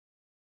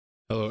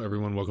Hello,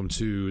 everyone. Welcome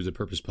to the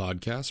Purpose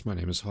Podcast. My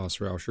name is Haas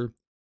Rauscher.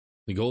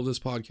 The goal of this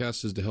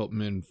podcast is to help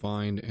men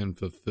find and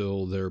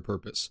fulfill their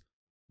purpose,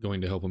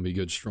 going to help them be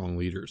good, strong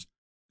leaders,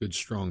 good,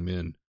 strong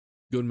men,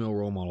 good male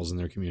role models in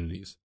their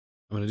communities.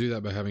 I'm going to do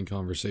that by having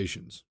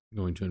conversations. I'm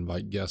going to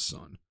invite guests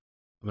on.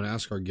 I'm going to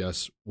ask our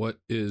guests, what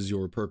is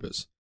your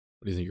purpose?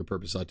 What do you think your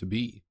purpose ought to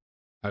be?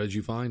 How did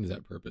you find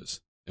that purpose?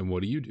 And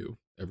what do you do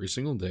every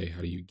single day? How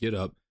do you get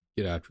up,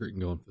 get after it,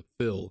 and go and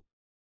fulfill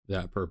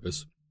that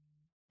purpose?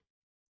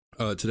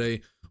 Today,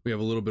 we have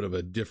a little bit of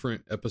a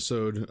different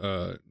episode.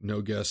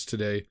 No guest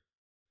today.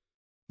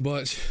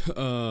 But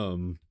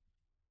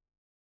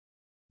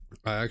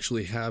I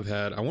actually have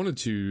had... I wanted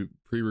to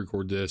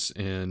pre-record this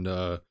and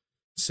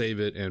save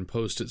it and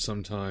post it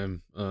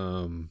sometime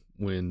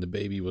when the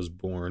baby was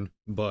born.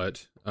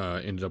 But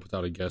ended up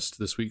without a guest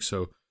this week.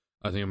 So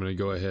I think I'm going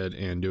to go ahead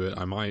and do it.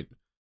 I might,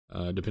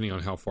 depending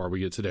on how far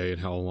we get today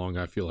and how long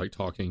I feel like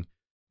talking,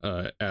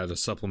 add a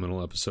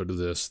supplemental episode to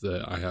this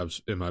that I have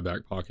in my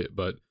back pocket.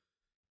 But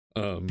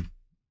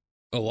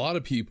a lot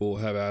of people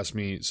have asked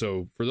me,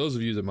 so for those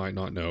of you that might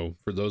not know,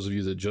 for those of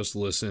you that just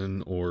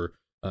listen or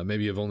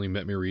maybe have only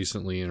met me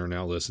recently and are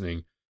now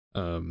listening,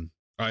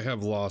 I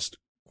have lost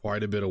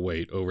quite a bit of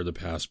weight over the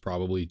past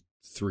probably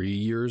 3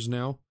 years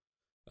now.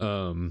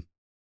 I've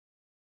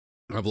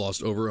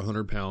lost over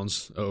 100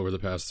 pounds over the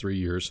past 3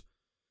 years.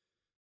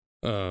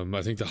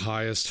 I think the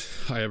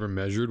highest I ever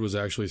measured was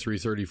actually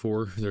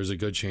 334. There's a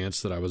good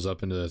chance that I was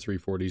up into the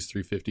 340s,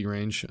 350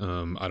 range.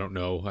 I don't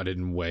know. I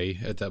didn't weigh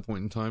at that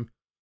point in time.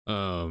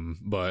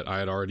 But I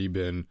had already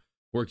been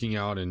working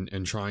out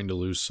and trying to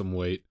lose some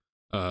weight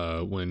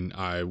when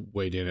I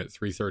weighed in at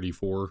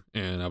 334,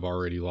 and I've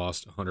already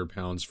lost 100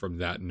 pounds from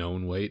that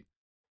known weight.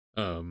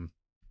 And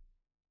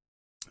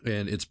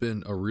it's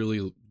been a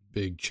really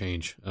big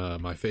change.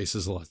 My face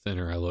is a lot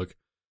thinner. I look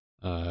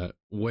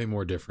way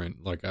more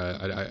different. Like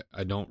I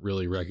don't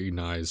really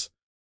recognize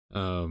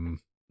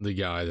the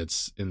guy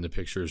that's in the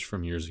pictures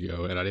from years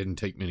ago, and I didn't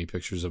take many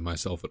pictures of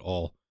myself at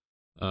all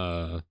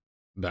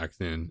back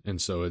then,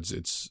 and so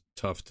it's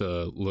tough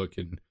to look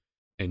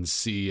and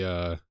see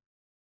that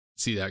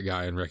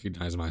guy and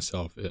recognize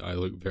myself. I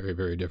look very,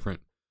 very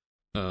different.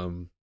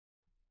 And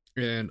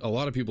a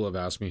lot of people have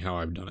asked me how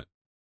I've done it.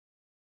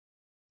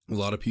 A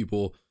lot of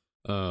people,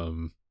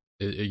 it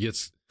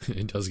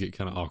does get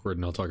kind of awkward,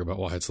 and I'll talk about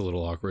why it's a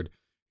little awkward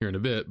here in a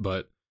bit.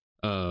 But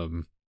a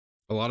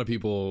lot of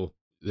people,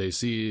 they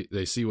see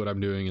what I'm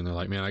doing, and they're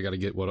like, "Man, I got to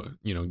get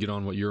get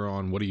on what you're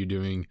on. What are you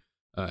doing?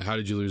 How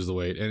did you lose the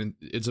weight?" And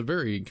it's a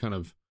very kind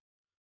of,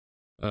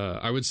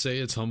 I would say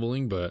it's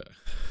humbling, but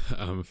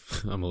I'm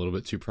a little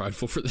bit too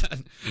prideful for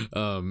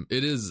that.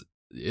 It is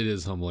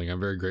humbling. I'm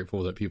very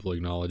grateful that people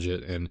acknowledge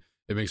it, and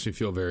it makes me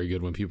feel very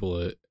good when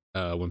people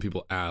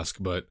ask.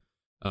 But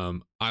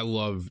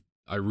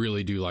I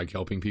really do like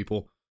helping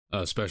people,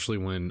 especially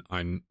when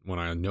I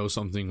know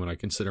something, when I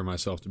consider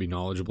myself to be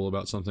knowledgeable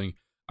about something.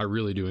 I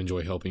really do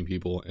enjoy helping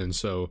people. And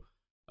so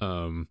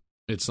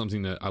it's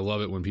something that I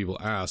love it when people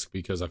ask,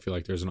 because I feel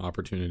like there's an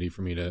opportunity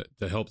for me to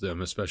help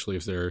them, especially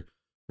if they're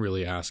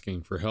really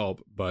asking for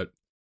help. But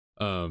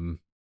a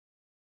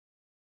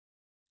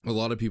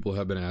lot of people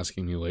have been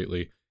asking me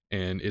lately,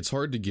 and it's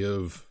hard to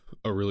give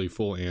a really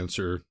full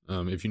answer.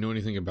 If you know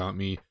anything about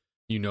me,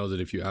 you know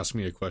that if you ask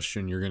me a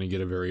question, you're going to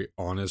get a very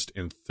honest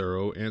and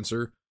thorough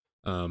answer.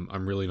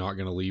 I'm really not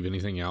going to leave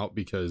anything out,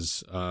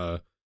 because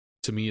to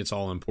me, it's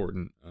all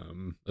important,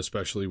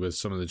 especially with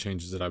some of the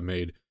changes that I've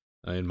made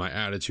in my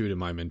attitude and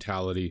my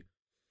mentality.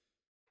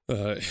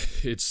 I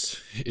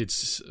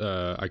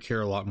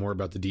care a lot more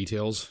about the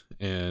details,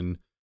 and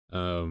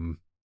I'm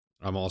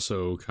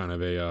also kind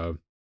of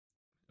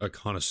a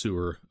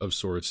connoisseur of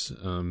sorts.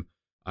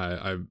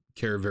 I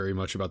care very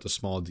much about the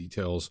small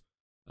details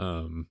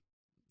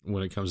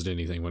when it comes to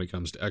anything, when it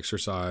comes to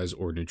exercise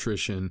or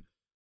nutrition,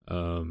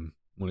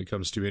 when it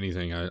comes to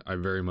anything, I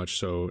very much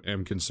so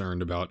am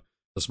concerned about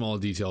the small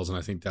details. And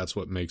I think that's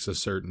what makes a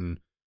certain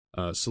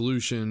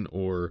solution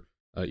or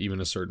even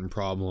a certain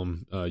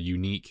problem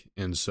unique.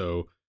 And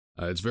so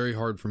it's very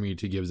hard for me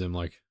to give them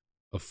like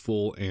a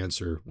full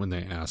answer when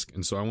they ask.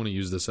 And so I want to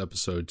use this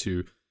episode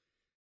to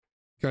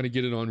kind of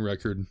get it on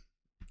record.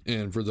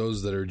 And for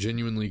those that are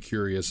genuinely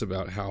curious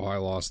about how I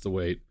lost the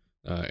weight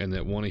and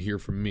that want to hear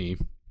from me,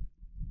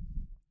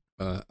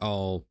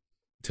 I'll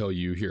tell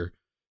you here.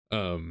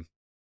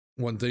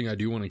 One thing I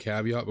do want to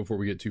caveat before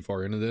we get too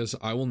far into this: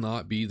 I will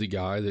not be the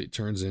guy that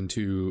turns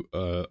into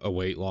a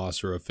weight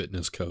loss or a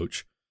fitness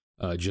coach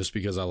just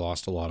because I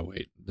lost a lot of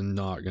weight.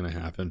 Not going to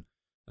happen.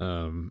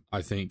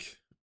 I think,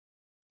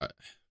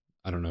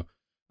 I don't know.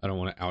 I don't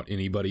want to out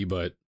anybody,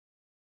 but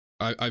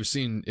I've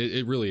seen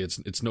it really,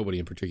 it's nobody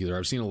in particular.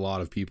 I've seen a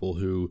lot of people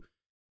who,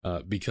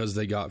 because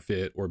they got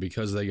fit or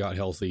because they got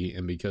healthy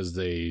and because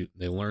they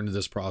learned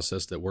this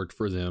process that worked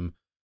for them,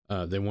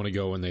 they want to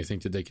go and they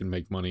think that they can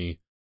make money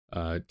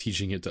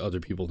teaching it to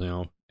other people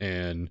now,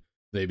 and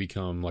they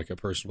become like a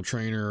personal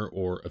trainer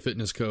or a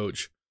fitness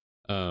coach.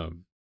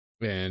 And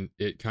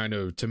it kind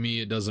of, to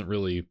me, it doesn't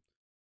really,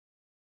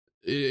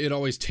 it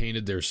always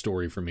tainted their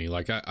story for me.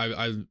 Like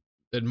I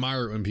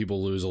admire it when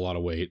people lose a lot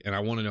of weight, and I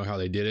want to know how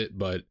they did it.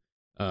 But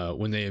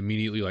when they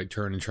immediately like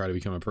turn and try to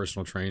become a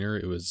personal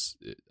trainer,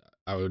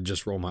 I would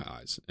just roll my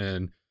eyes.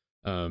 And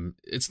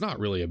it's not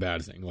really a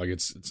bad thing. Like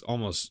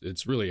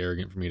it's really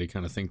arrogant for me to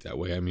kind of think that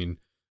way. I mean,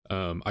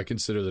 I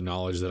consider the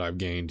knowledge that I've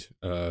gained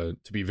to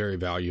be very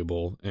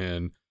valuable,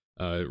 and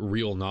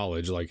real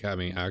knowledge, like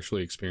having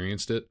actually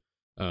experienced it.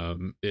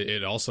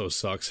 It also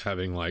sucks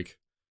having like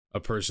a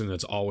person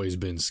that's always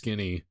been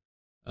skinny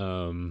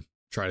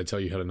try to tell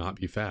you how to not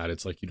be fat.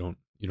 It's like you don't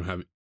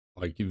have,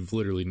 like, you've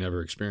literally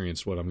never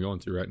experienced what I'm going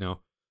through right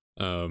now.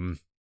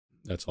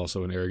 That's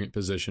also an arrogant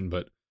position,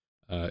 but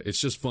it's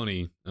just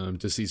funny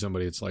to see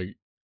somebody. It's like,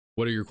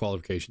 what are your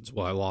qualifications?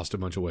 Well, I lost a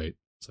bunch of weight.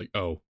 It's like,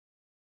 oh,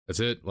 that's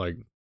it? Like,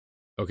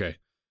 okay.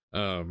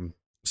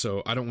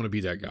 So I don't want to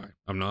be that guy.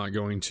 I'm not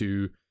going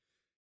to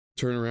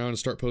turn around and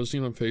start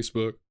posting on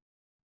Facebook.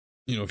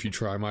 You know, if you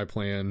try my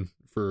plan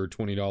for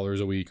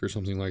 $20 a week or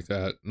something like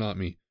that, not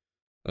me.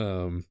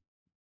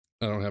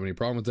 I don't have any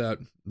problem with that.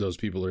 Those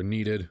people are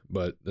needed,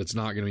 but that's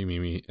not going to be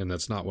me, and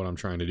that's not what I'm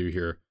trying to do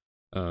here.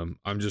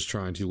 I'm just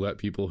trying to let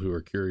people who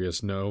are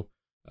curious know,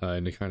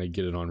 and to kind of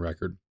get it on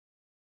record.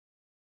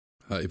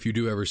 If you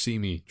do ever see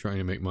me trying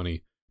to make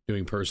money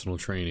doing personal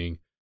training,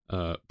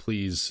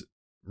 please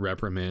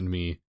reprimand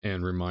me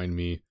and remind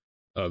me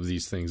of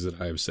these things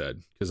that I have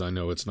said, because I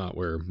know it's not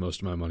where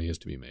most of my money is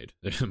to be made.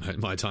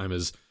 My time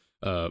is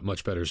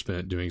much better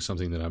spent doing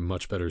something that I'm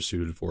much better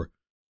suited for.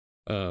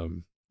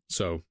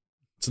 So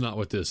it's not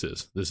what this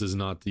is. This is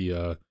not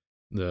the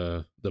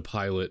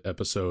pilot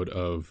episode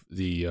of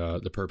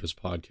the Purpose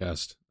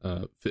Podcast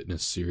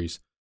fitness series.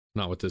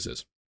 Not what this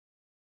is.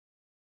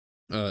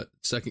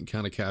 Second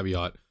kind of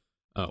caveat.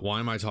 Why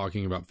am I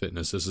talking about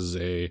fitness? This is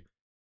a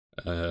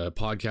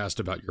podcast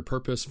about your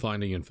purpose,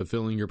 finding and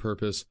fulfilling your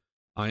purpose.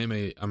 I'm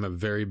a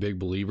very big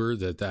believer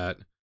that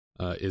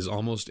is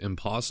almost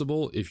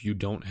impossible if you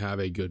don't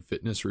have a good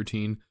fitness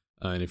routine,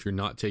 and if you're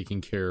not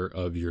taking care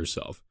of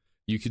yourself.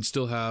 You can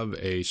still have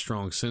a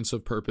strong sense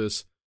of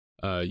purpose.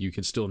 You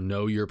can still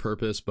know your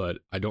purpose, but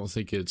I don't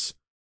think it's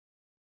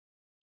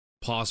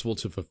possible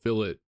to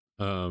fulfill it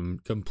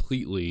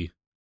completely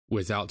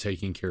without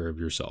taking care of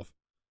yourself.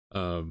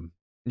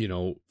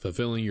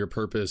 Fulfilling your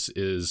purpose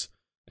is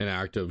an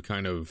act of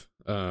kind of,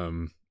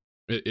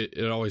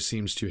 it always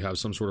seems to have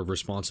some sort of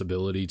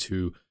responsibility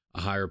to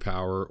a higher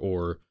power,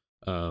 or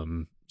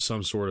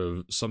some sort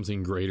of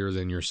something greater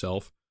than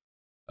yourself.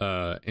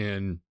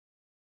 And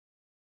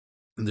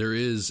there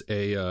is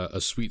a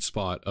sweet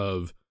spot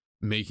of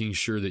making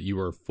sure that you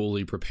are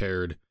fully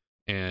prepared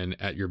and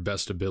at your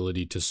best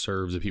ability to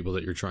serve the people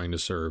that you're trying to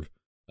serve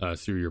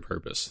through your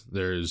purpose.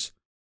 There's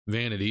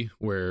vanity,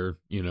 where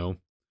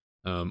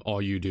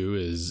all you do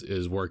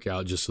is work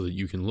out just so that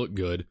you can look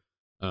good,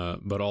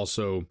 but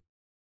also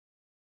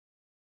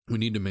we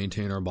need to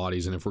maintain our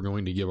bodies, and if we're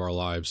going to give our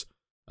lives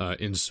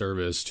in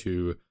service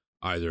to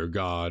either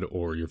God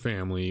or your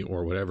family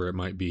or whatever it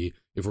might be,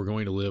 if we're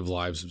going to live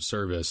lives of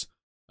service,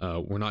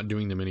 we're not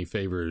doing them any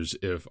favors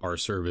if our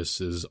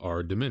services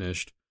are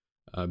diminished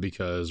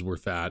because we're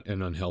fat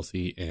and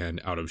unhealthy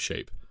and out of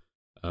shape.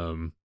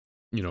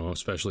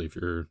 Especially if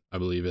I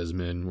believe as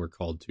men, we're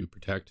called to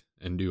protect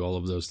and do all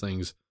of those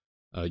things.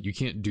 You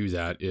can't do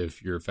that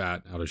if you're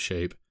fat, out of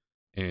shape,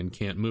 and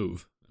can't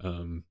move.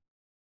 You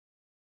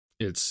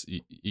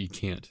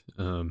can't.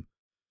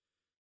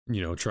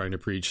 Trying to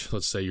preach,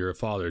 let's say you're a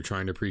father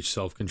trying to preach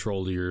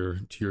self-control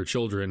to your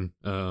children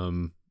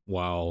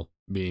while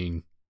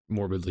being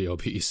morbidly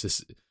obese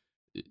is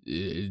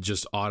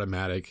just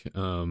automatic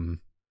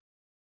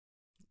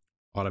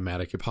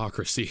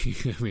hypocrisy.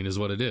 I mean, is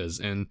what it is.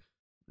 And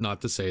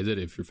not to say that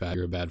if you're fat,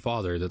 you're a bad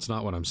father. That's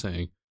not what I'm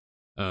saying.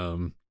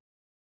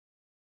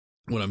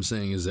 What I'm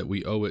saying is that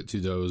we owe it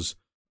to those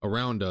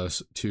around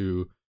us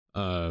to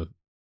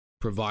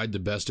provide the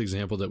best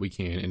example that we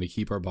can, and to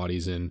keep our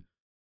bodies in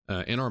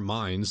our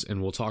minds,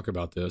 and we'll talk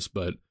about this,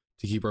 but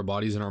to keep our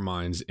bodies and our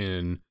minds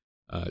in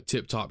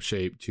tip-top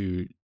shape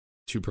to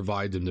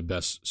provide them the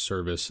best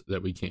service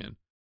that we can.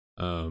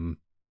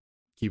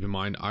 Keep in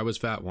mind, I was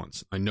fat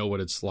once. I know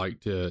what it's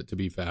like to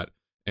be fat,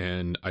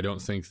 and I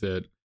don't think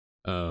that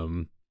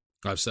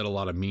I've said a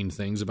lot of mean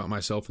things about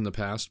myself in the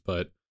past,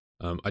 but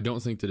I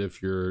don't think that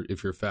if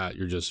you're fat,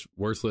 you're just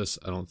worthless.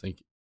 I don't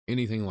think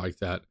anything like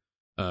that.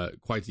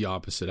 Quite the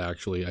opposite,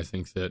 actually. I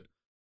think that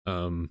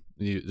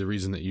the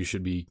reason that you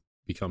should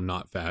become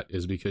not fat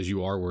is because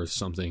you are worth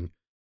something,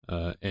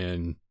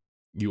 and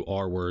you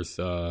are worth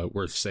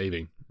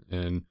saving,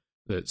 and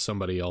that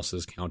somebody else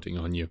is counting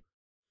on you.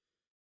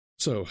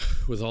 So,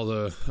 with all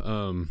the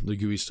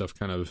gooey stuff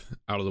kind of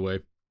out of the way,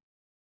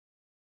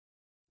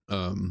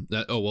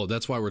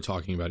 that's why we're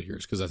talking about it here,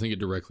 is because I think it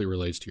directly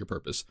relates to your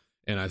purpose,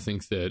 and I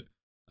think that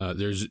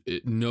there's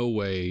no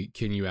way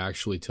can you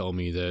actually tell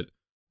me that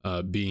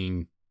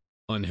being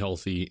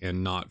unhealthy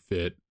and not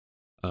fit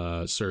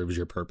serves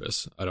your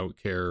purpose. I don't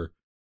care,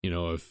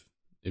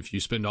 if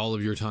you spend all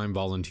of your time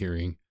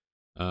volunteering,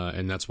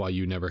 and that's why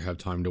you never have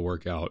time to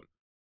work out.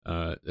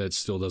 That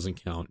still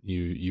doesn't count.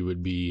 You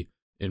would be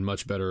in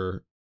much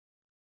better.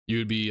 You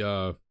would be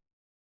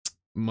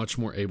much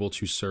more able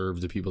to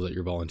serve the people that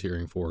you're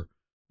volunteering for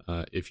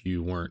if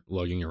you weren't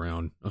lugging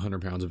around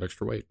 100 pounds of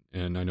extra weight.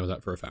 And I know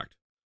that for a fact.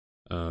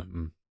 I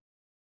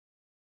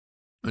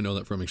know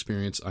that from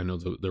experience. I know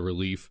the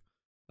relief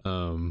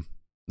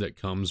that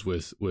comes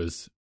with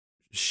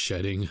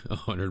shedding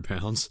 100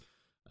 pounds.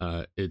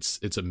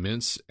 It's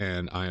immense,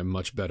 and I am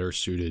much better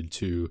suited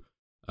to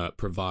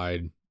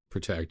provide,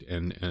 protect,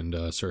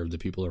 and serve the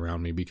people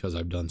around me because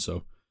I've done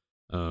so.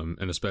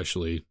 And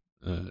especially,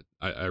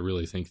 I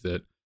really think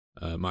that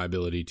my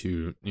ability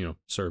to,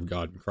 serve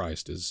God and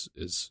Christ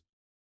is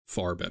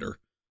far better.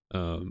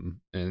 And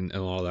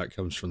a lot of that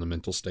comes from the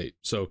mental state.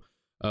 So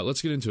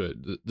let's get into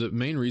it. The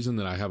main reason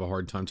that I have a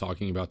hard time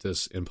talking about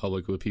this in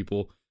public with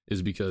people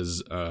is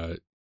because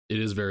it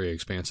is very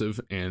expansive,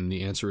 and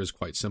the answer is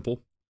quite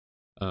simple.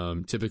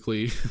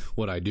 Typically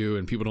what I do,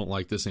 and people don't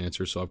like this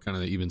answer, so I've kind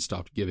of even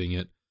stopped giving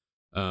it.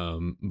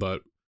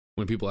 But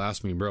when people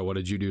ask me, bro, what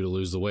did you do to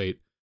lose the weight?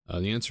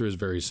 The answer is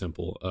very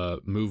simple.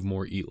 Move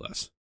more, eat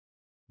less.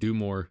 Do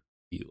more,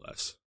 eat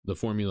less. The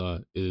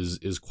formula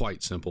is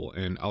quite simple,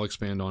 and I'll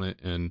expand on it,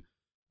 and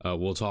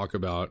we'll talk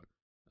about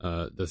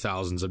the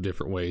thousands of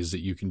different ways that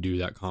you can do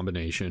that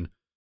combination.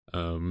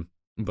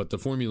 But the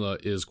formula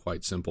is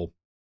quite simple.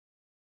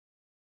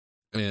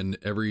 And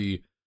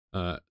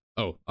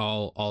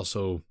I'll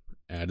also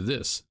add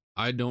this.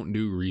 I don't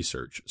do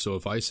research. So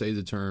if I say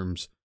the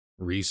terms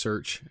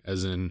research,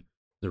 as in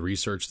the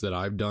research that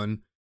I've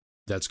done,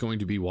 that's going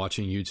to be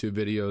watching YouTube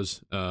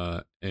videos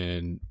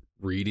and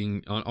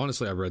reading.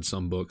 Honestly, I've read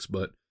some books,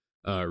 but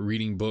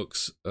reading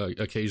books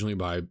occasionally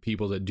by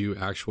people that do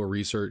actual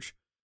research,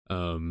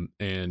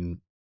 and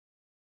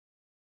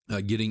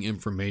getting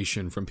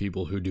information from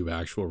people who do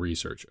actual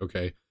research.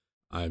 Okay.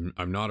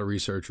 I'm not a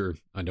researcher.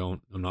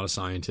 I'm not a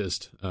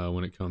scientist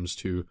when it comes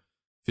to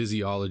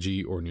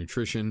physiology or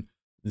nutrition.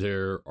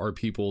 There are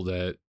people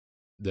that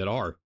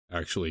are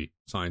actually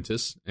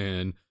scientists,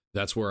 and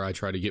that's where I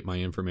try to get my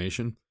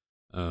information.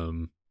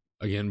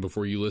 Again,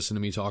 before you listen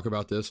to me talk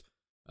about this,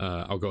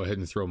 I'll go ahead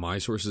and throw my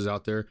sources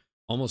out there.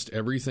 Almost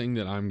everything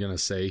that I'm going to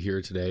say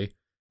here today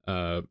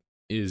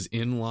is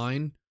in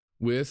line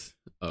with,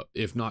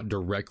 if not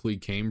directly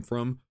came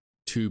from,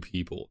 two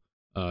people.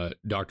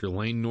 Dr.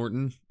 Lane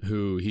Norton,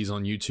 who he's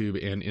on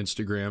YouTube and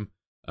Instagram.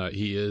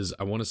 He is,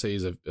 I want to say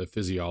he's a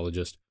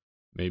physiologist,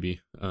 maybe,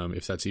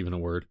 if that's even a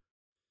word.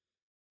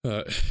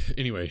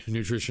 Anyway,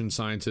 nutrition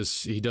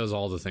scientist, he does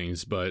all the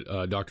things, but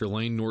Dr.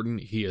 Lane Norton,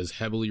 he is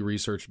heavily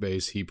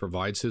research-based. He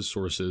provides his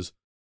sources.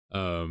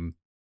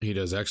 He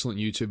does excellent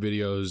YouTube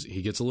videos.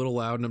 He gets a little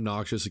loud and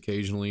obnoxious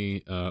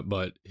occasionally,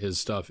 but his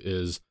stuff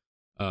is,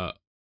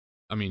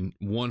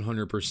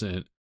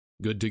 100%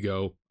 good to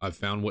go. I've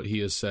found what he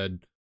has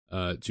said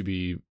to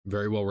be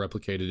very well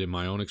replicated in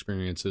my own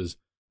experiences,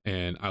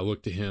 and I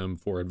look to him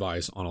for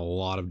advice on a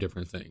lot of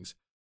different things.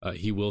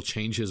 He will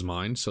change his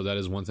mind, so that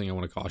is one thing I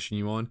want to caution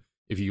you on.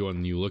 If you go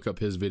and you look up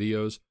his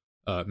videos,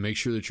 make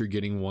sure that you're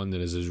getting one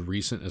that is as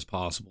recent as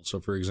possible. So,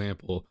 for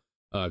example,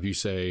 if you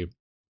say,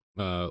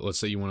 let's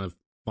say you want to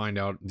find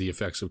out the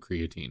effects of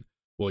creatine.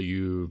 Well,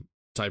 you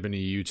type into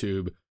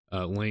YouTube,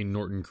 Lane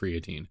Norton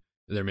creatine.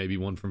 There may be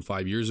one from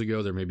 5 years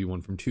ago. There may be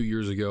one from 2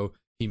 years ago.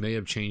 He may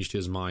have changed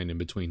his mind in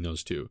between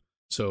those two.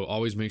 So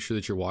always make sure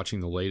that you're watching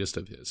the latest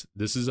of his.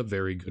 This is a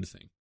very good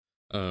thing.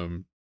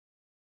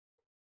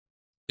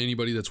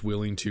 Anybody that's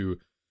willing to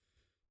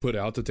put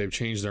out that they've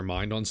changed their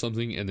mind on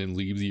something and then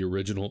leave the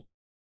original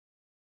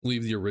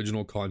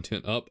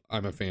content up,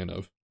 I'm a fan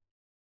of.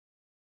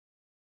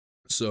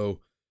 So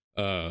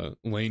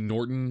Lane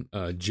Norton,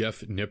 Jeff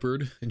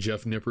Nippard.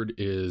 Jeff Nippard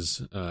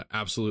is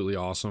absolutely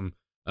awesome.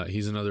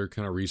 He's another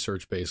kind of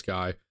research-based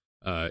guy.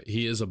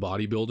 He is a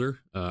bodybuilder.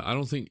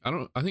 I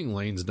think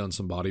Lane's done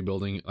some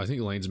bodybuilding. I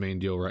think Lane's main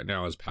deal right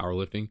now is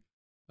powerlifting.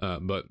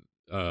 But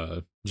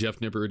Jeff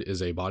Nippard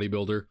is a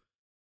bodybuilder.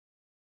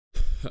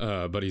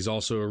 But he's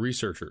also a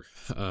researcher.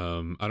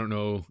 I don't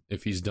know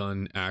if he's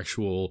done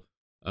actual,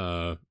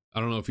 I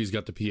don't know if he's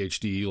got the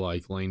PhD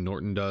like Lane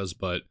Norton does,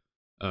 but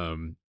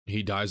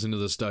he dives into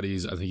the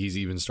studies. I think he's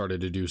even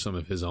started to do some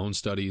of his own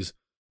studies.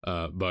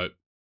 But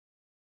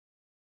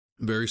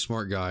very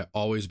smart guy,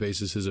 always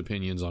bases his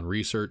opinions on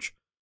research.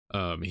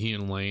 He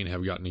and Lane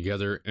have gotten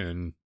together,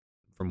 and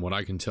from what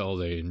I can tell,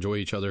 they enjoy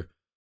each other.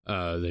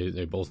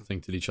 They both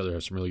think that each other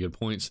have some really good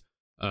points.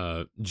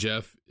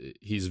 Jeff,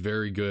 he's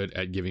very good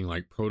at giving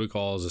like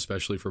protocols,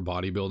 especially for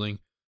bodybuilding.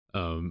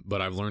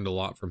 But I've learned a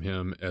lot from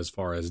him as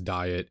far as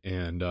diet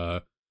and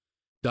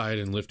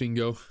lifting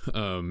go.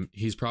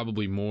 He's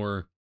probably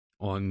more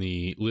on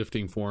the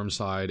lifting form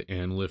side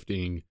and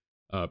lifting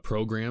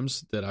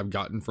programs that I've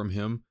gotten from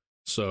him.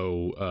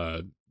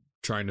 So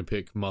trying to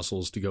pick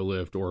muscles to go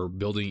lift or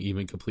building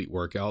even complete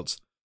workouts.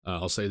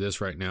 I'll say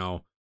this right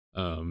now.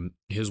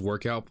 His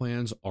workout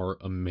plans are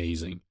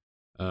amazing.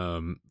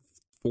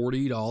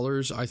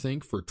 $40, I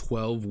think, for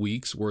 12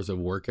 weeks worth of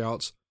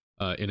workouts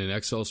in an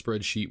Excel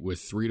spreadsheet with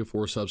 3 to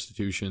 4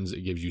 substitutions.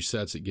 It gives you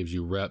sets. It gives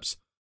you reps.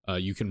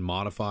 You can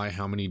modify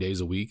how many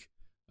days a week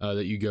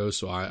that you go.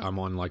 So I'm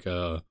on like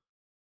a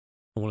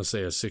I want to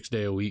say a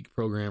 6-day a week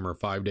program or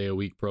 5-day a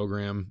week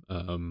program.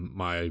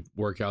 My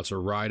workouts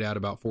are right at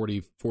about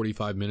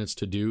 45 minutes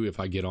to do if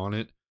I get on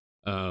it.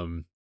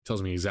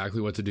 Tells me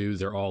exactly what to do.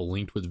 They're all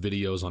linked with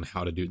videos on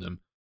how to do them.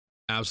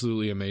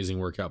 Absolutely amazing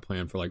workout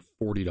plan for like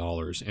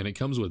 $40. And it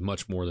comes with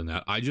much more than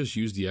that. I just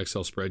use the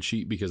Excel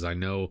spreadsheet because I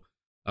know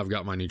I've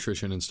got my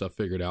nutrition and stuff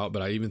figured out,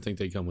 but I even think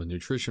they come with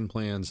nutrition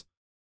plans.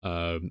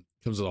 Comes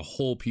with a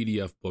whole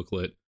PDF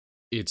booklet.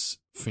 It's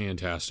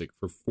fantastic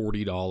for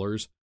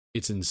 $40.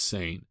 It's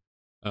insane.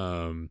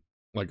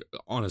 Like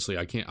honestly,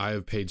 I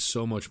have paid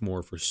so much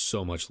more for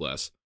so much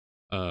less.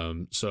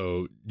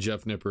 So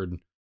Jeff Nippard,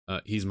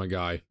 he's my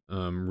guy.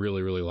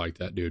 Really, really like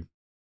that dude.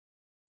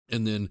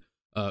 And then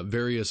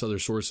various other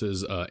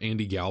sources,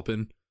 Andy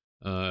Galpin,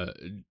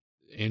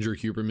 Andrew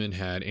Huberman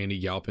had Andy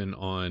Galpin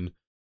on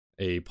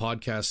a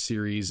podcast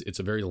series. It's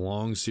a very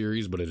long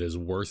series, but it is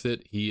worth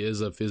it. He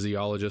is a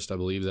physiologist. I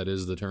believe that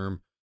is the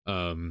term.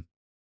 I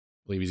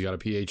believe he's got a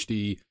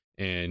PhD,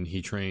 and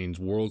he trains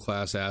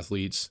world-class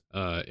athletes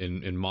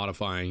in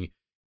modifying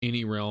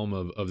any realm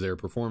of their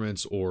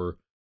performance or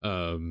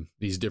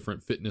these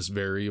different fitness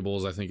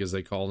variables, I think as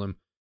they call them.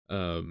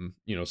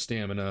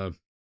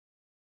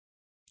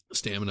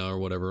 Stamina or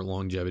whatever,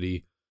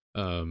 longevity,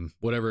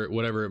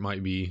 whatever it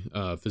might be,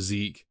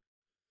 physique,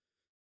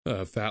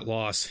 fat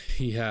loss.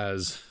 He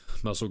has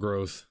muscle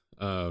growth.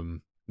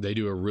 They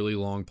do a really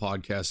long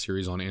podcast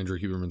series on Andrew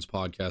Huberman's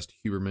podcast,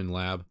 Huberman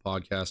Lab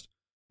podcast,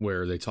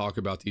 where they talk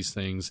about these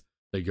things.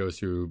 They go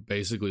through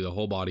basically the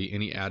whole body,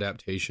 any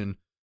adaptation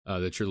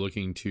that you're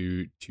looking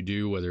to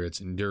do, whether it's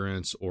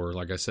endurance or,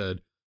 like I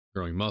said,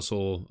 growing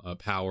muscle,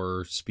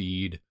 power,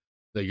 speed.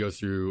 They go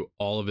through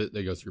all of it.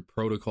 They go through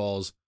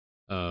protocols.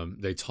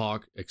 They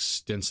talk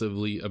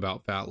extensively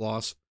about fat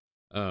loss,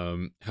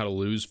 how to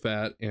lose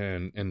fat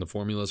and the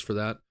formulas for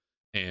that.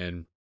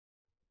 And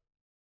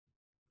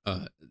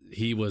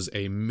he was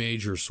a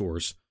major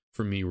source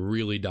for me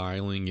really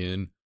dialing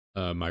in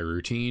my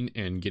routine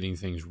and getting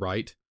things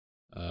right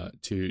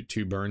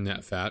to burn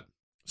that fat.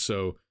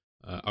 So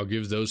I'll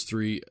give those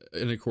three.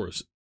 And of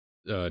course,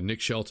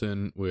 Nick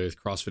Shelton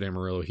with CrossFit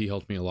Amarillo, he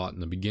helped me a lot in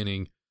the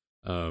beginning.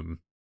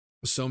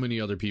 So many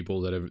other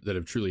people that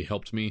have truly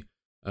helped me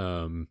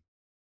that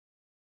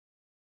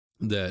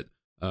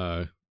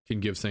can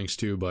give thanks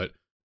to. But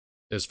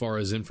as far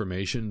as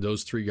information,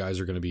 those three guys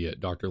are going to be it.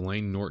 Dr.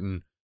 Lane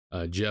Norton,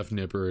 Jeff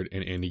Nippard,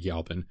 and Andy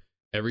Galpin.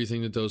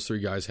 Everything that those three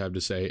guys have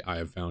to say, I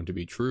have found to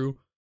be true.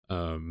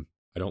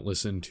 I don't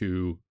listen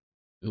to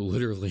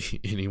literally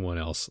anyone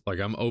else. Like,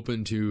 I'm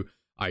open to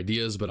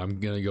ideas, but I'm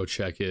going to go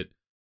check it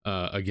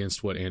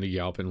against what Andy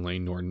Galpin,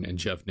 Lane Norton, and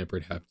Jeff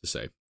Nippard have to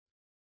say.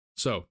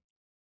 So,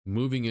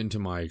 moving into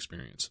my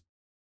experience.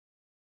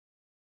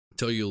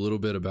 Tell you a little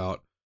bit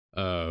about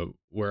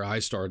where I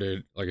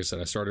started. Like I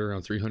said, I started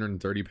around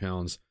 330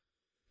 pounds.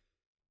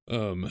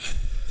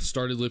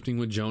 Started lifting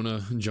with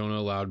Jonah. Jonah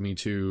allowed me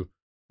to,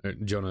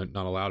 Jonah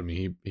not allowed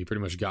me, he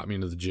pretty much got me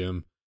into the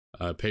gym,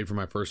 paid for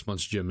my first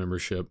month's gym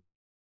membership,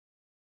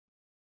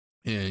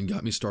 and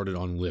got me started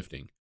on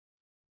lifting.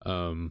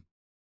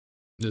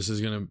 This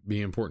is going to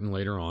be important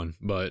later on,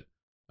 but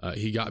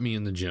he got me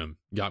in the gym,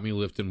 got me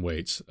lifting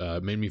weights,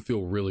 made me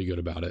feel really good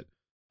about it.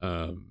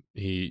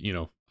 He,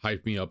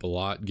 hyped me up a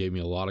lot, gave me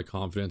a lot of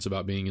confidence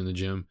about being in the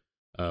gym.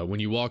 When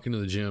you walk into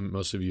the gym,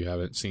 most of you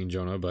haven't seen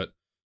Jonah, but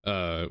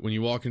when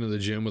you walk into the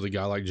gym with a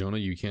guy like Jonah,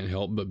 you can't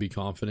help but be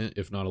confident,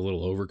 if not a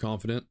little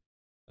overconfident,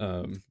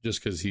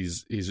 just because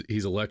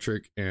he's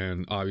electric,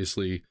 and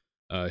obviously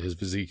his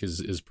physique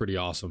is pretty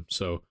awesome.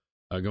 So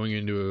going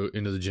into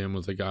the gym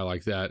with a guy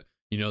like that,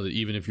 you know that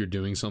even if you're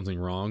doing something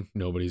wrong,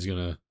 nobody's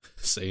gonna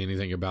say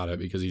anything about it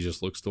because he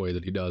just looks the way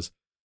that he does.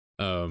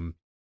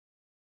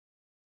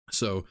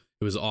 So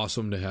it was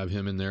awesome to have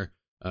him in there,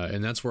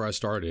 and that's where I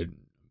started,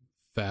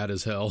 fat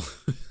as hell,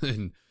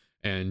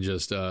 and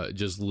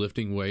just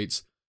lifting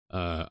weights.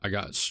 I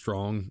got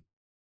strong.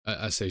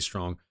 I say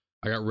strong.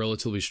 I got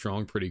relatively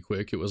strong pretty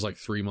quick. It was like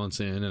 3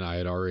 months in, and I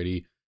had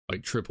already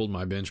like tripled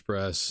my bench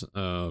press.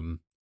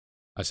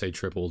 I say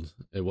tripled.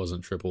 It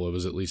wasn't triple. It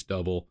was at least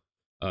doubled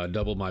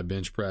my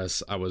bench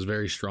press. I was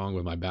very strong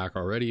with my back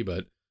already,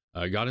 but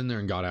I got in there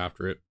and got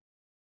after it,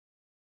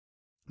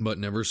 but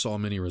never saw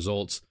many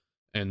results.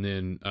 And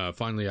then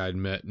finally I had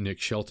met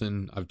Nick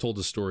Shelton. I've told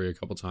the story a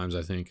couple times,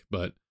 I think,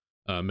 but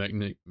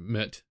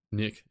met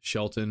Nick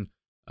Shelton,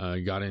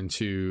 got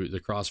into the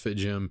CrossFit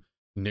gym.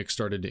 Nick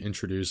started to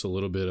introduce a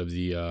little bit of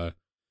the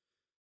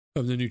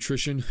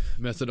nutrition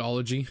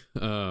methodology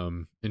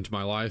into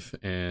my life,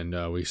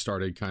 and we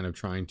started kind of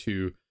trying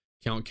to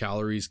count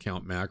calories,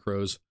 count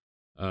macros.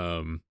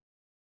 And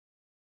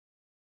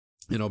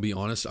I'll be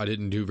honest, I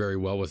didn't do very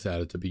well with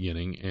that at the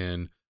beginning,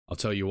 and I'll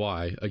tell you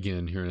why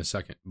again here in a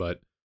second.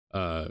 But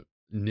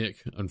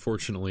Nick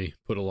unfortunately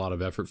put a lot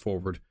of effort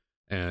forward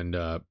and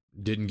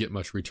didn't get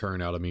much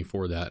return out of me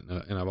for that,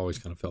 and I've always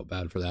kind of felt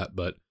bad for that.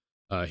 But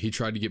he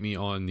tried to get me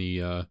on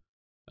the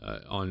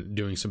on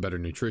doing some better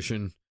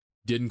nutrition.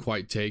 Didn't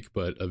quite take,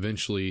 but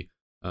eventually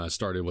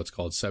started what's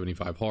called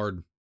 75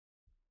 hard.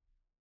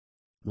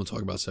 We'll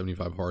talk about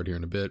 75 hard here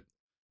in a bit.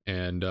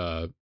 and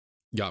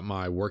got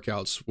my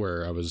workouts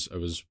where I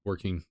was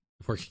working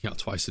out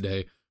twice a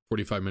day,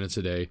 45 minutes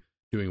a day,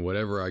 doing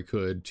whatever I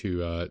could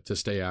to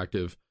stay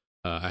active.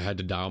 I had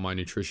to dial my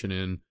nutrition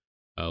in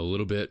a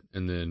little bit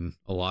and then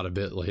a lot of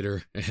bit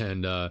later,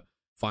 and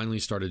finally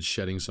started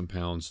shedding some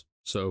pounds.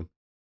 So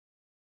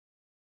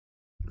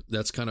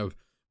that's kind of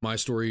my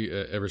story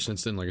ever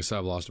since then. Like I said,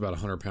 I've lost about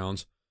 100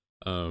 pounds.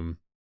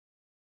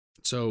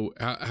 So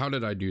how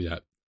did I do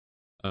that?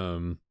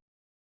 Number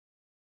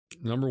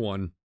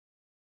one,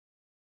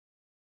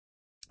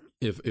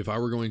 if I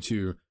were going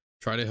to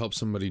try to help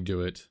somebody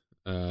do it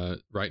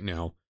right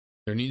now,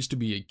 there needs to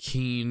be a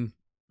keen,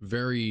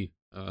 very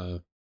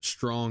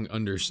strong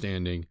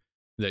understanding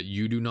that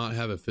you do not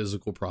have a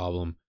physical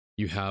problem,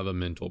 you have a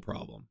mental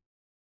problem.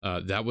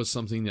 That was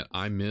something that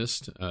I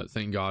missed.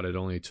 Thank God it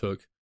only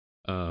took,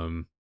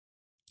 number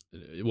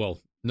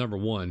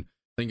one,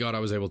 thank God I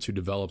was able to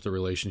develop the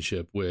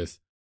relationship with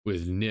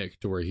Nick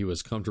to where he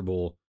was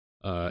comfortable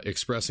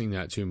expressing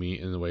that to me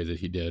in the way that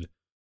he did.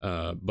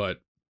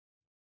 But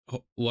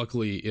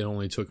luckily it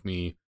only took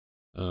me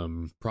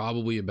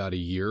probably about a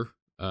year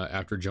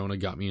after Jonah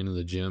got me into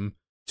the gym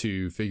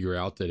to figure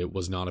out that it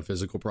was not a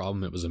physical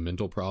problem, it was a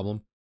mental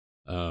problem.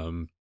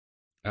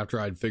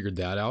 After I'd figured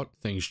that out,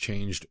 things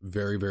changed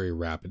very, very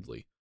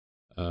rapidly.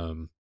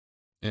 And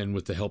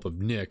with the help of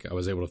Nick, I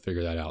was able to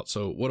figure that out.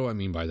 So what do I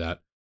mean by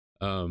that?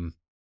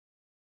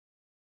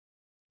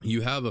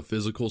 You have a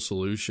physical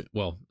solution.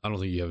 Well, I don't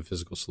think you have a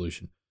physical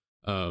solution.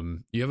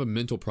 You have a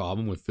mental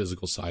problem with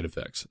physical side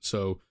effects.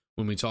 So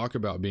when we talk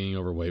about being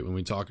overweight, when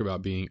we talk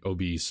about being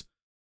obese,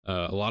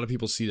 a lot of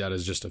people see that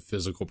as just a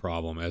physical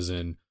problem, as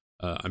in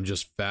I'm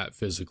just fat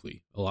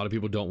physically. A lot of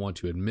people don't want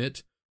to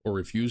admit or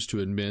refuse to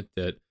admit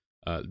that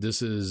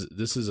this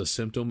is a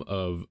symptom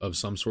of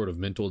some sort of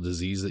mental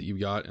disease that you've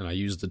got. And I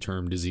use the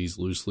term disease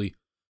loosely,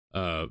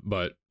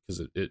 but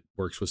because it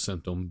works with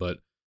symptom. But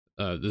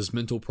this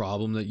mental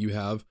problem that you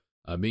have,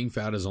 being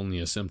fat is only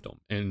a symptom.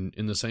 And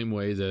in the same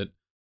way that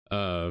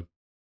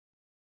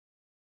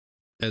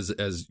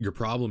as your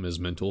problem is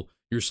mental,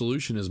 your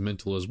solution is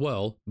mental as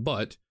well.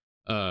 But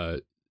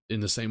in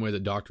the same way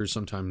that doctors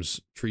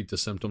sometimes treat the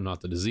symptom,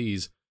 not the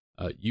disease,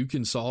 you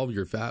can solve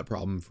your fat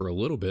problem for a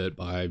little bit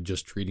by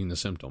just treating the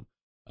symptom,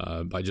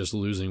 by just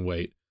losing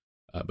weight.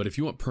 But if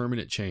you want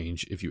permanent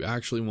change, if you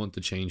actually want the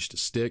change to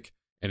stick,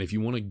 and if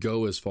you want to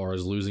go as far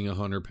as losing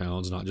 100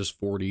 pounds, not just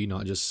 40,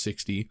 not just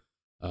 60,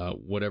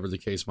 whatever the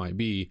case might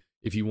be,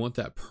 if you want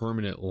that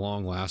permanent,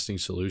 long-lasting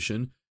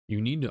solution, you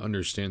need to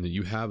understand that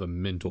you have a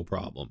mental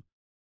problem.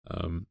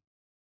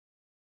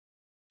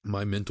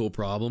 My mental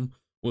problem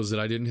was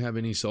that I didn't have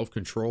any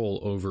self-control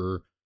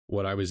over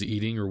what I was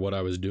eating or what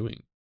I was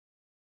doing.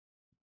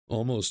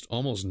 Almost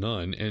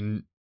none.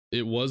 And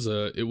it was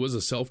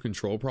a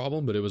self-control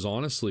problem, but it was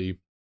honestly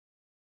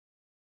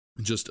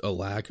just a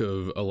lack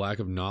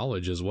of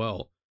knowledge as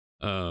well.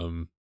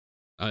 I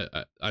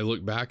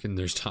look back and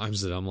there's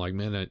times that I'm like,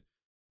 man,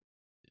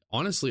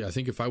 honestly, I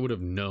think if I would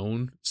have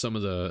known some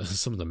of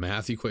the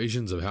math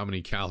equations of how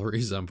many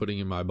calories I'm putting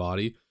in my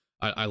body,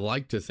 I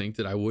like to think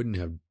that I wouldn't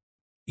have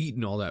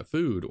eaten all that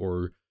food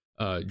or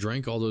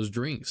drank all those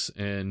drinks.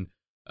 And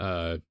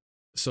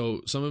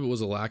so some of it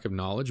was a lack of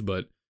knowledge,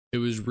 but it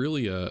was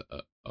really a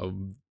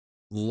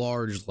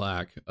large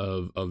lack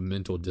of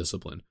mental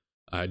discipline.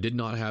 I did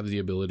not have the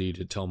ability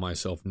to tell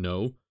myself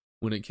no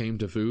when it came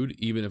to food,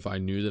 even if I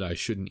knew that I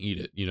shouldn't eat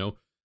it. You know,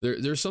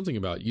 there's something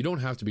about, you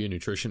don't have to be a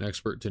nutrition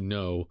expert to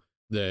know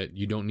that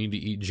you don't need to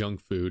eat junk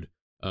food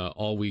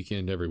all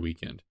weekend, every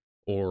weekend,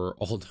 or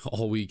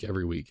all week,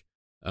 every week.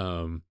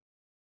 You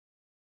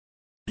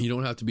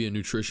don't have to be a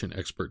nutrition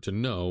expert to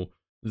know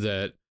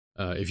that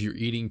if you're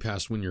eating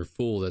past when you're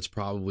full, that's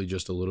probably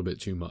just a little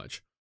bit too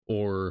much.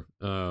 Or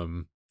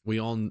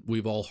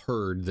we've all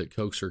heard that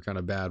Cokes are kind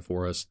of bad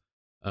for us.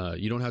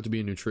 You don't have to be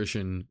a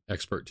nutrition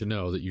expert to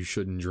know that you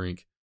shouldn't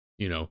drink,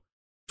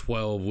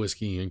 12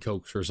 whiskey and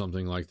Cokes or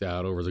something like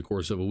that over the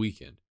course of a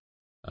weekend.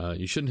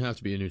 You shouldn't have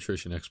to be a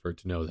nutrition expert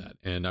to know that.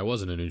 And I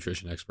wasn't a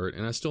nutrition expert,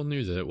 and I still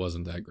knew that it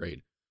wasn't that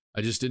great.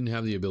 I just didn't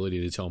have the ability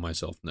to tell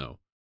myself no.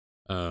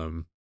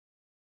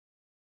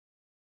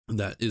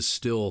 That is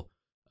still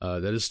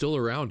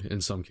around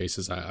in some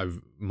cases. I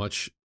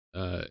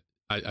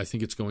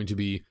think it's going to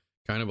be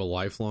kind of a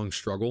lifelong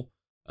struggle.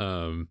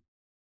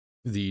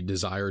 The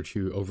desire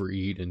to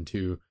overeat and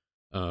to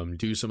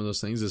do some of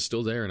those things is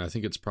still there. And I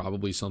think it's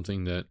probably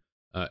something that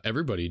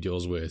everybody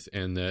deals with,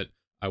 and that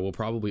I will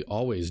probably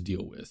always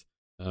deal with.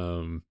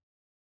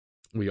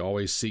 We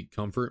always seek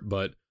comfort,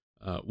 but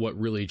what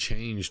really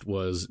changed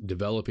was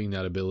developing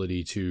that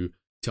ability to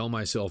tell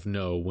myself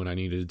no when I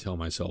needed to tell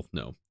myself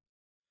no.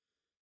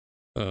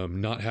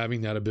 Not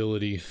having that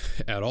ability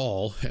at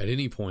all at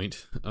any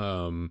point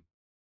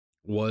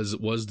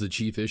was the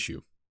chief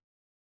issue.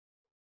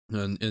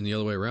 And the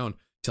other way around,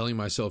 telling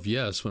myself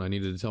yes when I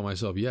needed to tell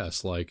myself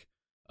yes, like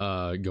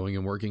going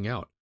and working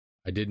out.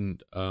 I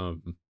didn't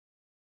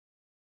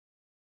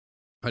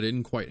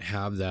quite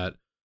have that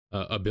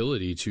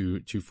ability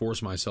to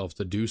force myself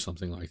to do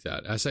something like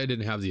that. I say I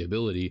didn't have the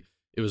ability.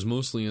 it was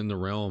mostly in the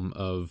realm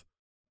of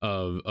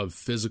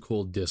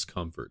physical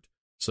discomfort.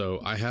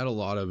 So I had a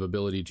lot of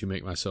ability to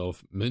make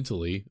myself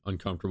mentally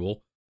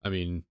uncomfortable. I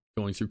mean,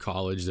 going through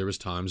college, there was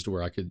times to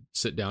where I could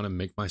sit down and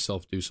make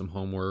myself do some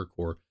homework,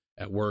 or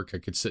at work, I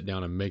could sit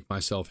down and make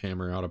myself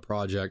hammer out a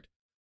project.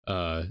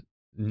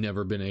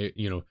 Never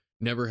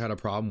had a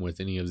problem with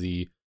any of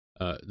the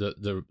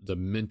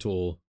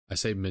mental, I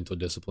say mental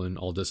discipline,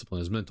 all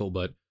discipline is mental,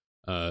 but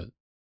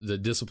the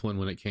discipline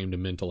when it came to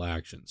mental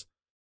actions.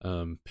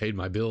 Paid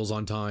my bills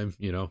on time,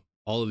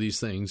 all of these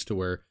things, to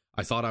where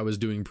I thought I was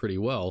doing pretty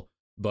well.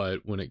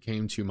 But when it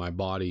came to my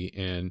body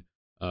and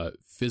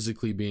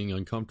physically being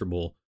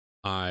uncomfortable,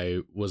 I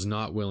was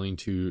not willing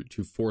to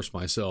force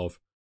myself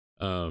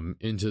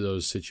into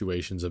those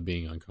situations of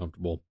being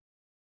uncomfortable.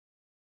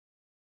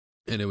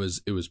 And it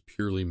was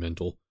purely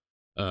mental.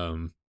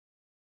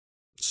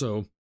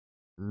 So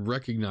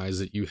recognize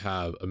that you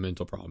have a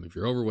mental problem. If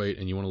you're overweight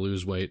and you want to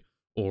lose weight,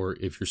 or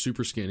if you're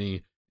super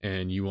skinny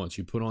and you want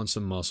to put on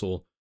some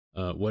muscle,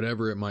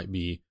 whatever it might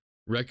be,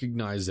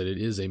 recognize that it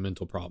is a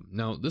mental problem.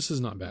 Now, this is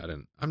not bad,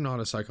 and I'm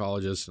not a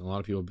psychologist, and a lot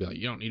of people be like,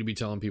 you don't need to be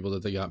telling people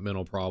that they got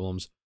mental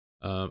problems.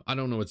 I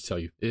don't know what to tell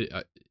you.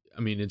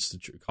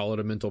 Call it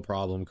a mental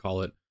problem,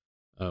 call it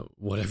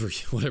whatever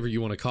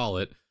you want to call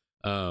it.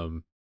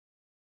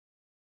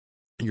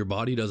 Your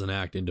body doesn't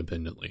act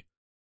independently.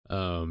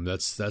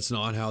 That's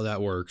not how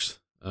that works.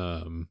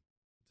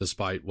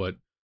 Despite what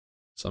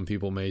some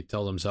people may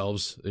tell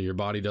themselves, your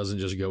body doesn't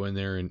just go in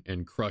there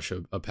and crush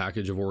a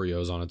package of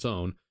Oreos on its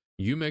own.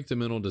 You make the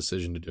mental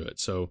decision to do it.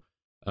 So,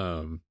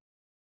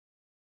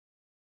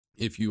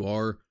 if you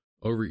are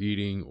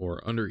overeating or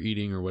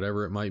undereating or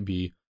whatever it might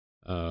be,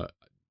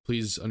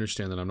 please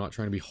understand that I'm not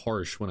trying to be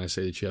harsh when I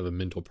say that you have a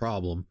mental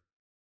problem,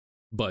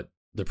 but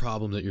the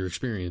problem that you're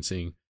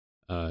experiencing,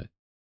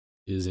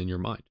 is in your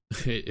mind.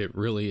 It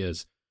really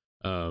is,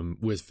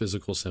 with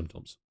physical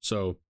symptoms.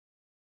 So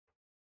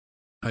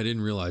I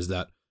didn't realize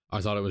that. I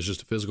thought it was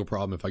just a physical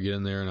problem. If I get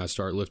in there and I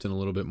start lifting a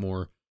little bit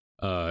more,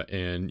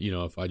 and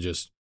if I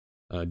just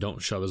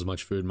don't shove as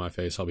much food in my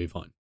face, I'll be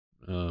fine.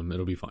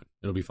 It'll be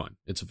fine.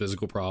 It's a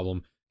physical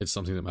problem. It's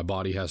something that my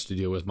body has to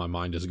deal with. My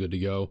mind is good to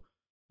go.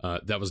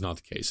 That was not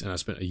the case. And I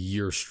spent a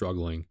year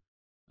struggling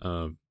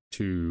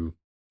to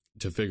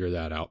figure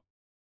that out.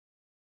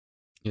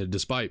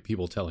 Despite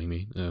people telling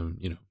me,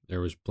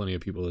 there was plenty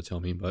of people to tell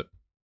me, but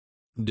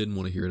didn't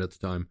want to hear it at the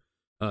time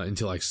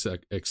until I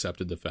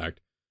accepted the fact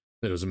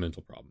that it was a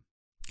mental problem.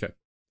 Okay.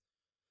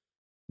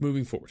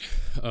 Moving forward.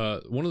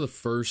 One of the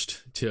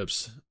first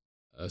tips,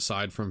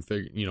 aside from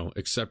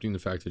accepting the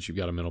fact that you've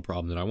got a mental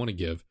problem, that I want to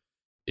give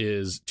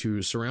is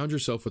to surround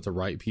yourself with the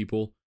right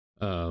people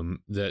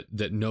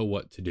that know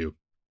what to do.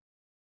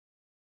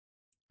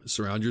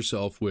 Surround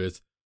yourself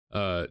with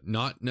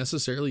not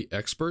necessarily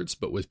experts,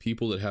 but with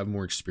people that have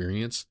more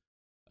experience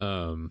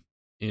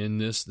in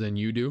this than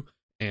you do,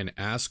 and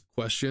ask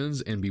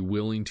questions and be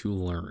willing to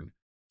learn.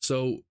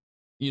 So,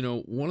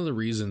 one of the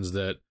reasons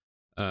that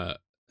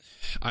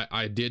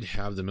I did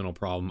have the mental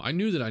problem, I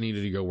knew that I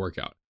needed to go work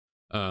out.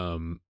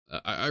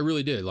 I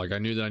really did. Like, I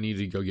knew that I needed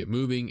to go get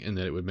moving and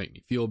that it would make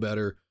me feel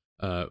better.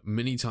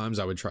 Many times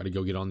I would try to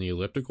go get on the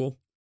elliptical.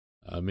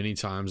 Many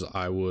times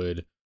I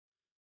would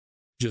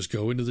just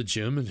go into the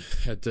gym and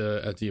at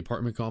the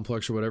apartment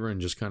complex or whatever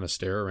and just kind of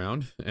stare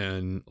around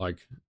and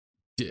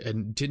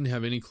didn't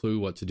have any clue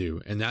what to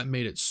do. And that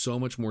made it so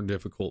much more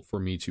difficult for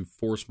me to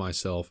force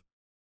myself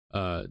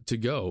to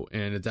go.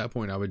 And at that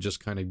point I would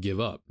just kind of give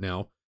up.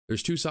 Now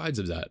there's two sides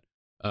of that.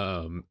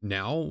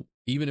 Now,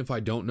 even if I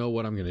don't know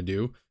what I'm going to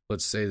do,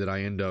 let's say that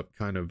I end up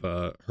kind of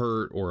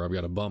hurt, or I've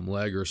got a bump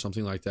leg or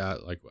something like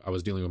that. Like I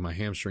was dealing with my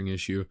hamstring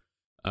issue.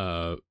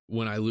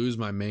 When I lose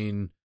my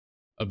main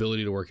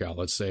ability to work out,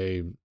 let's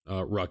say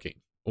rucking,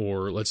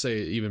 or let's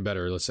say even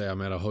better, let's say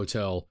I'm at a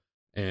hotel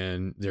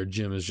and their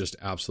gym is just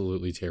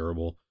absolutely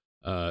terrible.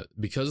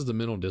 Because of the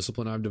mental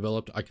discipline I've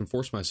developed, I can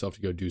force myself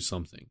to go do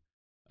something.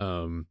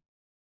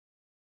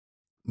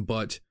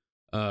 But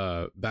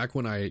back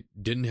when I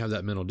didn't have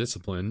that mental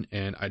discipline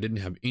and I didn't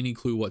have any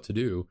clue what to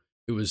do,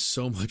 it was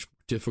so much more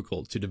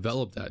difficult to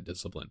develop that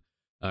discipline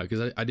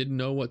because I didn't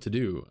know what to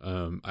do.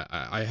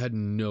 I had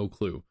no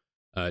clue.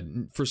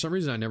 For some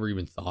reason, I never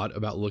even thought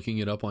about looking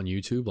it up on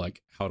YouTube,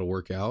 like how to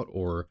work out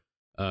or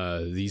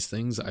these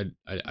things.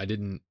 I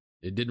didn't.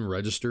 It didn't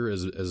register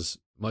as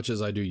much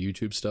as I do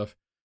YouTube stuff.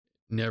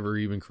 Never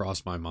even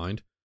crossed my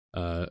mind.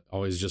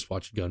 Always just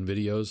watched gun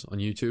videos on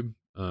YouTube.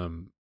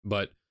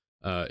 But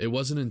it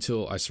wasn't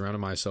until I surrounded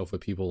myself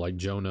with people like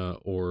Jonah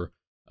or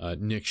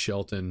Nick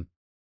Shelton,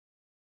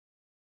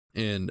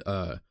 and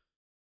I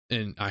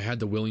had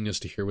the willingness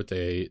to hear what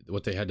they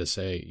had to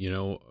say.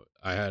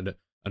 I had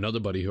another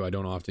buddy who I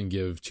don't often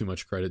give too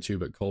much credit to,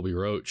 but Colby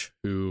Roach,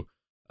 who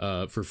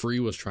for free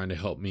was trying to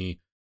help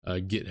me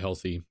get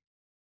healthy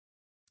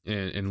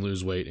and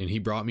lose weight. And he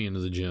brought me into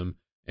the gym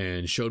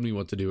and showed me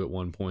what to do at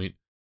one point,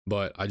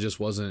 but I just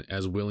wasn't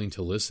as willing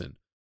to listen.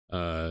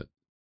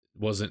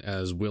 Wasn't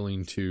as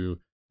willing to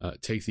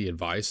take the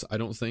advice, I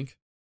don't think.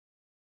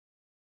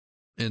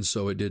 And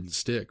so it didn't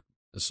stick.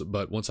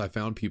 But once I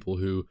found people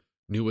who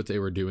knew what they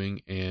were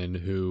doing and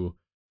who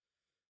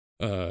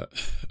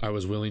I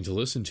was willing to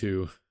listen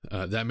to,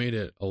 that made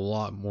it a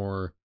lot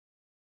more.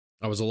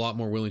 I was a lot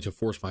more willing to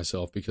force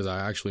myself because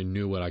I actually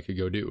knew what I could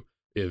go do.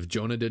 If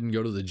Jonah didn't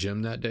go to the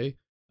gym that day,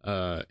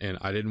 and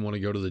I didn't want to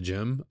go to the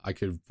gym, I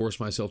could force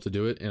myself to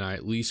do it, and I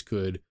at least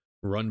could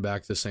run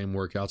back the same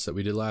workouts that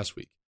we did last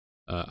week.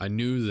 I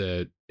knew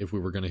that if we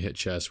were going to hit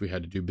chest, we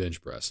had to do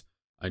bench press.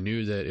 I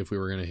knew that if we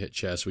were going to hit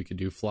chest, we could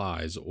do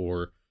flies,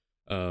 or,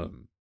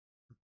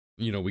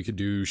 we could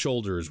do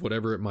shoulders,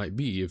 whatever it might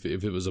be. If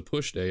it was a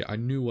push day, I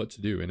knew what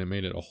to do, and it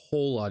made it a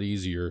whole lot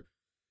easier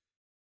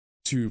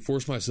to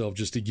force myself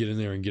just to get in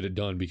there and get it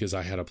done because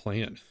I had a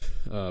plan.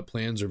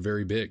 Plans are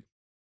very big.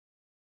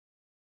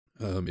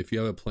 If you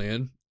have a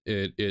plan,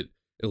 it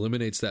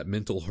eliminates that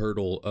mental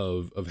hurdle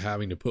of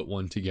having to put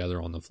one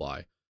together on the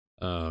fly.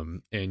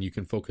 And you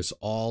can focus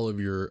all of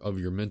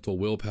your mental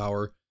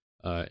willpower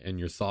and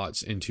your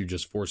thoughts into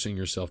just forcing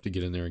yourself to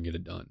get in there and get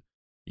it done.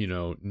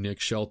 Nick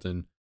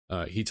Shelton,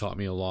 he taught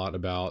me a lot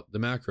about the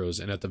macros,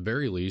 and at the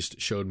very least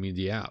showed me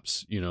the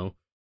apps.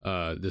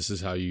 This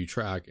is how you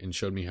track, and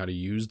showed me how to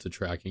use the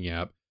tracking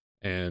app,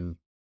 and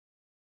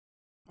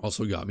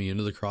also got me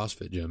into the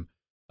CrossFit gym,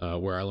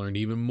 where I learned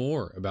even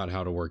more about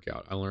how to work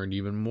out. I learned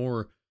even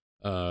more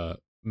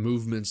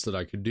movements that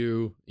I could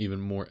do, even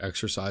more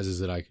exercises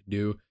that I could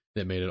do,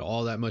 that made it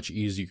all that much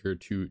easier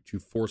to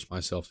force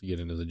myself to get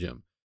into the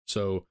gym.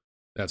 So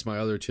that's my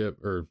other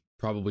tip, or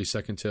probably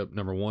second tip.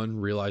 Number one,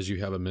 realize you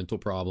have a mental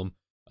problem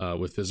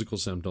with physical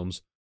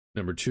symptoms.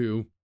 Number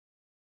two,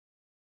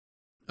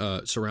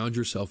 surround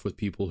yourself with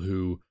people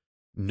who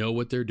know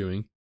what they're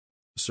doing.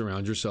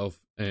 Surround yourself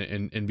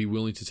and be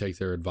willing to take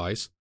their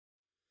advice.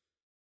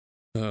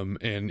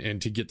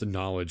 And to get the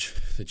knowledge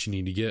that you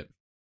need to get.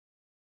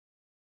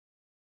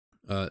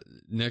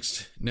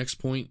 Next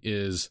point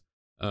is,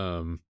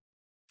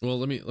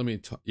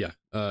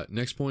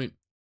 next point,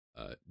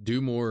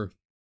 do more.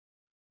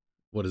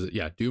 What is it?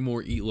 Yeah. Do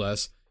more, eat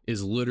less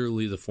is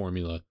literally the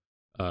formula,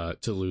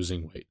 to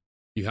losing weight.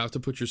 You have to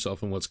put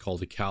yourself in what's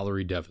called a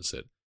calorie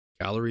deficit.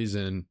 Calories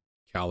in,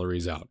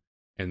 calories out.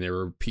 And there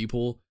are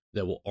people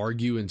that will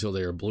argue until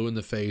they are blue in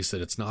the face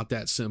that it's not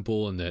that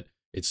simple and that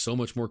it's so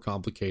much more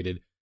complicated.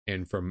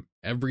 And from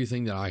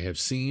everything that I have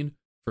seen,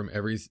 from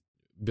every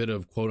bit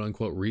of quote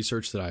unquote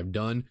research that I've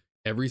done,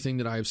 everything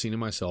that I have seen in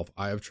myself,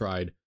 I have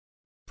tried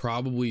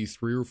probably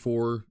 3 or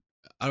 4.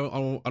 I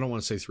don't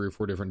want to say 3 or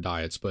 4 different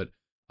diets, but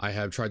I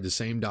have tried the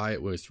same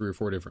diet with 3 or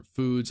 4 different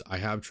foods. I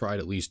have tried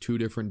at least 2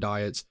 different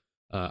diets.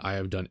 I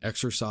have done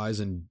exercise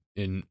in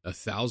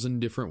 1,000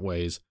 different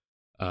ways.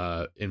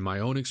 In my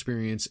own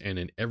experience and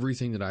in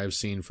everything that I have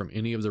seen from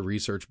any of the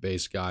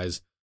research-based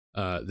guys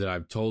that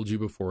I've told you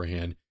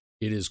beforehand,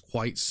 it is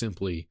quite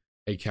simply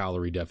a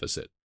calorie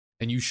deficit.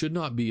 And you should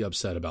not be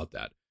upset about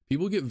that.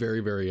 People get very,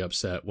 very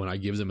upset when I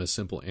give them a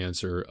simple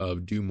answer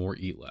of do more,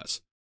 eat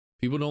less.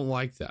 People don't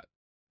like that.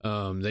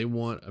 They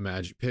want a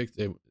magic pick.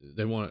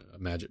 They want a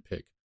magic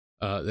pick.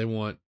 They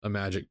want a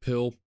magic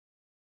pill.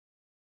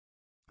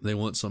 They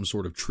want some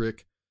sort of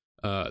trick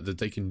that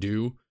they can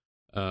do.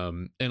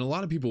 And a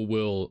lot of people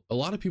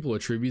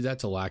attribute that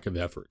to lack of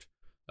effort.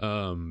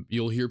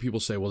 You'll hear people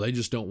say, well, they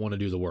just don't want to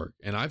do the work.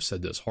 And I've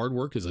said this, hard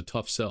work is a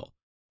tough sell.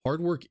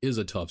 Hard work is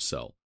a tough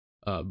sell.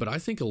 But I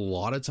think a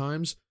lot of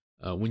times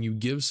when you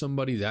give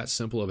somebody that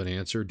simple of an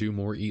answer, do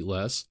more, eat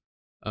less,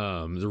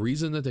 the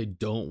reason that they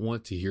don't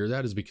want to hear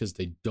that is because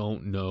they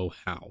don't know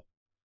how.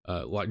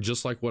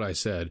 Just like what I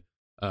said,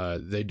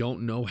 they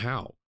don't know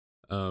how.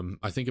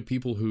 I think of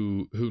people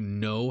who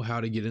know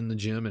how to get in the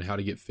gym and how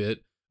to get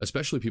fit,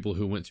 especially people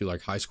who went through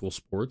like high school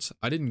sports.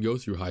 I didn't go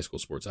through high school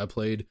sports. I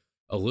played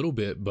a little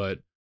bit, but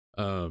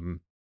was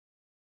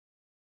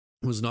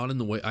not in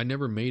the way. I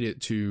never made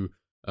it to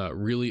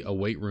really a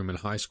weight room in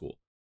high school.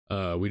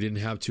 We didn't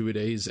have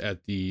 2-a-days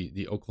at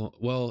the Oklahoma.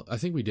 Well, I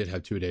think we did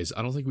have 2-a-days.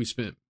 I don't think we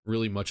spent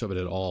really much of it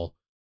at all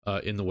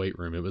in the weight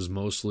room. It was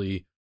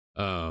mostly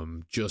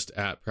just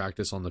at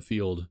practice on the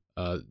field.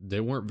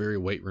 They weren't very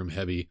weight room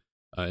heavy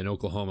in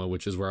Oklahoma,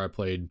 which is where I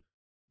played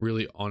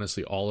really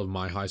honestly all of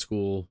my high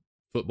school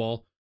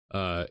football.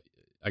 I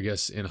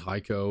guess in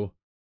Hico,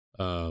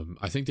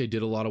 I think they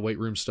did a lot of weight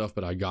room stuff,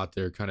 but I got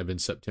there kind of in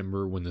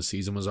September when the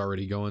season was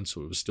already going.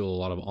 So it was still a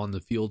lot of on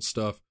the field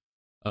stuff.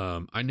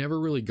 I never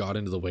really got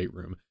into the weight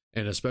room,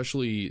 and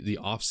especially the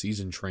off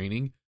season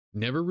training,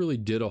 never really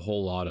did a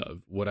whole lot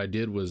of. What I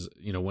did was,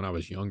 when I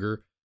was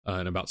younger,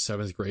 in about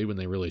 7th grade, when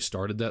they really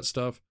started that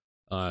stuff,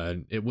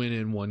 it went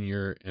in one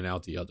year and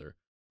out the other.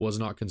 Was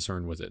not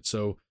concerned with it.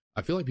 So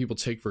I feel like people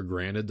take for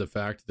granted the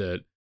fact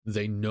that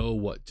they know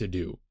what to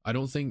do. I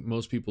don't think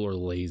most people are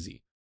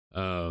lazy.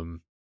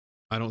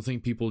 I don't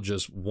think people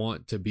just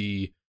want to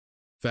be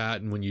fat,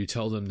 and when you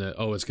tell them that,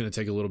 oh, it's going to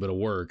take a little bit of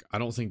work, I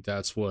don't think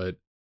that's what,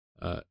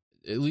 at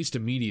least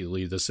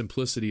immediately, the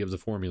simplicity of the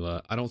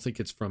formula, I don't think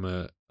it's from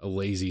a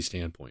lazy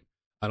standpoint.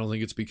 I don't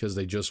think it's because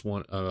they just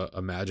want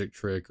a magic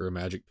trick or a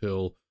magic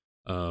pill,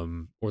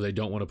 or they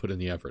don't want to put in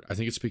the effort. I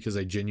think it's because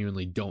they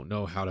genuinely don't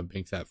know how to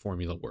make that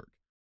formula work.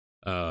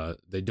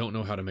 They don't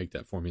know how to make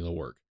that formula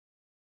work,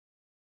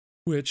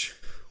 which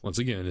once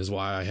again is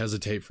why I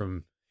hesitate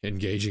from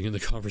engaging in the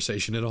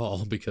conversation at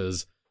all,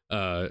 because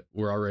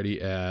we're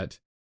already at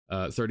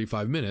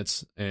 35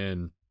 minutes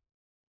and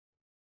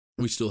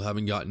we still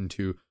haven't gotten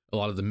to a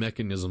lot of the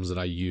mechanisms that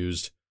I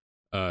used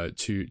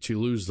to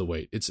lose the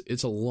weight.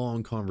 It's a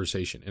long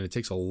conversation, and it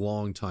takes a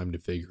long time to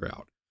figure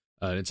out.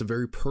 And it's a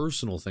very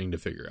personal thing to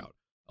figure out.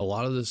 A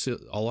lot of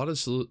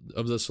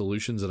the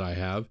solutions that I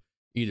have,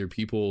 either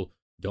people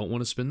don't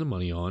want to spend the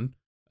money on,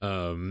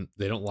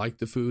 they don't like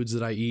the foods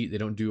that I eat, they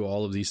don't do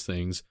all of these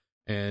things,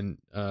 and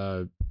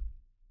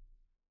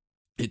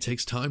it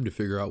takes time to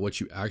figure out what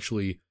you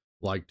actually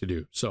like to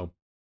do. So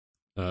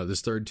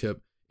this third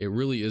tip, it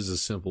really is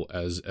as simple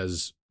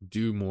as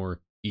do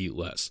more, eat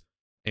less.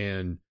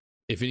 And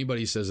if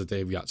anybody says that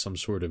they've got some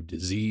sort of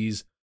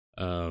disease,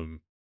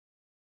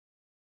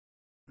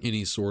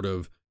 any sort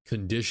of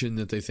condition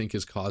that they think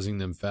is causing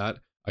them fat,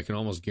 I can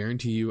almost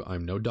guarantee you,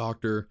 I'm no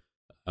doctor.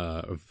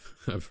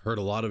 I've heard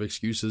a lot of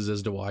excuses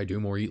as to why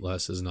do more, eat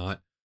less is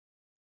not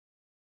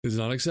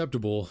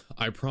acceptable.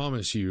 I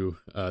promise you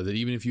that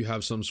even if you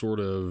have some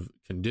sort of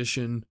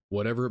condition,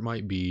 whatever it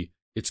might be,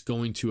 it's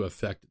going to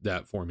affect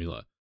that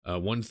formula.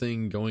 One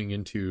thing going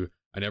into,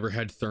 I never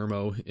had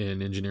thermo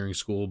in engineering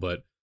school,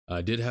 but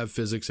I did have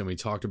physics, and we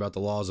talked about the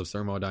laws of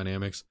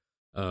thermodynamics.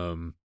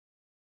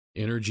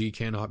 Energy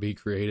cannot be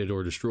created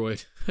or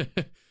destroyed.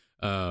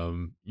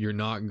 You're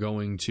not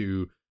going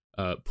to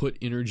put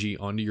energy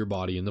onto your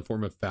body in the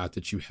form of fat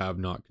that you have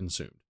not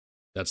consumed.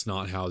 That's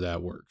not how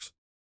that works.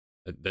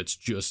 That's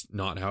just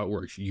not how it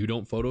works. You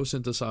don't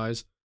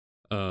photosynthesize.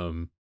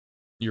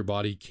 Your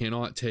body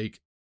cannot take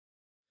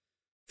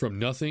from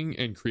nothing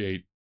and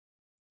create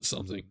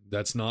something.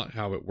 That's not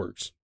how it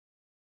works.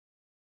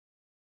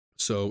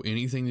 So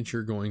anything that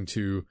you're going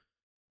to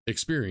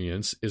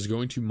experience is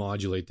going to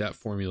modulate that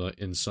formula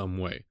in some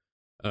way.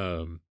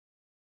 Either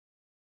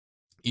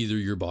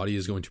your body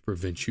is going to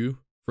prevent you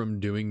from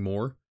doing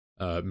more.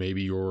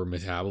 Maybe your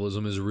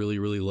metabolism is really,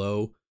 really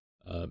low.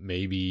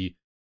 Maybe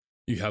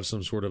you have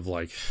some sort of,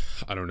 like,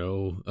 I don't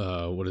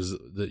know, what is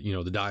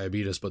the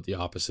diabetes, but the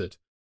opposite.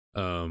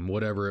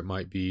 Whatever it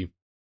might be,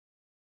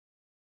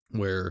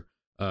 where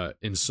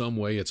in some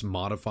way it's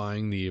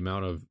modifying the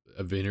amount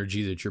of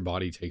energy that your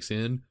body takes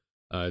in.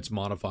 It's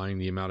modifying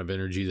the amount of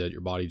energy that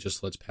your body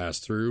just lets pass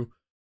through.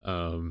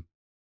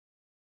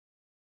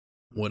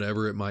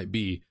 Whatever it might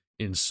be,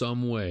 in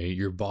some way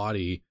your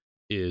body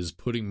is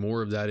putting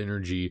more of that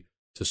energy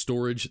to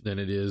storage than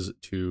it is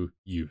to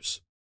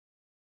use.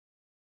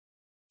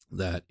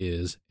 That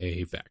is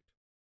a fact.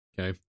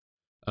 Okay.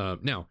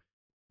 Now,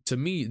 to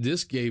me,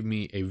 this gave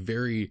me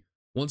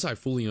once I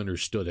fully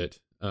understood it,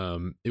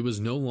 it was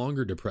no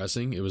longer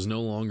depressing. It was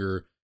no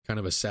longer kind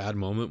of a sad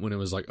moment when it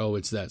was like, oh,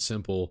 it's that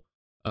simple.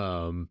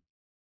 For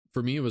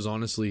me, it was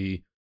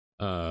honestly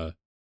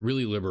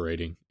really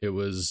liberating. It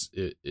was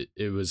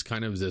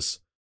kind of this,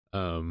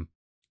 I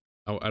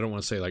don't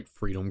want to say like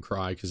freedom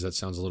cry, because that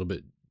sounds a little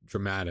bit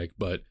dramatic,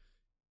 but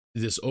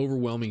this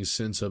overwhelming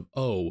sense of,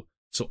 oh,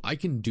 so I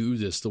can do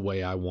this the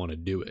way I want to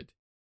do it.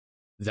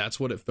 That's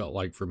what it felt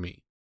like for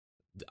me.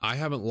 I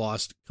haven't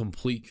lost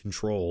complete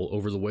control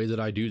over the way that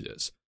I do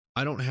this.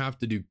 I don't have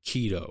to do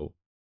keto,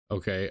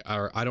 okay?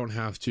 Or I don't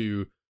have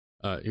to,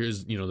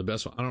 here's, the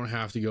best one. I don't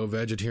have to go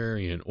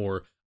vegetarian,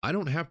 or I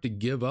don't have to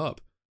give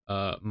up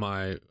I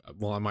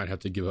might have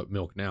to give up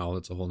milk now.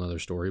 That's a whole nother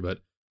story, but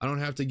I don't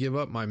have to give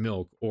up my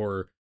milk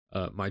or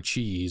my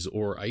cheese,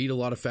 or I eat a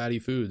lot of fatty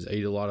foods. I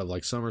eat a lot of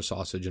like summer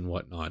sausage and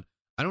whatnot.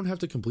 I don't have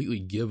to completely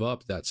give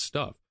up that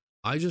stuff.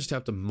 I just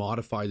have to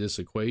modify this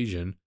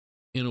equation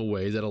in a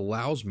way that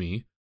allows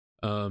me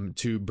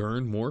to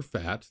burn more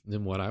fat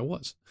than what I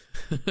was,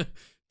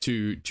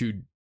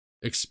 to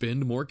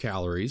expend more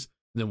calories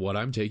than what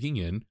I'm taking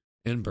in,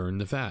 and burn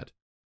the fat.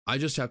 I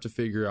just have to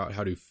figure out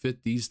how to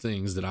fit these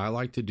things that I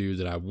like to do,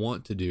 that I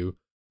want to do,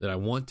 that I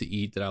want to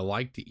eat, that I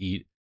like to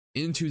eat,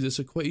 into this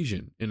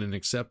equation in an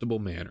acceptable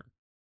manner.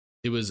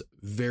 It was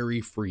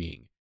very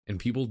freeing, and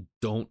people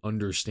don't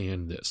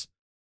understand this.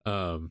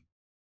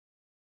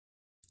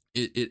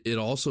 It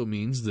also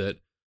means that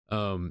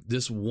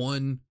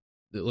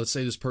let's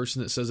say this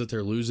person that says that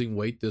they're losing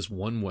weight this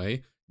one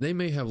way, they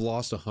may have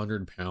lost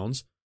 100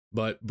 pounds,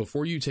 but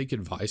before you take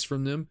advice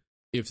from them,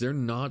 if they're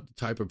not the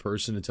type of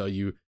person to tell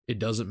you it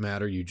doesn't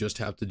matter, you just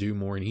have to do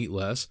more and eat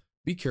less,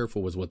 be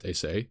careful with what they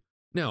say.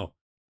 Now,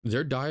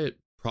 their diet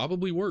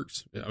probably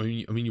works. I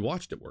mean, you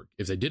watched it work.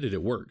 If they did it,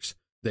 it works.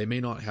 They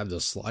may not have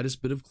the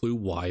slightest bit of clue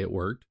why it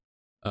worked.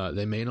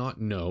 They may not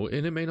know,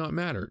 and it may not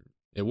matter.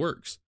 It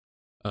works.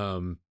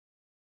 But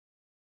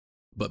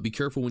be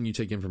careful when you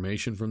take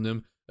information from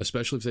them,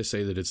 especially if they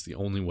say that it's the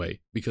only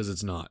way, because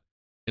it's not.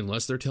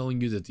 Unless they're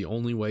telling you that the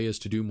only way is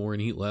to do more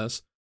and eat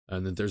less,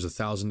 and that there's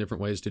 1,000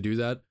 different ways to do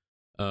that,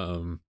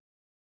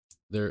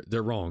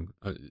 they're wrong.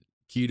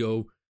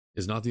 Keto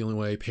is not the only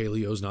way.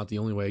 Paleo is not the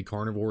only way.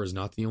 Carnivore is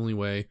not the only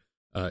way.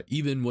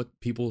 Even what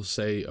people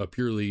say a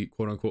purely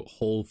quote unquote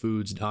whole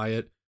foods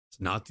diet, it's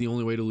not the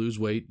only way to lose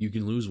weight. You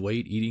can lose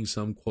weight eating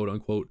some quote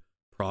unquote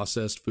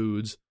processed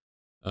foods.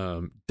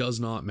 does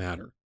not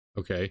matter.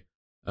 Okay.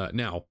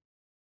 Now,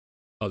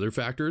 other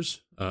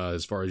factors,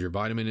 as far as your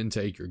vitamin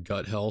intake, your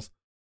gut health,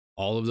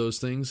 all of those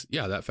things,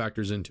 yeah, that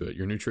factors into it.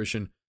 Your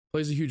nutrition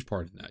plays a huge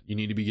part in that. You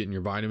need to be getting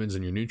your vitamins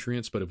and your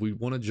nutrients. But if we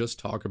want to just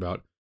talk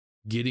about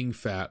getting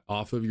fat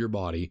off of your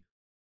body,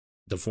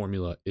 the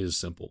formula is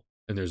simple.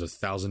 And there's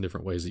 1,000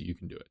 different ways that you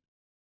can do it.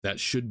 That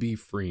should be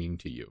freeing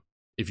to you.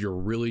 If you're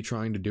really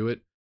trying to do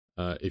it,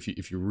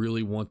 if you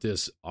really want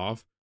this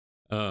off,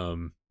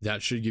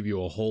 that should give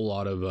you a whole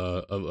lot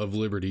of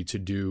liberty to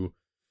do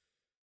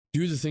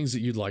the things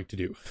that you'd like to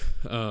do.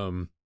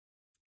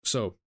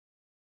 So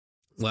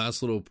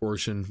last little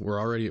portion, we're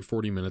already at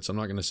 40 minutes. I'm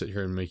not going to sit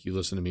here and make you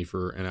listen to me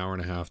for an hour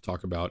and a half,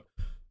 talk about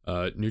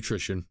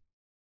nutrition.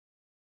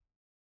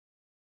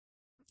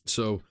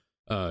 So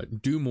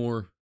do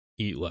more,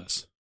 eat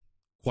less.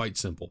 Quite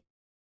simple.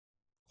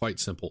 Quite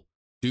simple.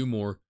 Do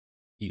more,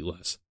 eat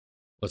less.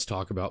 Let's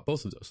talk about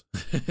both of those.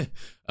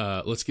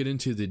 Let's get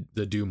into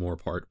the do more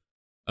part.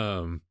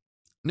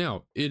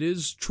 Now, it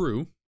is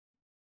true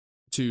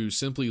to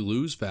simply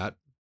lose fat,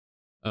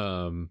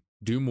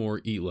 do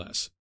more, eat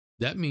less.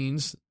 That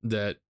means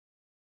that,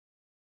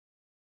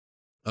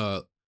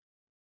 well,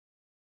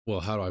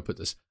 how do I put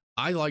this?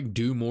 I like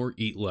do more,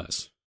 eat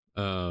less.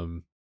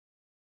 That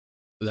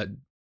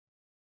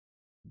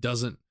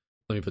doesn't,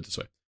 let me put it this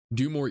way.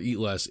 Do more, eat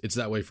less. It's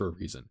that way for a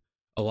reason.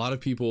 A lot of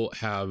people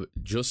have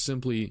just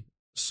simply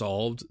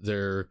solved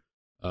their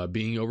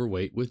being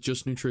overweight with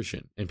just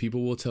nutrition. And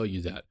people will tell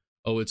you that,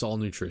 oh, it's all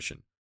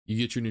nutrition. You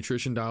get your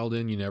nutrition dialed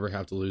in, you never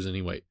have to lose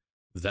any weight.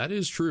 That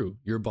is true.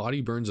 Your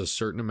body burns a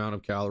certain amount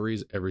of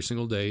calories every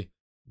single day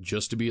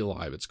just to be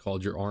alive. It's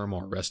called your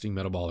RMR, resting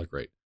metabolic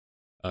rate.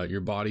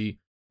 Your body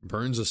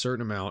burns a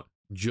certain amount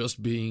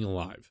just being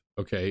alive.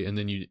 Okay. And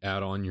then you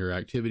add on your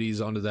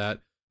activities onto that,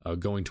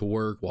 going to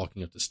work,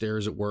 walking up the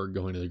stairs at work,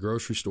 going to the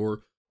grocery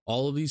store,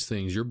 all of these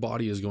things, your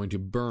body is going to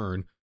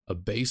burn a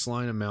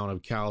baseline amount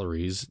of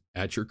calories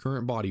at your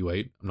current body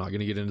weight. I'm not going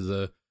to get into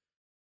the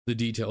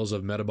details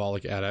of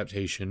metabolic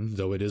adaptation,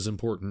 though it is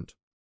important.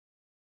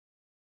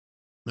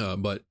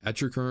 But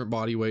at your current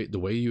body weight, the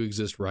way you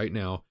exist right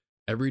now,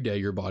 every day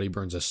your body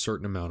burns a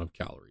certain amount of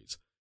calories.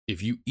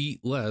 If you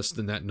eat less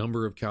than that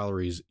number of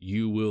calories,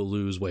 you will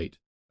lose weight.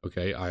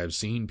 Okay, I have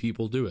seen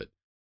people do it.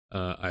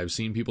 I have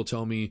seen people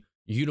tell me,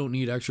 you don't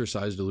need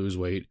exercise to lose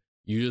weight.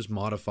 You just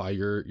modify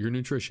your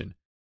nutrition.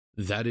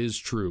 That is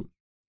true.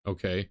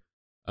 Okay.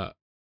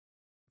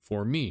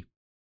 For me,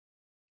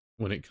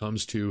 when it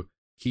comes to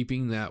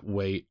keeping that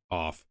weight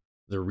off,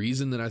 the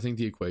reason that I think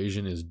the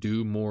equation is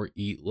do more,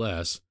 eat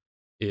less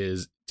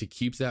is to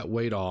keep that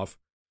weight off.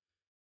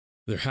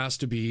 There has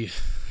to be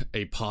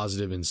a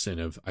positive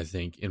incentive, I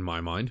think, in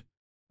my mind.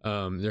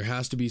 There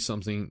has to be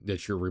something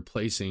that you're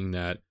replacing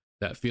that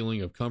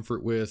feeling of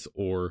comfort with,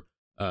 or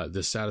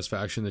the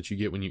satisfaction that you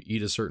get when you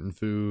eat a certain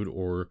food,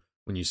 or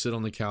when you sit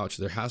on the couch.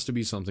 There has to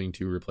be something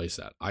to replace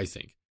that, I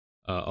think.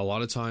 A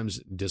lot of times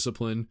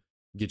discipline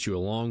gets you a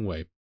long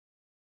way.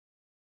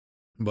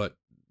 But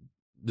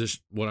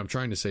what I'm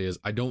trying to say is,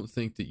 I don't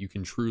think that you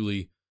can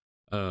truly,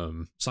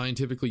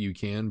 scientifically you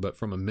can, but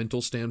from a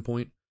mental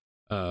standpoint,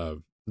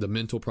 the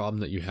mental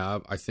problem that you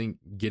have, I think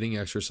getting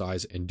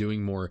exercise and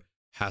doing more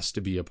has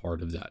to be a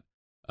part of that.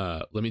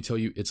 Let me tell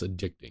you, it's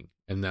addicting.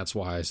 And that's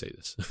why I say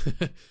this.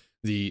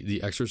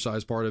 The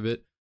exercise part of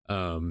it,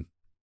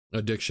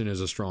 addiction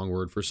is a strong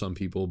word for some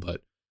people,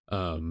 but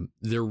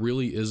there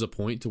really is a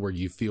point to where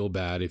you feel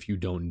bad if you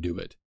don't do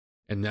it.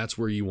 And that's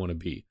where you want to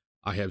be.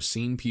 I have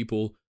seen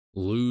people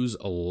lose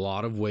a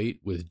lot of weight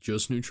with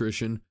just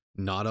nutrition,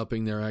 not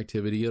upping their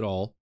activity at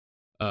all,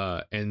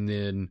 and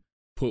then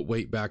put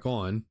weight back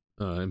on,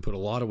 and put a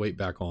lot of weight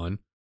back on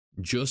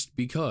just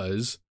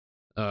because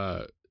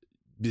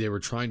they were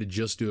trying to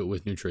just do it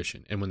with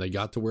nutrition. And when they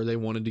got to where they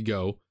wanted to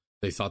go,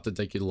 they thought that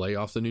they could lay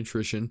off the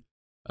nutrition,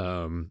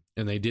 and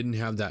they didn't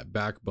have that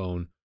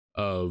backbone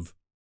of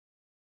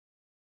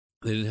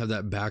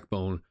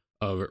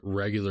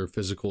regular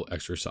physical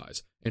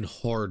exercise and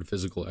hard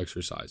physical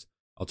exercise.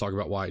 I'll talk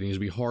about why it needs to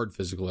be hard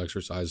physical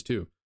exercise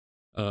too.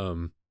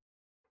 For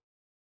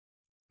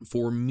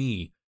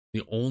me,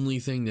 the only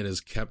thing that has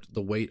kept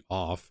the weight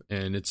off,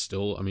 and it's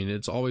still, I mean,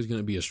 it's always going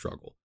to be a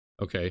struggle.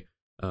 Okay.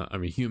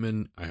 I'm a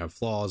human. I have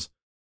flaws.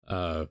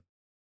 I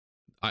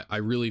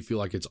really feel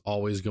like it's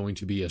always going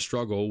to be a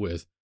struggle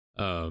with,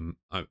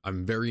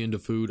 I'm very into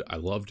food. I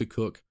love to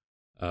cook.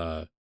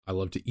 I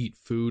love to eat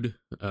food.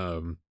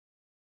 The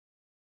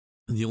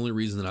only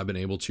reason that I've been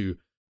able to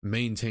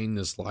maintain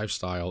this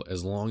lifestyle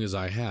as long as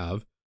I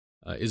have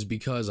is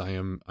because I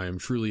am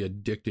truly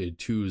addicted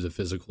to the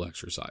physical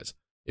exercise.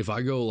 If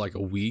I go like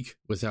a week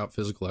without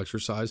physical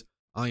exercise,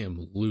 I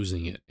am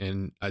losing it.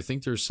 And I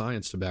think there's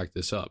science to back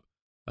this up.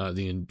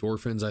 The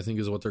endorphins, I think,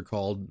 is what they're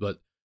called, but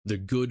the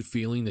good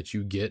feeling that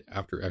you get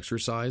after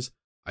exercise,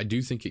 I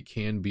do think it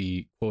can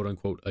be quote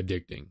unquote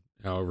addicting.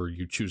 However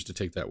you choose to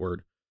take that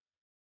word.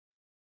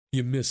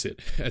 You miss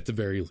it at the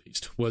very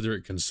least. Whether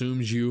it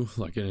consumes you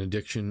like an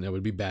addiction, that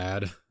would be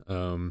bad.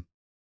 For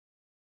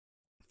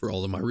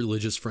all of my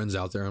religious friends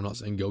out there, I'm not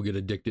saying go get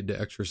addicted to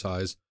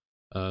exercise.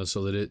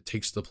 so that it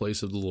takes the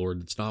place of the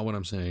Lord. It's not what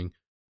I'm saying,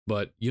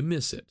 but you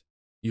miss it.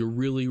 You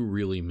really,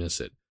 really miss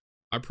it.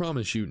 I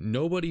promise you,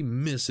 nobody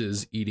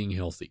misses eating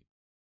healthy.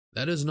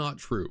 That is not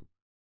true.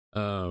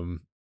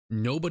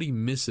 Nobody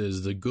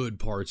misses the good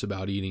parts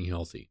about eating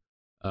healthy.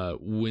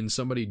 When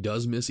somebody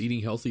does miss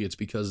eating healthy, it's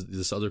because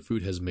this other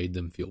food has made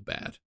them feel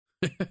bad.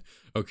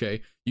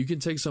 Okay, you can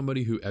take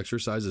somebody who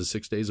exercises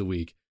 6 days a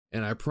week,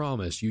 and I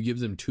promise you give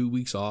them 2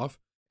 weeks off,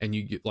 and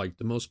you get like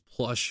the most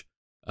plush.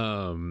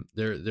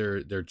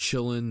 They're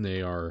chilling.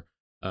 They are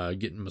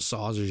getting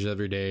massages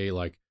every day.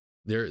 Like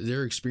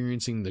they're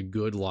experiencing the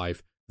good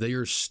life. They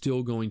are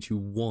still going to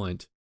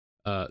want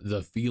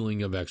the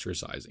feeling of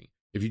exercising.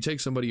 If you take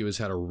somebody who has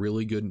had a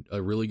really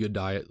good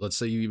diet, let's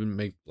say you even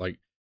make like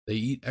they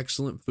eat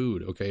excellent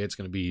food. Okay, it's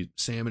going to be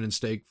salmon and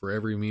steak for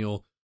every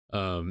meal.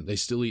 They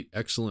still eat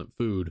excellent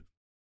food.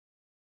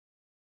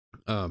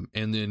 And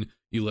then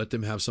you let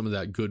them have some of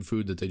that good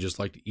food that they just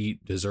like to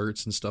eat,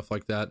 desserts and stuff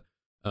like that.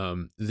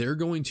 They're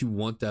going to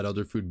want that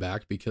other food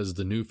back because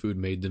the new food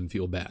made them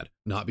feel bad,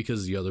 not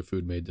because the other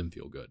food made them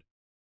feel good.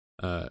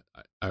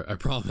 I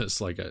promise,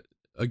 like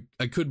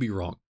I could be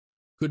wrong,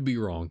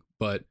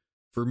 but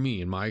for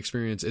me, in my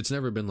experience, it's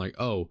never been like,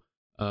 oh,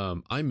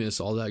 I miss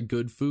all that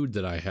good food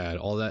that I had,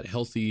 all that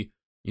healthy,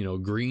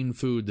 green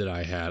food that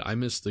I had. I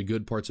miss the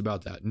good parts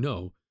about that.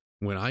 No,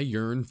 when I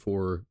yearn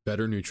for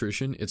better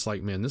nutrition, it's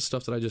like, man, this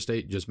stuff that I just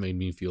ate just made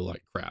me feel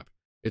like crap.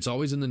 It's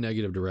always in the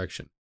negative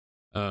direction.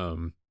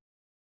 And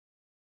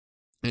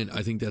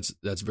I think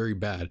that's very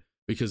bad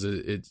because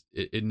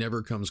it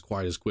never comes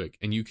quite as quick.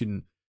 And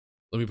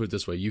let me put it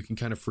this way, you can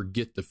kind of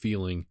forget the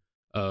feeling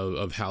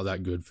of how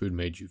that good food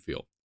made you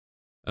feel.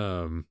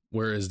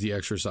 Whereas the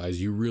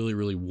exercise, you really,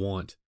 really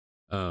want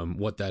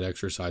what that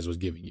exercise was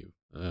giving you.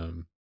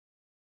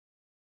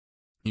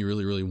 You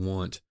really, really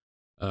want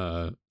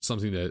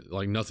something that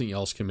like nothing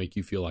else can make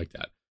you feel like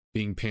that.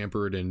 Being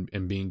pampered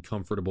and being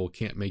comfortable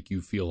can't make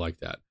you feel like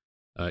that.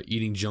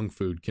 Eating junk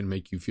food can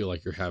make you feel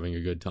like you're having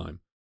a good time.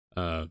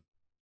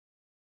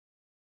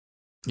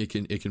 It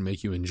can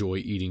make you enjoy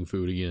eating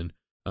food again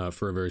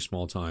for a very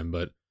small time,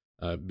 but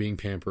being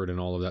pampered and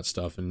all of that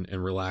stuff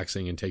and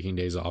relaxing and taking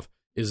days off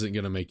isn't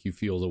going to make you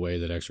feel the way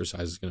that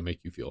exercise is going to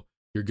make you feel.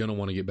 You're going to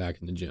want to get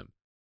back in the gym.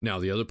 Now,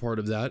 the other part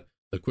of that,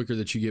 the quicker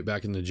that you get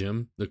back in the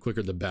gym, the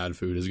quicker the bad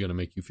food is going to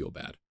make you feel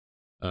bad.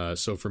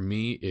 So for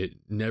me, it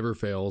never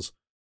fails.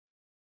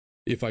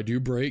 If I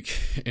do break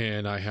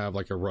and I have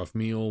like a rough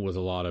meal with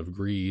a lot of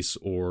grease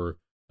or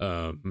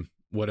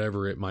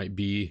whatever it might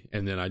be,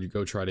 and then I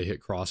go try to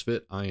hit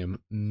CrossFit, I am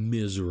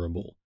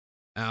miserable,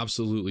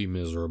 absolutely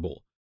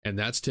miserable. And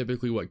that's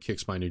typically what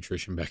kicks my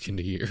nutrition back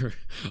into gear.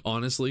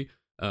 Honestly,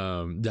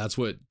 that's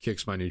what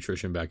kicks my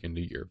nutrition back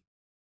into gear.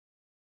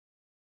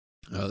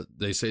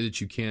 They say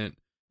that you can't,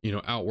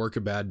 outwork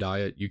a bad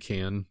diet. You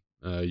can,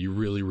 you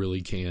really,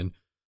 really can.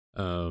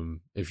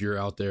 If you're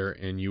out there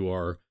and you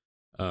are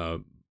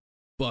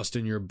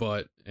busting your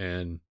butt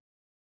and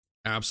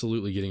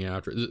absolutely getting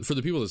after it. For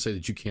the people that say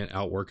that you can't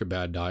outwork a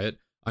bad diet,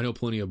 I know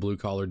plenty of blue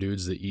collar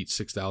dudes that eat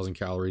 6,000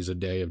 calories a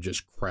day of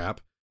just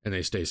crap and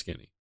they stay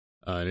skinny.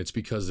 And it's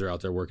because they're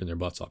out there working their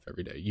butts off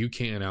every day. You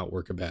can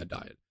outwork a bad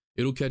diet.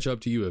 It'll catch up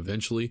to you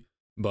eventually,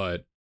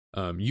 but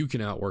you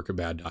can outwork a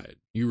bad diet.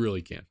 You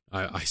really can.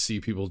 I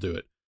see people do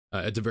it.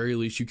 At the very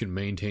least, you can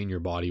maintain your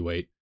body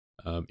weight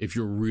if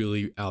you're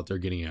really out there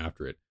getting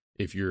after it.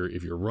 If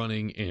you're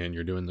running and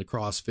you're doing the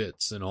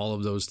CrossFits and all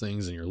of those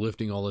things and you're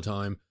lifting all the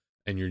time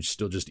and you're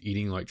still just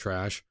eating like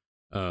trash,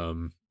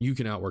 you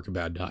can outwork a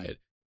bad diet.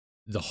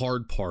 The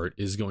hard part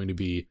is going to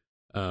be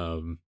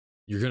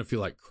you're going to feel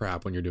like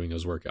crap when you're doing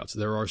those workouts.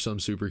 There are some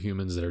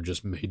superhumans that are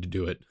just made to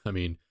do it. I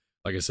mean,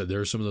 like I said,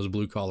 there are some of those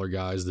blue collar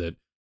guys that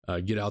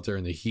get out there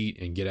in the heat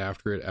and get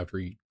after it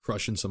after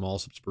crushing some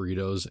Allsup's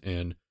burritos,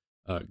 and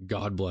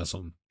God bless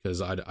them,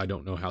 because I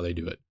don't know how they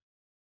do it.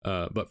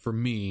 But for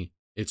me,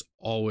 it's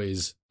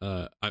always,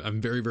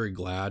 I'm very, very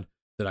glad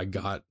that I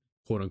got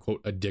quote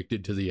unquote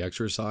addicted to the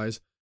exercise,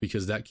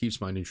 because that keeps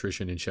my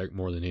nutrition in check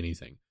more than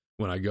anything.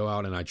 When I go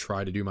out and I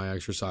try to do my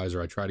exercise,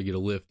 or I try to get a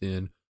lift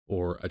in,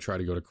 or I try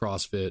to go to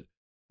CrossFit,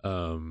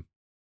 and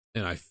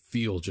I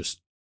feel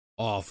just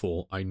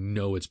awful, I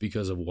know it's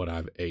because of what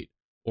I've ate,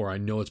 or I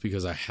know it's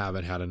because I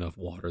haven't had enough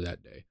water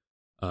that day.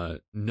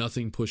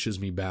 Nothing pushes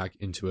me back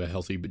into a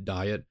healthy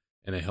diet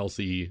and a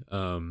healthy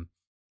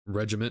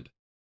regiment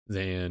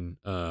than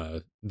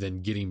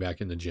getting back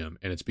in the gym.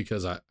 And it's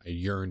because I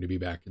yearn to be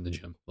back in the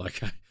gym.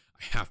 Like I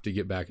have to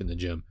get back in the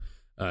gym,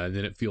 and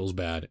then it feels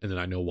bad, and then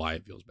I know why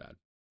it feels bad.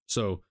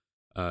 So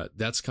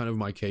that's kind of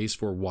my case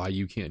for why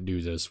you can't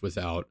do this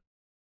without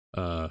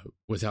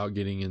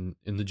getting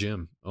in the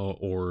gym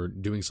or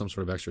doing some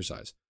sort of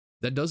exercise.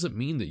 That doesn't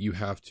mean that you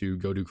have to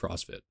go do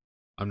CrossFit.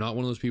 I'm not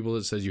one of those people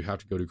that says you have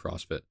to go do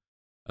CrossFit.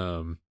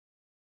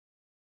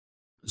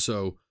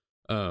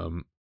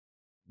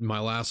 My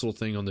last little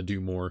thing on the do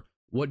more,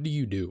 what do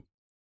you do?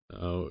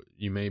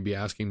 You may be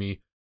asking me,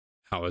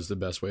 how is the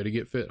best way to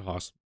get fit,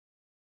 Haas?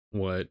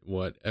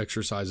 What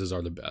exercises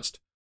are the best?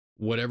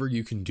 Whatever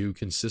you can do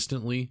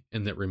consistently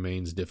and that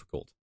remains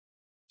difficult.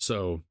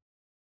 So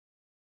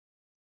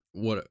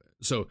Let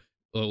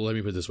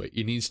me put it this way.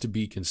 It needs to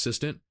be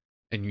consistent,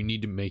 and you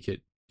need to make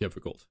it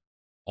difficult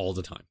all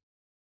the time.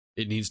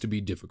 It needs to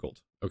be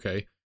difficult.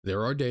 Okay.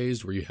 There are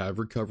days where you have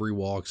recovery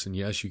walks, and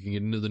yes, you can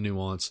get into the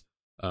nuance.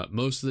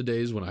 Most of the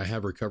days when I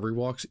have recovery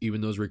walks,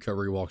 even those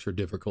recovery walks are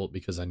difficult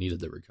because I needed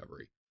the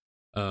recovery.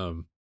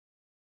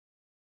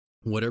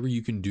 Whatever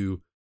you can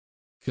do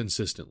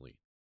consistently,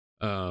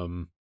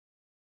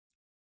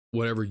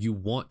 whatever you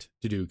want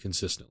to do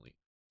consistently.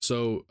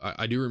 So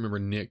I do remember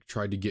Nick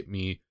tried to get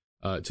me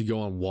to go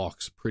on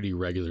walks pretty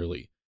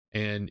regularly.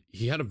 And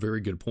he had a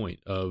very good point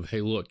of, hey,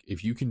 look,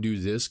 if you can do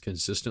this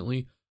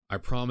consistently, I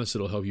promise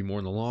it'll help you more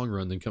in the long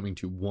run than coming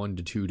to 1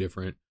 to 2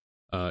 different,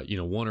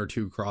 1 or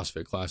 2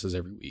 CrossFit classes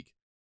every week.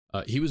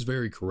 He was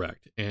very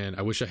correct. And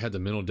I wish I had the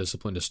mental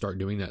discipline to start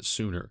doing that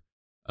sooner.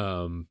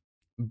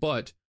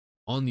 But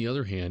on the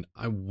other hand,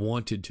 I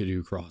wanted to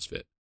do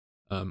CrossFit.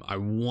 I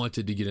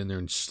wanted to get in there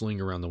and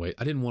sling around the weight.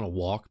 I didn't want to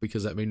walk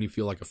because that made me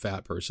feel like a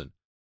fat person.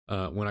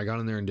 When I got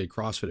in there and did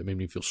CrossFit, it made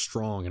me feel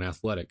strong and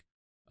athletic.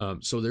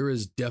 So there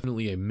is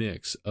definitely a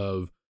mix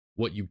of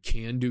what you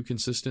can do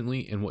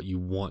consistently and what you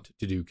want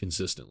to do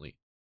consistently.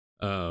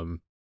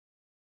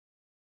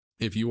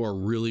 If you are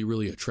really,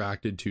 really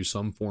attracted to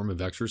some form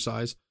of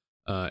exercise,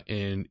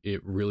 and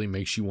it really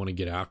makes you want to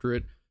get after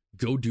it,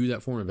 go do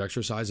that form of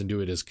exercise and do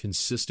it as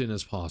consistent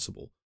as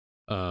possible.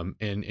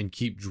 And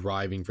keep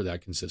driving for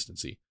that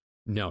consistency.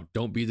 Now,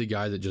 don't be the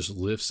guy that just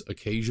lifts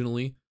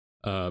occasionally.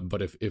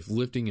 But if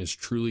lifting is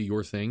truly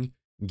your thing,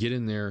 get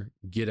in there,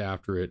 get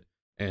after it,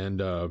 and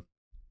go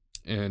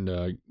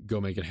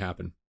make it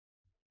happen.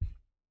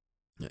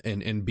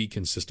 And be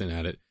consistent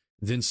at it.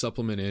 Then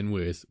supplement in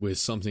with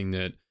something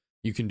that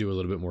you can do a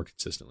little bit more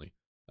consistently.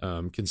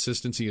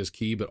 Consistency is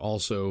key, but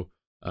also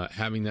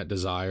having that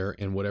desire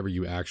and whatever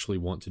you actually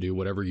want to do,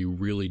 whatever you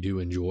really do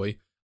enjoy,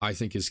 I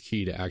think is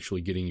key to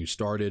actually getting you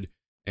started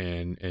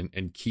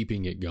and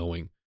keeping it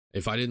going.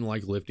 If I didn't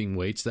like lifting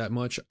weights that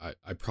much,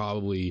 I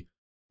probably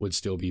would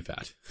still be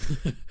fat.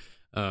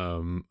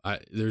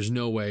 There's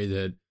no way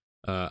that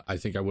I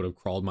think I would have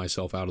crawled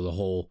myself out of the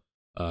hole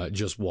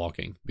just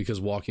walking, because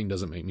walking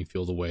doesn't make me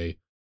feel the way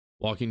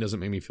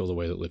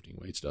that lifting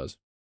weights does.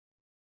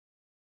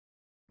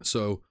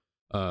 So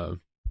the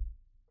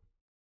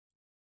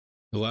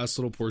last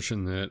little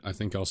portion that I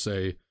think I'll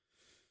say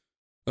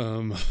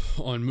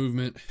on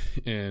movement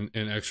and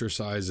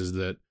exercise is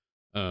that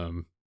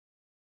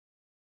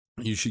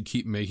you should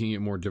keep making it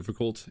more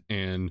difficult,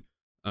 and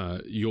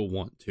you'll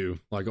want to,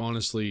 like,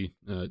 honestly,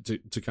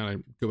 to kind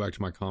of go back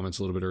to my comments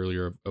a little bit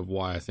earlier of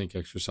why I think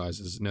exercise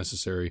is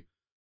necessary.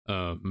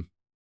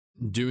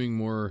 Doing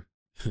more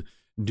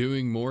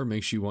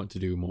makes you want to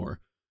do more.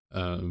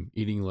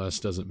 Eating less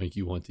doesn't make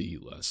you want to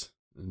eat less.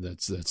 And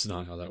that's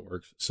not how that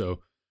works. So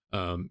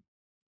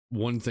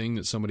one thing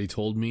that somebody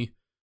told me,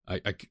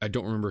 I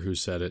don't remember who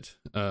said it.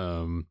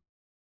 I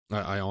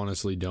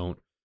honestly don't.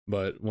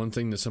 But one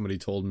thing that somebody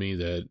told me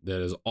that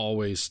has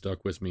always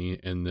stuck with me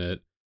and that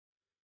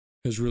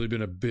has really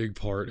been a big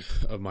part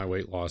of my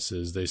weight loss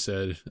is they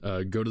said,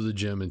 go to the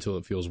gym until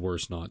it feels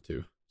worse not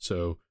to.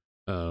 So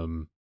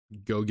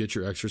go get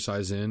your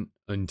exercise in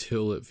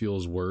until it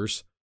feels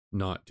worse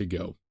not to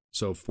go.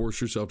 So force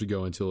yourself to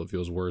go until it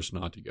feels worse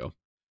not to go.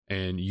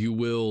 And you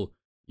will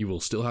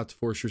still have to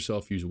force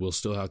yourself. You will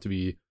still have to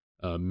be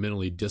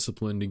mentally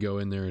disciplined to go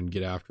in there and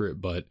get after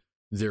it. But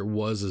there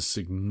was a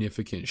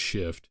significant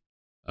shift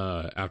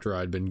after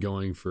I'd been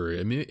going for,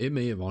 it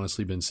may have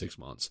honestly been 6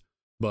 months.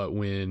 But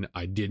when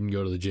I didn't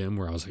go to the gym,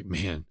 where I was like,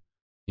 man,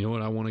 you know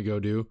what I want to go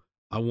do?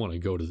 I want to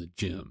go to the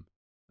gym.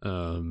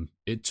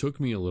 It took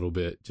me a little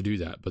bit to do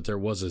that, but there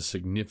was a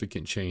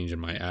significant change in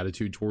my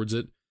attitude towards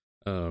it.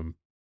 And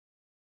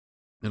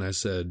I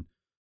said,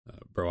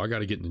 bro, I got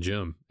to get in the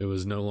gym. It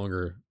was no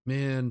longer,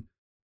 man,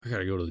 I got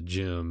to go to the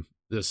gym.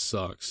 This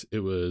sucks. It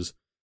was,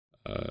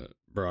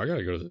 bro, I got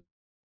to go to the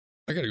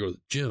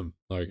gym.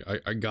 Like,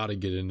 I got to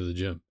get into the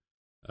gym.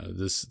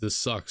 This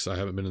sucks. I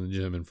haven't been in the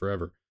gym in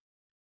forever.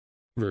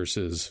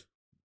 Versus,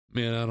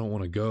 man, I don't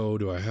want to go.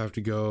 Do I have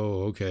to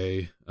go?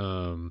 Okay.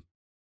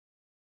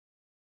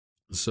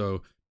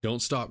 So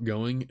don't stop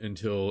going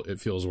until it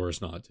feels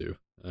worse not to.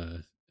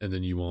 And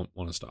then you won't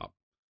want to stop.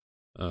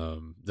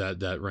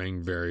 That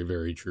rang very,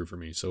 very true for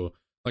me. So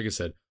like I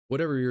said,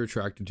 whatever you're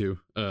attracted to,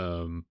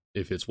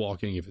 if it's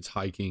walking, if it's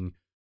hiking,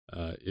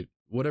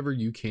 whatever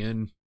you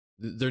can,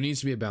 there needs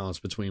to be a balance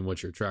between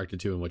what you're attracted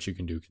to and what you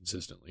can do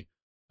consistently,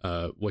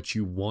 what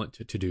you want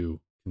to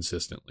do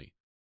consistently,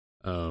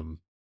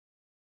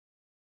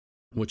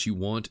 what you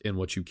want and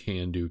what you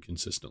can do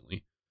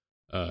consistently.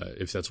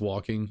 If that's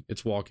walking,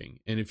 it's walking.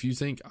 And if you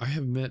think, I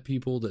have met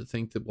people that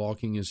think that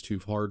walking is too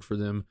hard for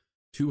them,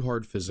 too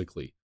hard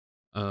physically.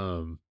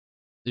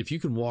 If you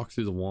can walk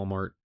through the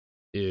Walmart,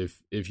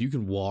 if you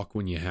can walk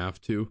when you have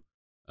to,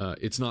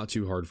 it's not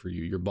too hard for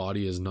you. Your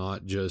body is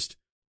not just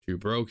too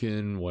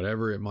broken,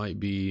 whatever it might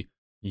be.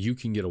 You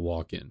can get a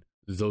walk in.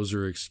 Those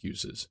are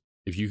excuses.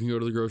 If you can go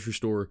to the grocery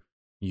store,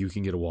 you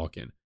can get a walk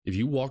in. If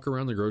you walk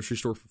around the grocery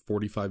store for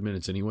 45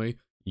 minutes anyway,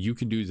 you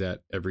can do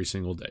that every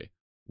single day.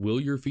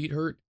 Will your feet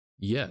hurt?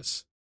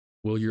 Yes.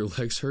 Will your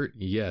legs hurt?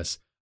 Yes.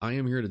 I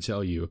am here to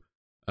tell you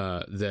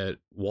that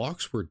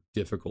walks were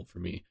difficult for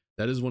me.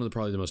 That is one of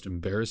probably the most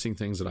embarrassing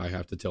things that I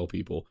have to tell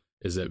people,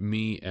 is that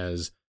me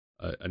as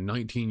a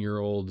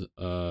 19-year-old,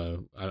 I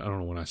don't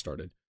know when I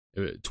started,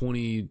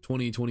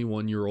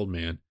 21-year-old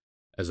man,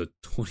 as a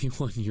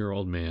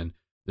 21-year-old man,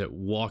 that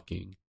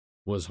walking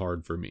was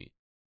hard for me.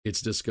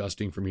 It's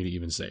disgusting for me to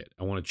even say it.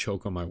 I want to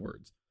choke on my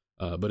words.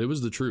 But it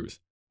was the truth.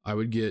 I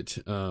would get,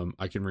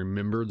 I can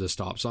remember the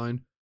stop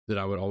sign that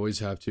I would always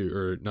have to,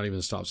 or not even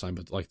the stop sign,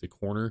 but like the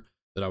corner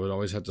that I would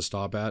always have to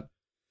stop at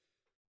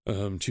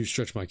to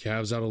stretch my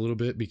calves out a little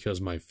bit,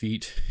 because my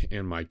feet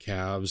and my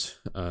calves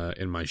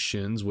and my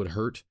shins would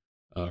hurt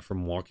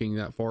from walking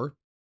that far.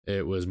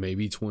 It was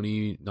maybe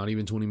 20, not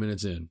even 20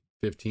 minutes in,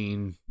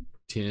 15,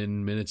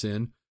 10 minutes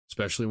in,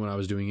 especially when I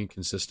was doing it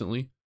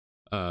consistently.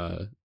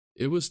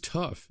 It was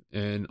tough.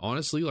 And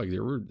honestly, like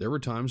there were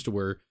times to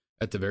where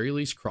at the very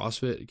least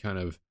CrossFit kind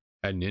of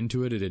had an end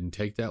to it. It didn't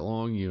take that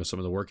long. You know, some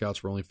of the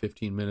workouts were only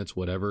 15 minutes,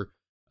 whatever.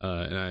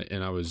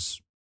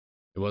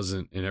 It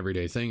wasn't an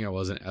everyday thing. I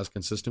wasn't as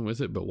consistent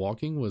with it, but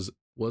walking was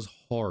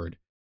hard.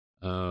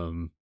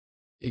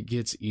 It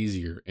gets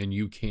easier and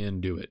you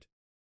can do it.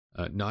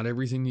 Not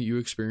everything that you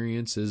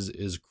experience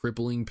is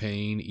crippling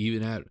pain,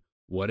 even at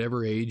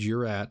whatever age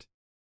you're at.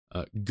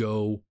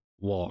 Go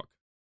walk.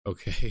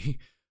 Okay.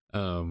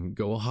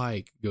 Go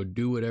hike, go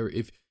do whatever.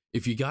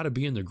 If you got to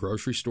be in the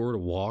grocery store to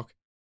walk,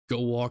 go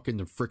walk in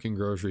the freaking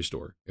grocery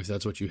store, if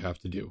that's what you have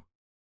to do.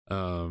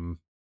 I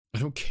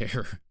don't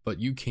care, but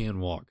you can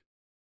walk.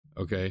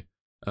 Okay.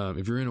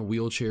 If you're in a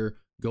wheelchair,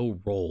 go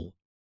roll.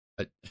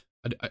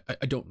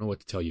 I don't know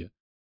what to tell you.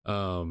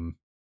 I'm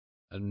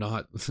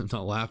not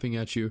laughing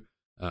at you.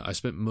 I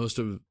spent most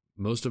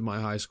of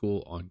my high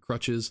school on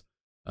crutches.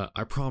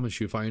 I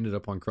promise you, if I ended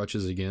up on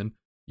crutches again,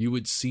 you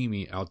would see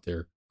me out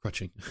there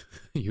crutching.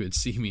 You would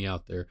see me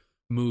out there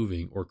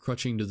moving or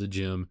crutching to the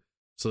gym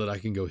so that I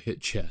can go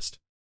hit chest.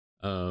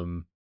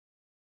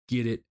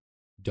 Get it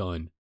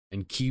done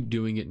and keep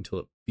doing it until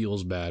it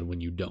feels bad when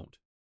you don't.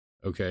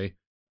 Okay.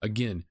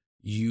 Again,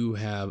 you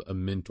have a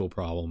mental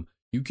problem.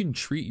 You can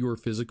treat your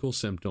physical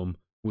symptom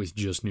with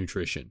just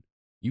nutrition.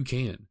 You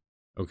can.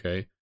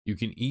 Okay. You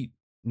can eat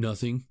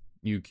nothing.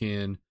 You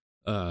can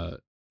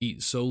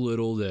eat so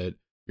little that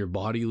your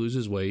body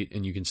loses weight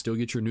and you can still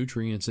get your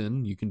nutrients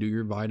in. You can do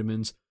your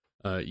vitamins.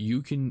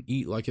 You can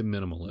eat like a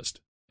minimalist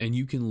and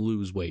you can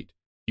lose weight.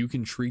 You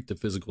can treat the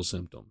physical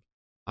symptom.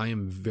 I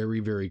am very,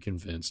 very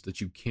convinced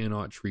that you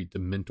cannot treat the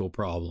mental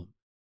problem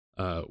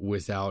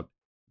without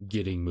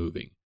getting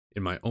moving.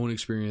 In my own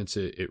experience,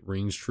 it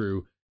rings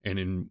true. And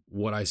in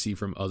what I see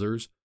from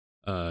others,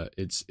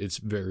 it's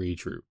very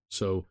true.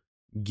 So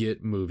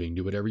get moving,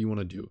 do whatever you want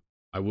to do.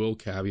 I will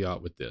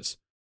caveat with this.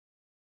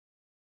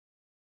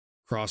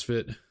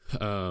 CrossFit,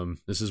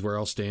 this is where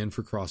I'll stand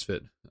for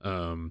CrossFit.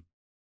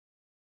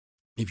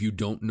 If you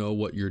don't know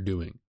what you're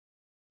doing,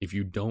 if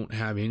you don't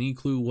have any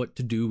clue what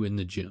to do in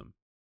the gym,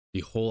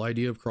 the whole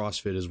idea of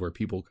CrossFit is where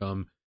people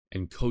come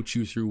and coach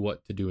you through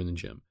what to do in the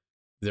gym.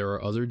 There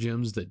are other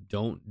gyms that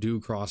don't do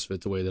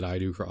CrossFit the way that I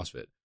do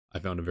CrossFit. I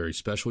found a very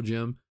special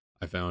gym.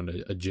 I found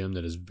a gym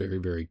that is very,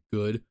 very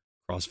good,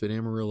 CrossFit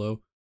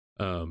Amarillo.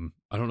 I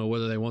don't know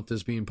whether they want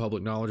this being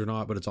public knowledge or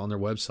not, but it's on their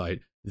website.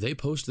 They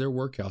post their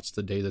workouts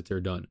the day that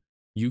they're done.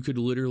 You could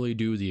literally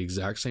do the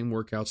exact same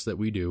workouts that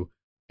we do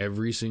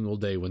every single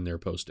day when they're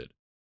posted.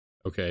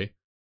 Okay.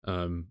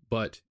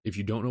 But if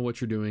you don't know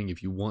what you're doing,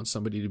 if you want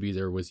somebody to be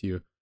there with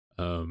you,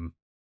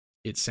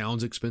 it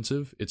sounds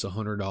expensive. It's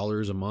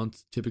 $100 a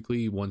month,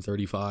 typically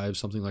 $135,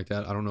 something like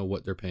that. I don't know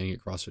what they're paying at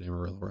CrossFit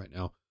Amarillo right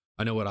now.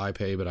 I know what I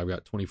pay, but I've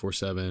got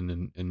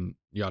 24/7 and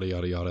yada,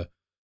 yada, yada.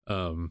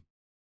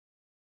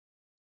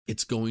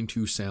 It's going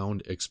to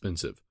sound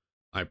expensive.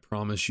 I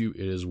promise you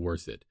it is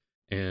worth it.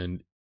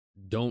 And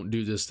don't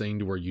do this thing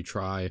to where you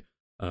try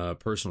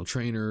personal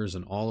trainers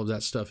and all of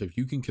that stuff. If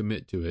you can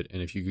commit to it,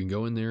 and if you can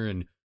go in there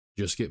and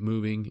just get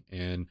moving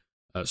and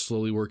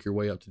slowly work your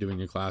way up to doing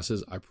your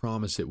classes, I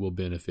promise it will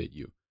benefit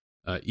you.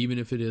 Even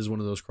if it is one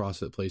of those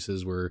CrossFit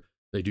places where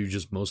they do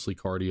just mostly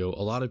cardio,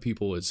 a lot of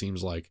people, it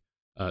seems like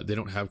they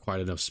don't have quite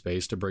enough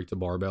space to break the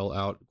barbell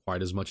out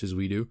quite as much as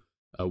we do.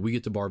 We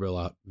get the barbell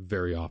out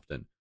very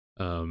often.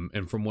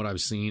 And from what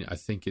I've seen, I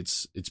think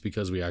it's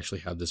because we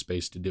actually have the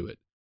space to do it.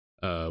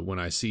 When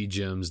I see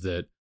gyms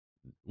that,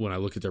 when I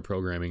look at their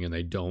programming and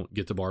they don't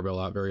get the barbell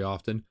out very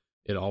often,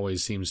 it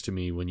always seems to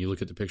me, when you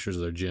look at the pictures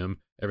of their gym,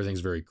 everything's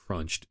very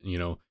crunched, you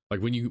know, like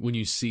when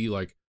you see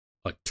like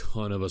a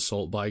ton of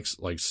assault bikes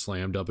like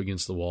slammed up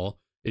against the wall,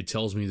 it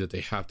tells me that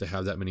they have to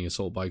have that many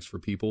assault bikes for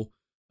people.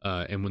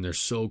 And when they're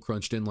so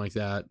crunched in like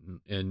that,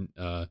 and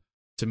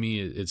to me,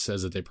 it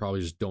says that they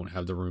probably just don't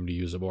have the room to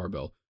use a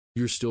barbell.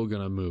 You're still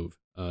going to move.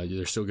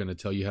 They're still going to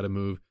tell you how to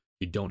move.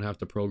 You don't have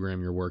to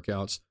program your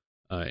workouts.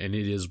 And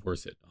it is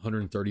worth it.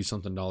 $130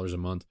 something a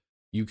month.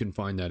 You can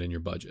find that in your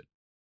budget.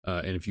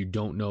 And if you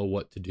don't know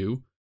what to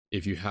do,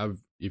 if you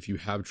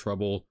have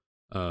trouble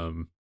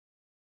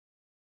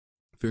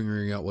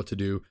figuring out what to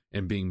do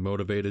and being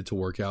motivated to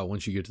work out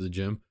once you get to the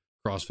gym,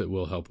 CrossFit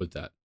will help with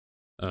that.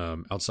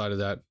 Outside of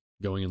that,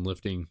 going and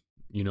lifting,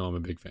 I'm a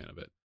big fan of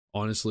it.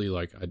 Honestly,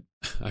 like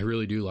I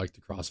really do like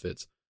the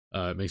CrossFits.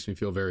 It makes me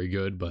feel very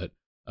good, but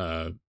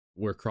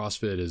where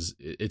CrossFit is,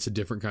 it's a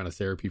different kind of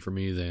therapy for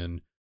me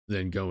than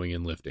going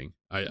and lifting.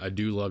 I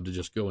do love to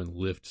just go and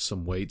lift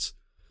some weights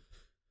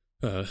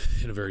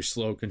in a very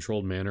slow,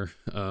 controlled manner.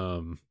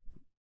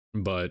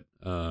 But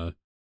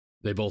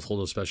they both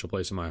hold a special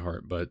place in my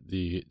heart. But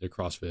the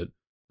CrossFit,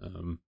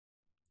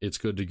 it's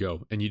good to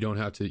go, and you don't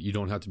have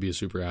to be a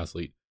super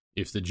athlete.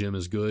 If the gym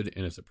is good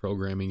and if the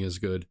programming is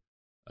good,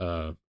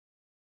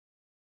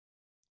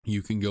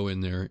 you can go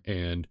in there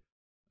and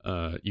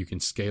you can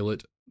scale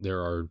it. There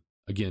are,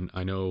 again,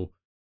 I know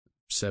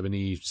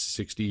 70,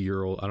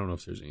 60-year-old, I don't know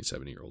if there's any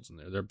 70-year-olds in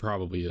there. There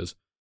probably is.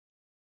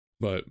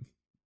 But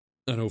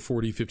I know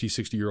 40, 50,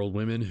 60-year-old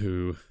women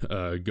who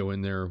go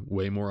in there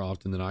way more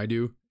often than I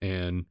do,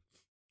 and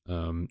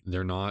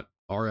they're not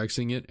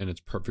RXing it, and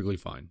it's perfectly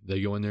fine.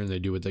 They go in there and they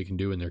do what they can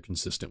do, and they're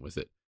consistent with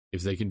it.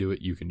 If they can do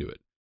it, you can do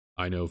it.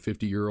 I know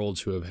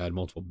 50-year-olds who have had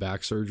multiple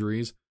back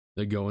surgeries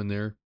that go in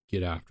there,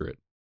 get after it.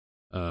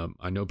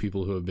 I know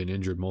people who have been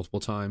injured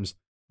multiple times.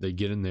 They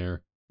get in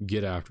there,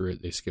 get after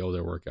it. They scale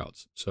their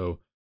workouts. So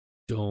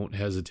don't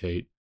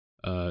hesitate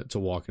to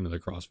walk into the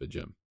CrossFit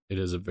gym. It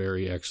is a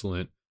very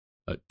excellent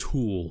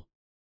tool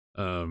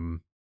to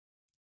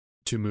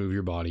move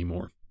your body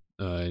more.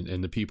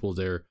 And the people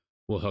there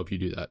will help you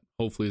do that.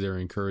 Hopefully they're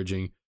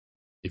encouraging.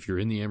 If you're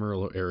in the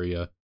Amarillo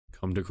area,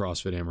 come to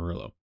CrossFit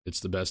Amarillo. It's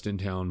the best in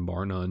town,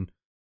 bar none.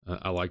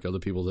 I like other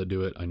people that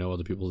do it. I know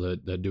other people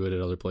that do it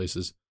at other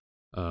places.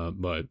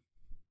 But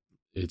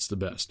it's the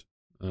best.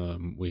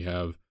 We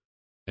have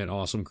an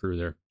awesome crew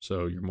there.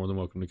 So you're more than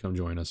welcome to come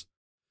join us.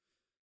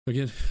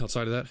 Again,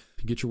 outside of that,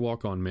 get your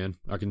walk on, man.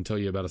 I can tell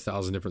you about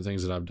 1,000 different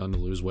things that I've done to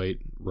lose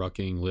weight,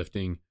 rucking,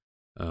 lifting.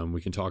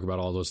 We can talk about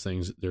all those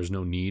things. There's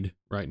no need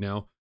right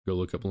now. Go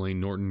look up Lane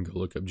Norton. Go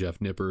look up Jeff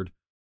Nippard,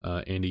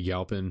 Andy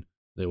Galpin.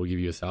 They will give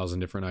you 1,000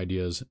 different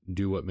ideas.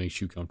 Do what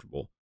makes you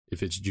comfortable.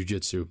 If it's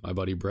jujitsu, my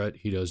buddy Brett,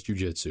 he does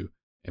jujitsu.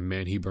 And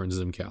man, he burns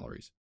them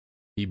calories.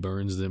 He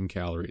burns them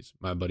calories.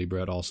 My buddy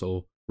Brett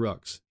also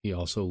rucks. He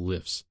also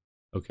lifts.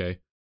 Okay?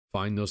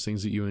 Find those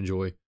things that you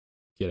enjoy.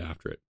 Get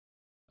after it.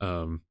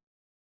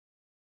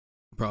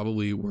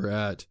 Probably we're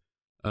at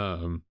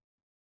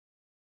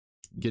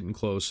getting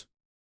close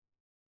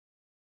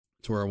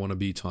to where I want to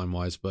be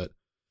time-wise, but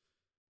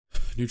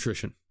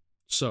nutrition.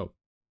 So,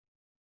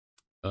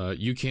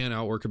 you can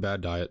outwork a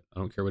bad diet. I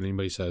don't care what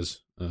anybody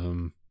says.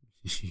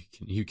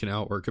 You can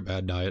outwork a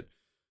bad diet.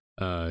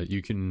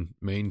 You can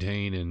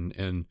maintain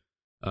and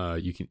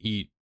you can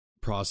eat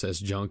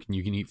processed junk, and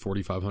you can eat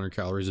 4,500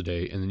 calories a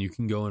day, and then you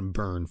can go and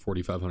burn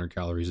 4,500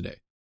 calories a day.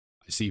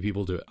 I see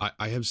people do it.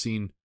 I have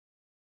seen,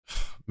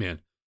 man,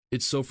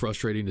 it's so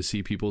frustrating to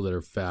see people that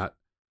are fat,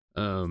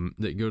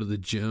 that go to the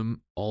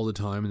gym all the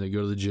time, and they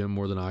go to the gym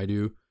more than I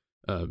do,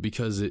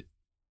 because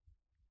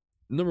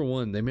number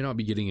one, they may not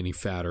be getting any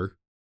fatter,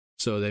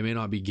 so they may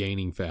not be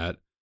gaining fat.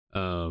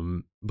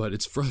 But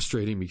it's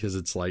frustrating because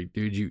it's like,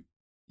 dude, you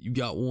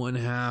got one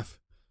half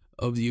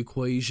of the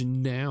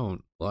equation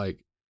down,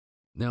 like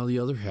now the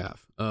other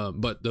half.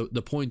 But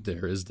the point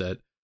there is that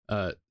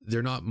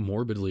they're not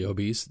morbidly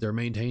obese, they're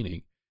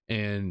maintaining.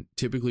 And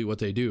typically what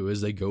they do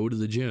is they go to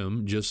the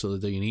gym just so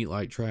that they can eat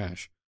like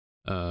trash.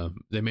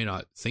 They may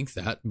not think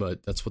that,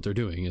 but that's what they're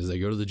doing, is they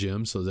go to the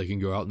gym so they can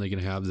go out and they can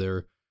have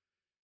their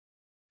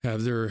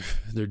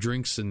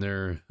drinks and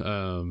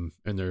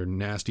their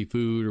nasty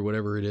food or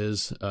whatever it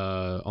is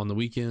on the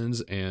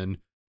weekends. And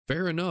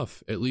fair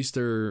enough, at least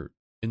they're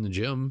in the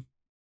gym,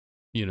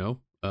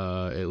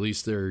 at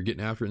least they're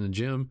getting after it in the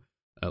gym.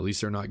 At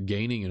least they're not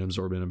gaining an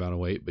absorbent amount of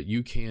weight. But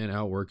you can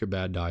outwork a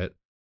bad diet.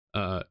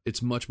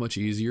 It's much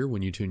easier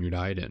when you tune your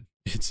diet in.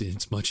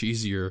 It's much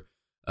easier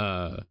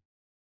to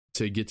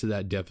get to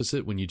that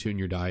deficit when you tune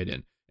your diet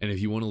in. And if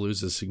you want to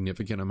lose a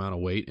significant amount of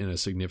weight in a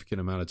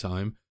significant amount of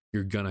time,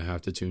 you're going to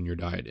have to tune your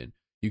diet in.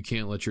 You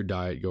can't let your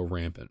diet go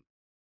rampant.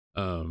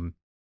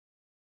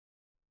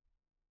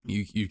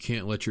 You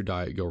can't let your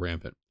diet go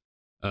rampant.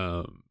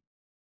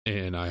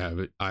 And I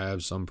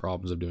have some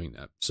problems of doing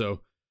that.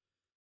 So,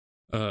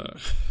 let's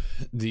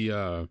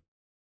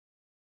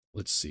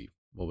see,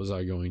 what was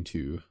I going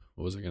to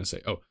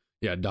say? Oh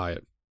yeah,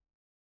 diet.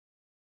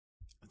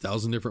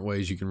 1,000 different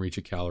ways you can reach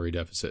a calorie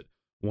deficit.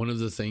 One of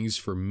the things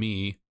for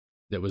me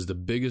that was the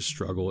biggest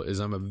struggle is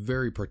I'm a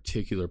very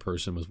particular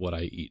person with what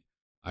I eat.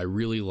 I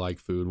really like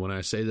food. When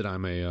I say that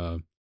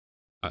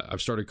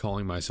I've started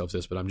calling myself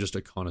this, but I'm just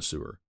a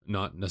connoisseur,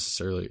 not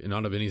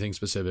of anything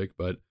specific,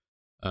 but,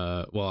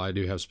 I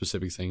do have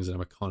specific things that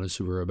I'm a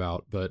connoisseur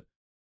about, but,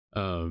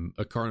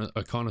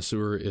 a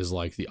connoisseur is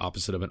like the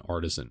opposite of an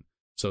artisan.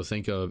 So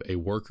think of a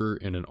worker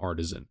and an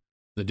artisan.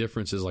 The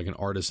difference is, like, an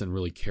artisan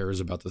really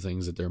cares about the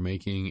things that they're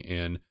making,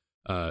 and,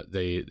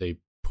 they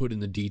put in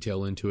the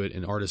detail into it.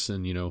 An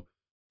artisan,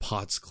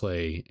 pots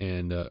clay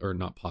and, or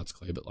not pots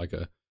clay, but like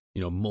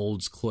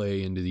molds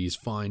clay into these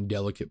fine,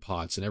 delicate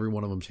pots, and every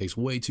one of them takes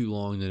way too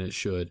long than it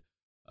should.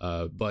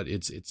 But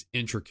it's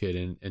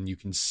intricate, and you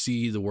can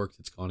see the work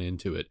that's gone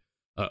into it.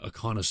 a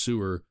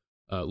connoisseur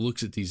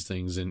looks at these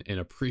things and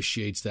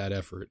appreciates that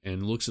effort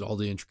and looks at all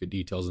the intricate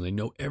details, and they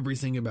know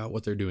everything about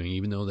what they're doing,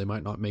 even though they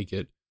might not make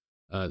it.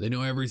 They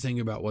know everything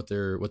about what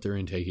they're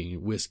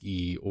intaking,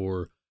 whiskey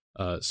or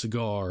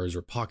cigars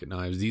or pocket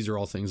knives. These are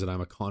all things that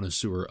I'm a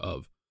connoisseur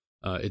of.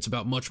 It's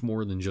about much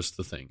more than just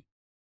the thing.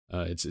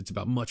 It's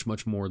about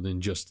much more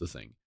than just the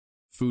thing.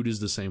 Food is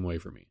the same way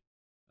for me.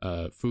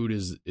 Food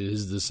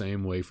is the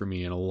same way for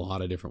me in a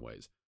lot of different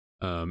ways.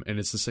 And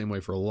it's the same way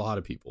for a lot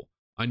of people.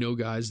 I know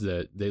guys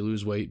that they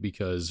lose weight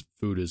because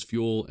food is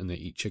fuel and they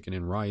eat chicken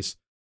and rice.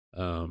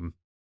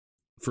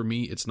 For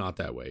me, it's not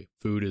that way.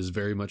 Food is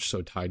very much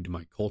so tied to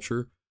my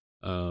culture.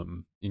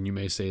 And you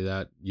may say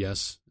that,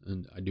 yes,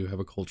 and I do have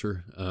a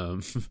culture.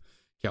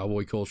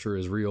 Cowboy culture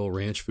is real.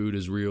 Ranch food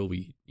is real.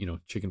 We,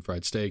 chicken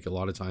fried steak. A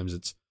lot of times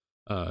it's,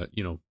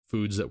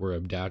 foods that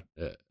were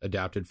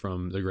adapted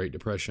from the Great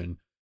Depression,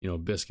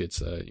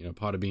 biscuits,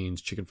 pot of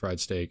beans, chicken fried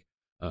steak,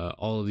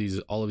 all of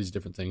these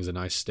different things, a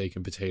nice steak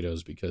and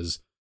potatoes, because,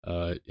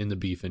 in the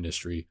beef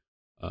industry,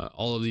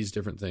 all of these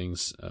different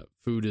things,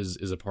 food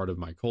is a part of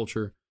my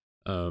culture.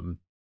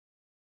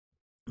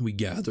 We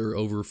gather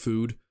over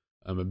food.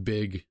 I'm a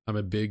big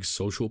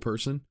social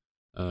person.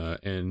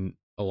 And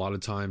a lot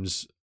of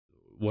times,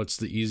 what's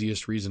the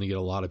easiest reason to get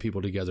a lot of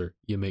people together?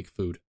 You make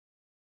food.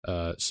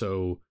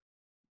 So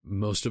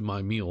most of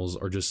my meals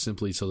are just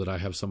simply so that I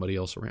have somebody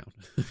else around.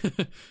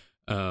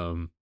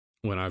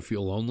 When I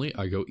feel lonely,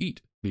 I go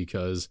eat,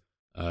 because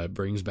it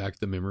brings back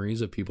the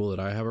memories of people that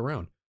I have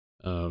around.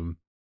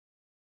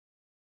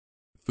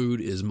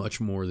 Food is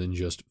much more than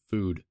just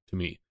food to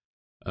me.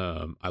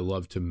 I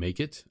love to make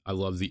it. I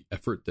love the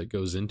effort that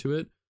goes into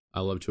it. I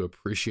love to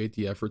appreciate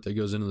the effort that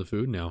goes into the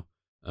food. Now,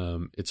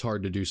 it's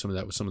hard to do some of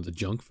that with some of the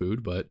junk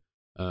food, but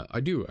I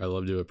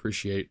love to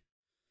appreciate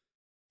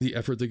the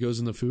effort that goes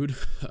in the food.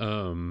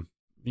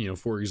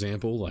 For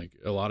example, like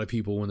a lot of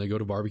people, when they go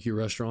to barbecue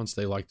restaurants,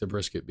 they like the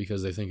brisket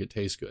because they think it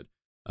tastes good.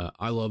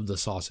 I love the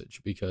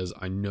sausage because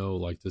I know,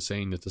 like the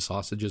saying that the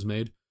sausage is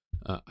made.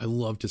 I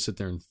love to sit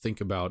there and think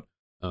about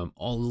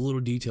all the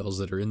little details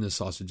that are in this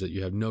sausage that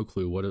you have no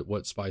clue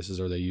what spices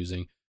are they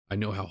using. I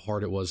know how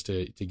hard it was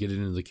to get it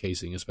into the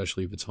casing,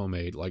 especially if it's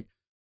homemade. Like,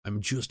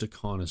 I'm just a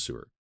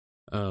connoisseur.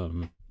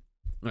 I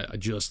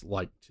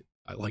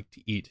like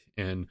to eat,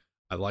 and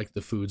I like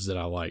the foods that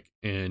I like.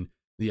 And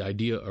the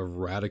idea of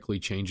radically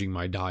changing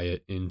my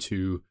diet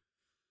into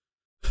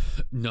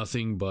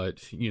nothing but,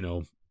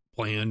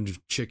 bland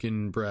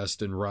chicken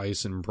breast and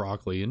rice and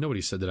broccoli. And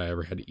nobody said that I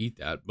ever had to eat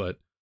that, but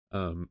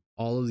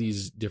all of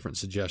these different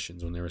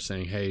suggestions when they were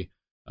saying, hey,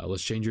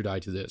 let's change your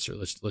diet to this, or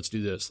let's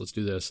do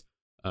this.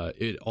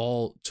 It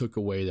all took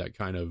away that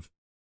kind of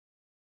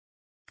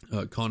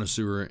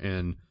connoisseur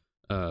and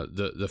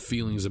the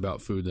feelings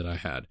about food that I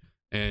had.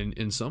 And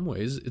in some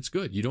ways, it's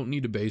good. You don't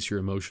need to base your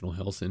emotional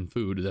health in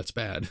food. That's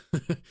bad.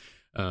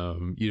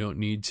 You don't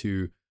need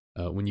to,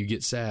 when you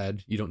get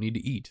sad, you don't need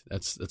to eat.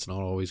 That's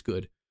not always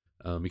good,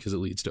 because it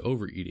leads to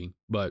overeating.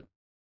 But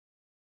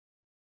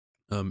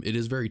it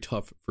is very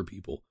tough for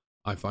people.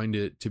 I find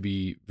it to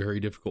be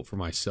very difficult for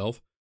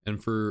myself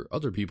and for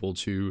other people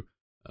to,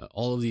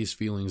 all of these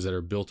feelings that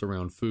are built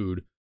around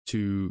food,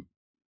 to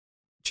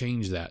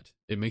change that.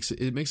 It makes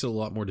it a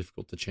lot more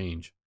difficult to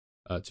change,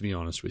 to be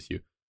honest with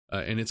you.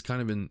 And it's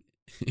kind of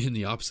in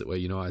the opposite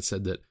way. I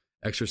said that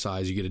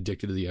exercise, you get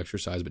addicted to the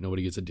exercise, but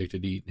nobody gets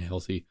addicted to eating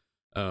healthy.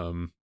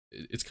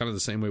 It's kind of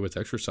the same way with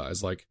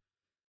exercise. Like,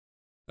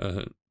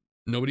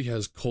 nobody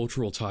has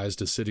cultural ties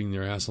to sitting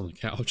their ass on the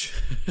couch.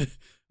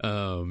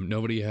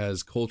 Nobody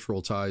has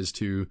cultural ties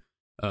to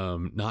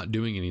not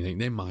doing anything.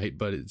 They might,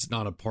 but it's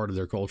not a part of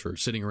their culture.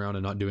 Sitting around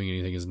and not doing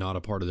anything is not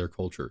a part of their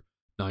culture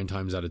 9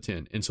 times out of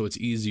 10. And so it's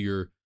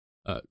easier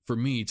for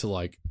me to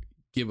like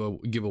give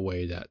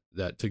away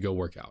that to go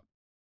work out.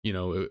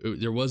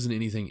 There wasn't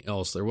anything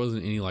else. There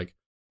wasn't any like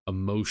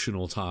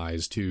emotional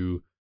ties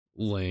to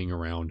laying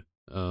around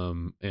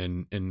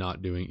and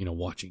not doing,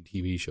 watching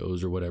TV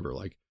shows or whatever.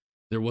 Like,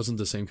 there wasn't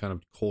the same kind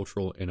of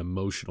cultural and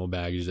emotional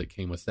baggage that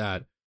came with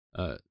that,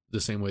 the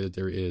same way that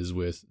there is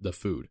with the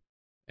food.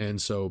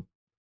 And so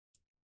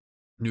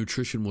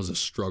nutrition was a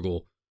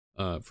struggle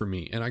for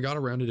me, and I got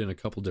around it in a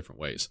couple different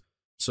ways.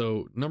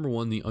 So number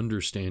one, the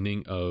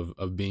understanding of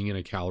being in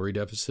a calorie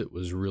deficit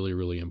was really,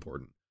 really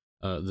important.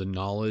 The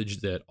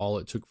knowledge that all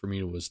it took for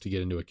me was to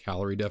get into a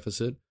calorie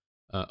deficit,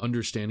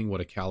 understanding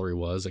what a calorie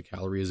was. A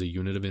calorie is a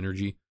unit of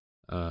energy.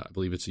 I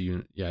believe it's a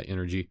unit,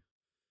 energy.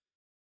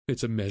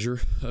 It's a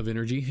measure of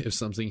energy. If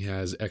something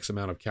has X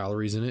amount of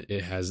calories in it,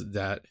 it has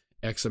that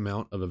X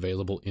amount of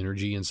available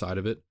energy inside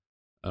of it.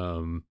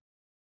 Doesn't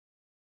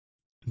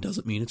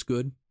mean it's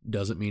good.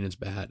 Doesn't mean it's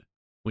bad.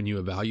 When you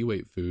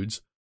evaluate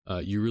foods,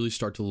 you really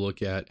start to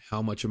look at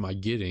how much am I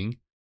getting?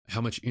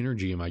 How much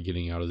energy am I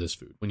getting out of this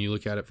food? When you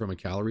look at it from a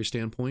calorie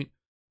standpoint,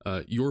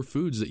 your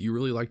foods that you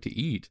really like to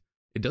eat,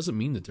 it doesn't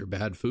mean that they're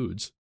bad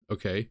foods.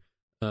 Okay.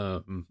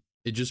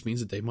 It just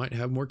means that they might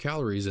have more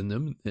calories in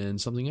them than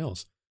something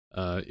else.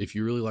 If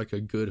you really like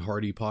a good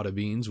hearty pot of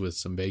beans with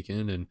some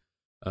bacon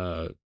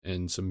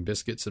and some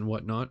biscuits and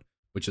whatnot,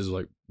 which is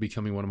like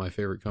becoming one of my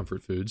favorite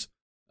comfort foods,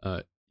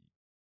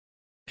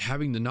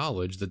 having the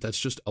knowledge that that's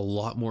just a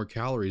lot more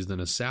calories than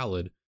a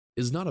salad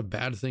is not a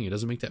bad thing. It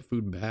doesn't make that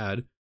food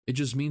bad. It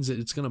just means that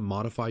it's going to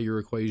modify your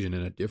equation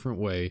in a different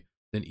way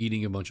than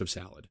eating a bunch of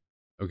salad.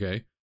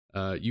 Okay.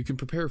 You can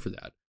prepare for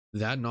that.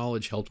 That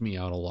knowledge helped me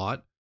out a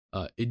lot.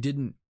 That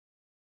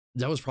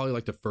was probably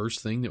like the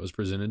first thing that was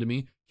presented to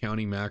me.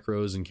 Counting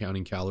macros and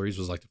counting calories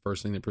was like the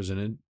first thing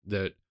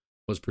that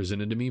was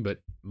presented to me.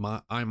 But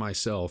I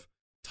myself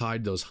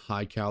tied those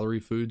high calorie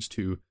foods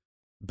to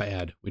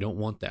bad. We don't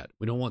want that.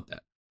 We don't want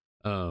that.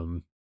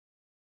 And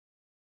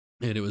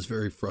it was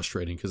very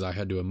frustrating because I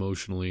had to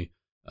emotionally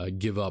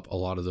give up a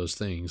lot of those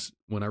things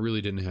when I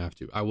really didn't have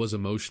to. I was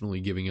emotionally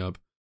giving up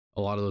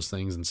a lot of those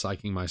things and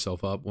psyching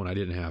myself up when I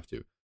didn't have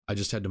to. I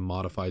just had to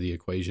modify the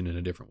equation in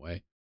a different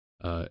way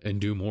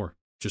and do more.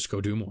 Just go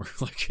do more.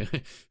 Like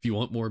if you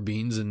want more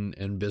beans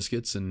and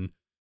biscuits and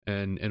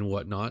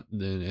whatnot,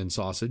 and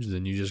sausage,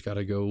 then you just got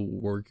to go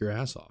work your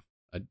ass off.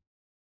 I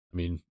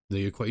mean,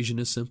 the equation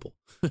is simple.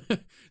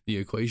 The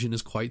equation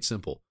is quite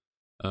simple.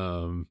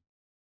 So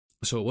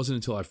it wasn't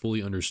until I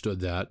fully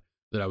understood that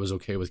I was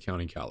okay with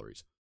counting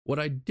calories. What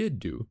I did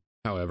do,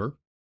 however,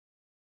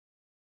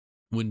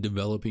 when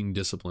developing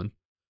discipline,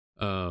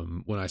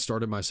 when I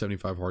started my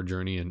 75 hard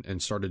journey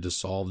and started to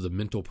solve the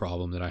mental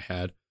problem that I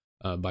had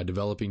by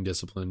developing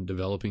discipline,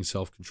 developing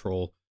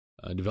self-control,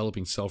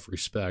 developing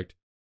self-respect,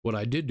 what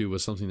I did do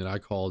was something that I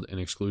called an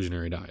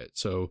exclusionary diet.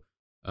 So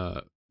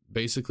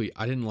basically,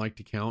 I didn't like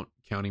to count.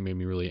 Counting made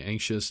me really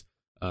anxious.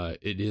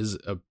 It is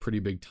a pretty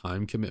big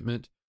time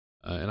commitment,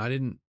 and I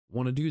didn't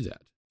want to do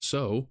that.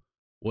 So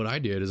what I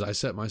did is I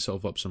set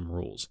myself up some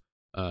rules.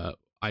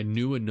 I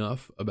knew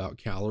enough about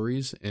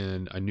calories,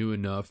 and I knew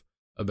enough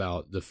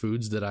about the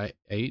foods that I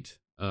ate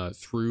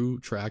through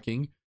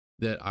tracking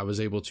that I was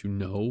able to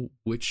know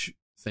which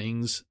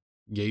things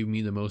gave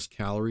me the most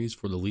calories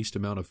for the least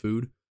amount of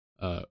food,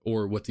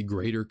 or what the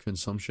greater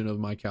consumption of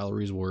my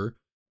calories were.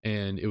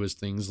 And it was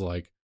things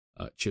like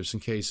chips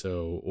and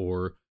queso,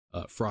 or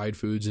fried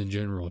foods in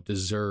general,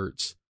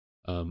 desserts,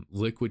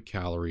 liquid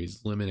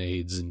calories,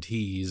 lemonades and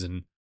teas.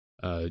 And,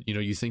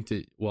 you think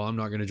that, well, I'm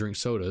not going to drink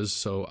sodas,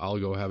 so I'll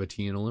go have a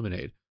tea and a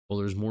lemonade. Well,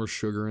 there's more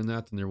sugar in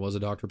that than there was a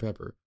Dr.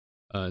 Pepper.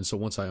 And so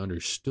once I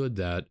understood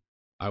that,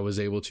 I was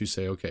able to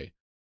say, okay,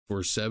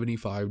 for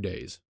 75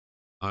 days,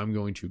 I'm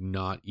going to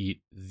not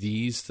eat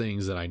these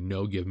things that I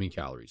know give me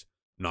calories.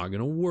 I'm not going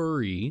to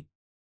worry.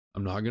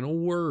 I'm not going to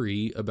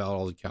worry about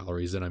all the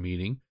calories that I'm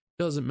eating.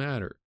 Doesn't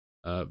matter.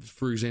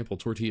 For example,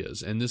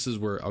 tortillas. And this is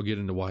where I'll get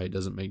into why it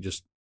doesn't make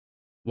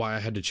why I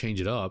had to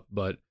change it up.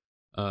 But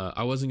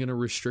I wasn't going to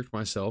restrict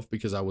myself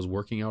because I was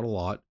working out a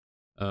lot.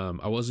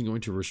 I wasn't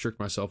going to restrict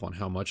myself on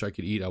how much I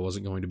could eat. I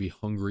wasn't going to be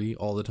hungry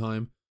all the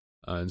time.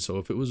 And so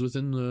if it was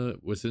within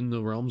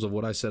the realms of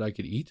what I said I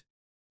could eat,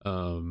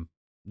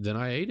 then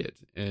I ate it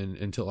and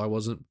until I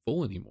wasn't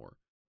full anymore.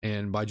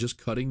 And by just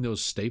cutting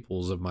those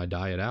staples of my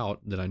diet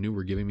out that I knew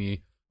were giving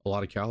me a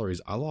lot of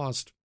calories, I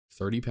lost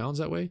 30 pounds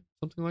that way,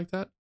 something like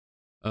that.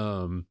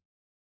 And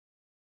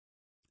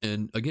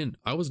again,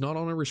 I was not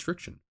on a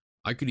restriction.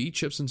 I could eat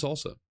chips and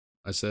salsa.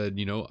 I said,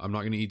 I'm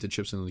not going to eat the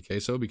chips and the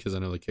queso because I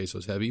know the queso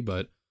is heavy,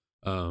 but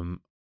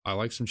I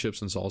like some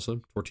chips and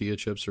salsa. Tortilla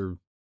chips are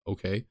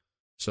okay.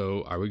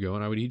 So I would go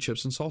and I would eat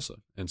chips and salsa.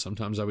 And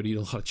sometimes I would eat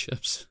a lot of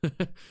chips.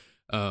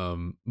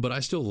 But I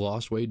still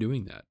lost weight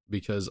doing that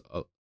because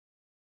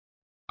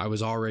I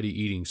was already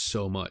eating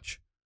so much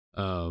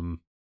that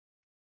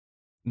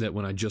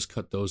when I just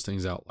cut those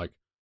things out,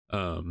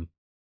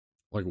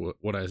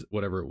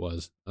 whatever it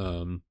was,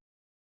 the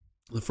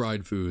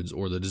fried foods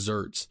or the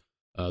desserts,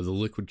 the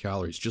liquid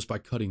calories, just by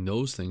cutting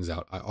those things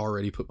out, I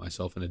already put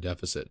myself in a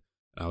deficit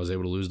and I was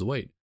able to lose the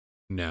weight.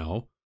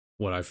 Now,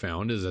 what I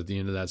found is at the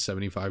end of that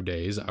 75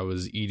 days, I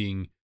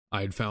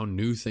had found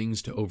new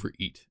things to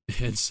overeat.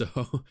 And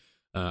so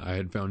I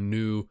had found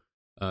new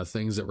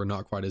things that were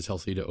not quite as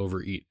healthy to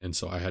overeat. And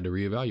so I had to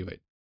reevaluate.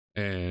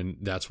 And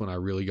that's when I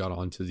really got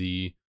onto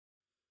the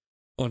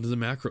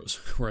macros,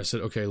 where I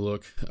said, okay,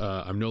 look,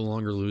 I'm no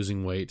longer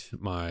losing weight.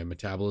 My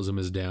metabolism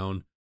is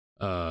down.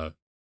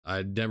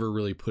 I never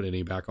really put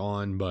any back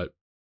on, but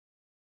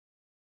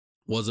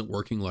wasn't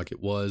working like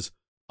it was.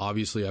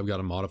 Obviously, I've got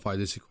to modify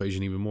this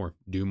equation even more.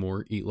 Do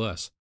more, eat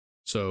less.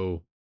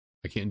 So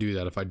I can't do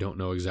that if I don't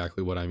know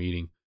exactly what I'm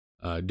eating.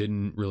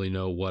 Didn't really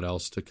know what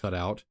else to cut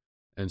out.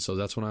 And so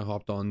that's when I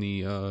hopped on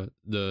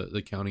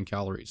the counting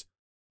calories.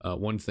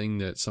 One thing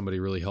that somebody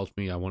really helped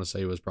me, I want to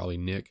say it was probably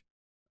Nick.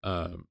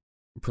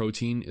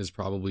 Protein is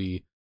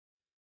probably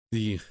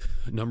the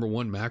number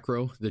one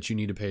macro that you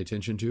need to pay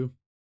attention to.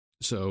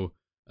 So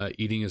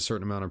eating a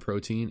certain amount of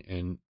protein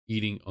and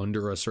eating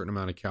under a certain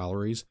amount of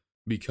calories,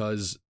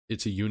 because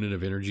it's a unit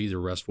of energy, the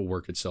rest will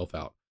work itself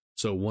out.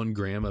 So 1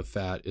 gram of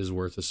fat is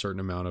worth a certain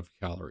amount of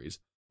calories.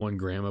 1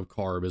 gram of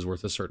carb is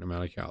worth a certain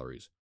amount of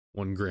calories.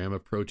 1 gram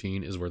of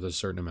protein is worth a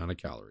certain amount of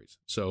calories.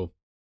 So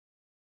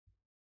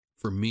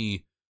for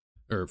me,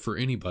 or for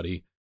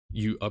anybody,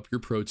 you up your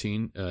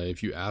protein.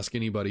 If you ask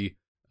anybody,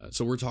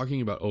 so we're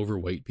talking about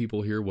overweight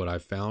people here. What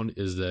I've found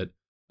is that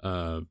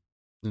And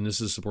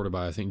this is supported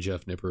by, I think,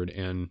 Jeff Nippard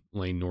and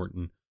Lane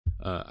Norton.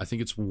 I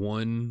think it's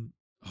now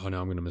I'm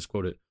going to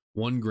misquote it.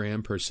 1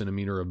 gram per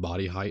centimeter of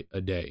body height a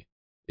day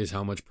is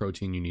how much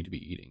protein you need to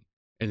be eating.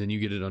 And then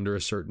you get it under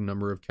a certain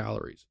number of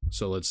calories.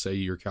 So let's say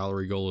your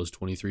calorie goal is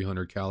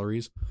 2,300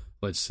 calories.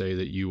 Let's say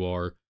that you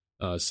are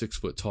 6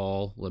 foot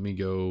tall. Let me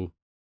go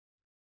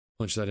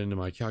punch that into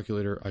my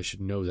calculator. I should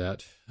know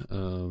that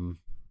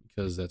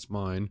because that's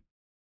mine.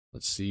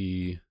 Let's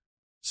see.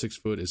 6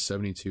 foot is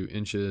 72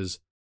 inches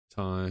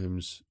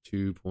times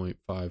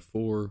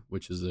 2.54,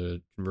 which is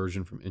the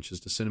conversion from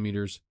inches to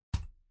centimeters.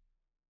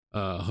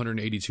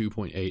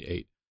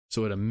 182.88.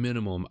 So at a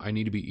minimum, I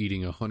need to be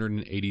eating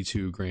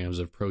 182 grams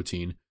of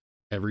protein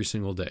every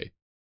single day.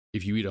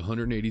 If you eat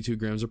 182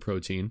 grams of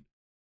protein,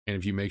 and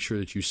if you make sure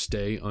that you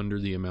stay under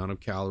the amount of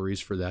calories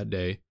for that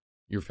day,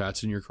 your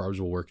fats and your carbs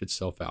will work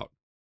itself out,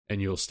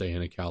 and you'll stay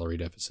in a calorie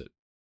deficit.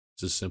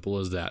 It's as simple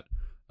as that.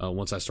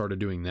 Once I started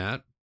doing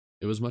that,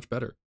 it was much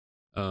better.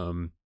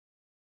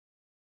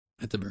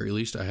 At the very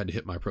least, I had to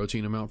hit my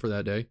protein amount for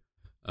that day.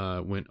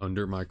 Went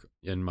under my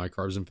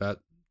carbs and fat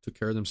took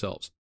care of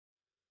themselves.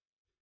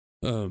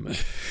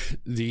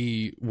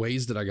 The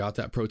ways that I got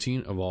that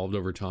protein evolved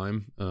over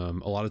time.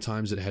 A lot of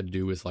times it had to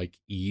do with like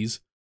ease.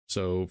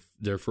 So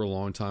there for a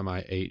long time,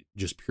 I ate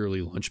just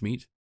purely lunch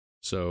meat.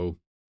 So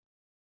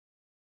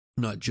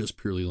not just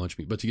purely lunch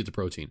meat, but to get the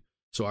protein.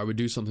 So I would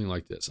do something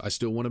like this. I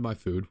still wanted my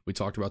food. We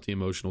talked about the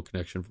emotional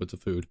connection with the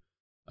food.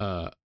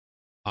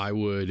 I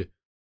would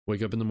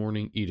wake up in the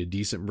morning, eat a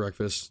decent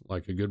breakfast,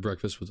 like a good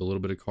breakfast with a little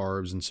bit of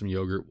carbs and some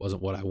yogurt.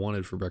 Wasn't what I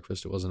wanted for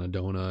breakfast. It wasn't a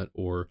donut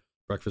or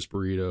breakfast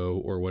burrito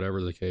or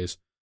whatever the case.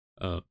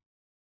 But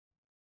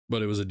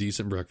it was a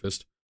decent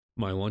breakfast.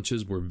 My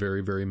lunches were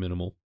very, very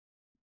minimal.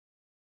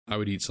 I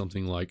would eat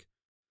something like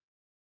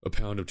a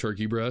pound of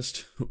turkey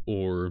breast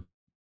or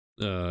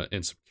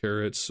and some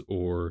carrots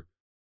or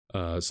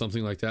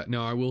something like that.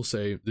 Now, I will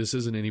say this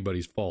isn't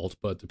anybody's fault,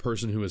 but the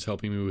person who was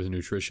helping me with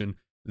nutrition,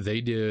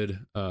 they did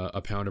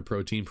a pound of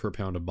protein per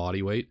pound of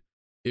body weight.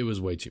 It was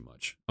way too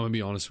much. I'm gonna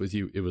be honest with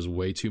you. It was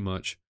way too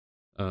much.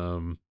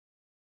 If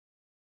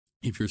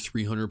you're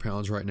 300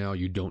 pounds right now,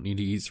 you don't need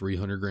to eat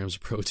 300 grams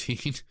of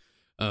protein.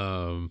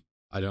 I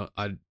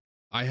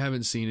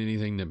haven't seen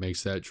anything that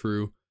makes that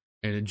true.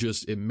 And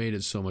it made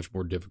it so much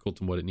more difficult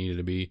than what it needed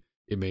to be.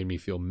 It made me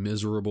feel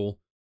miserable.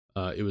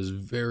 It was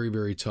very,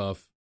 very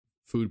tough.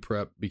 Food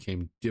prep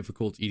became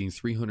difficult. Eating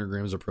 300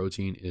 grams of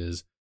protein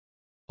is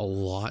a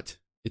lot.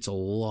 It's a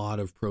lot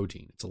of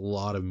protein. It's a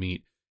lot of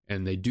meat.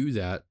 And they do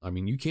that. I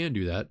mean, you can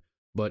do that,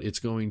 but it's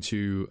going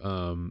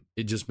to,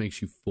 it just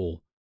makes you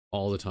full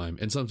all the time.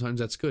 And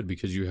sometimes that's good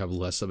because you have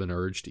less of an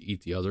urge to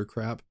eat the other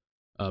crap.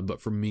 But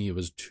for me, it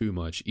was too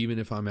much. Even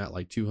if I'm at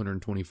like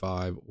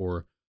 225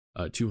 or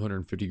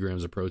 250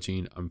 grams of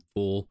protein, I'm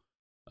full.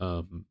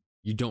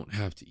 You don't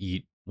have to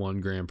eat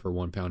 1 gram per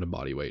 1 pound of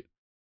body weight.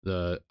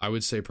 I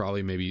would say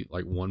probably maybe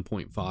like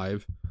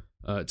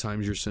 1.5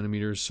 times your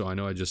centimeters. So I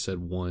know I just said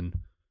 1.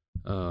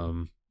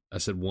 I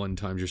said 1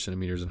 times your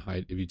centimeters in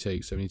height. If you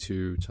take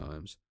 72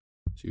 times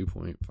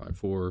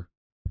 2.54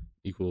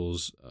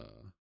 equals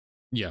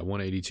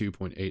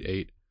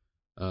 182.88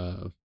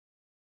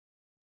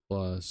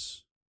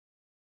 plus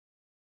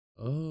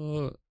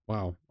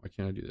wow, why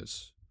can't I do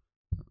this?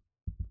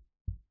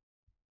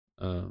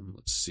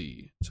 Let's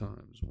see,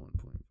 times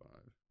 1.5.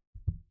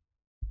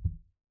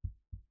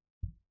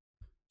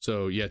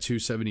 So yeah,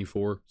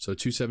 274. So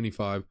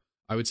 275,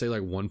 I would say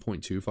like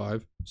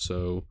 1.25.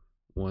 So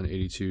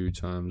 182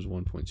 times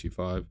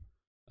 1.25,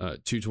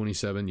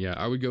 227. Yeah,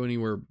 I would go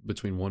anywhere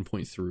between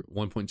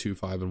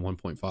 1.25 and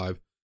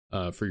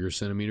 1.5 for your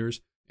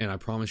centimeters. And I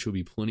promise you'll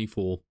be plenty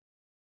full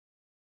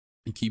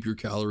and keep your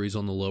calories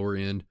on the lower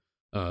end,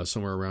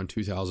 somewhere around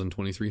 2,000,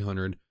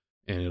 2,300,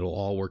 and it'll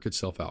all work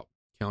itself out.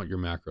 Count your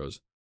macros.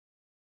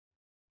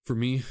 For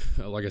me,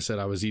 like I said,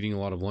 I was eating a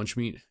lot of lunch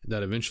meat.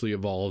 That eventually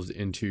evolved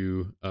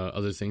into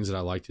other things that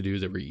I like to do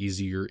that were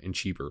easier and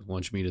cheaper.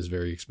 Lunch meat is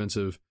very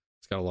expensive.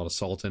 It's got a lot of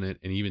salt in it,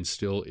 and even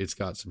still, it's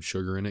got some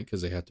sugar in it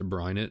because they have to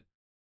brine it.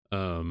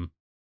 I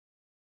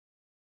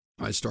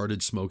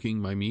started smoking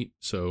my meat,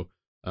 so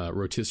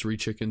rotisserie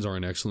chickens are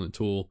an excellent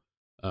tool.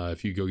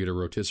 If you go get a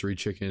rotisserie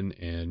chicken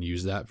and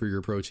use that for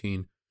your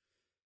protein.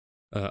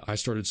 I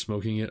started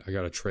smoking it. I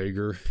got a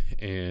Traeger,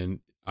 and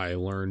I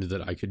learned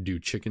that I could do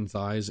chicken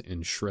thighs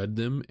and shred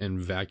them and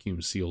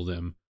vacuum seal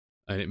them.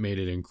 And it made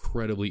it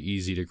incredibly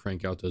easy to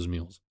crank out those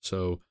meals.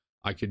 So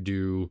I could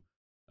do,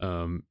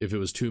 if it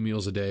was 2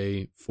 meals a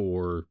day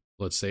for,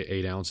 let's say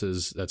 8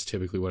 ounces, that's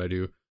typically what I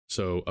do.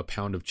 So a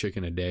pound of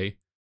chicken a day,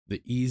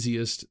 the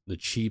easiest, the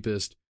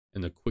cheapest,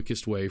 and the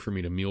quickest way for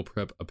me to meal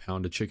prep a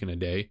pound of chicken a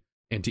day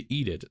and to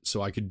eat it.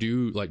 So I could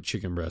do like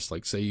chicken breast,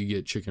 like say you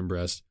get chicken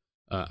breast,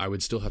 I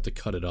would still have to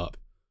cut it up.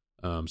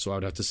 So I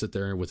would have to sit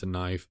there with a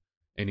knife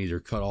and either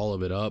cut all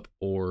of it up,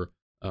 or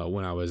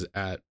when I was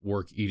at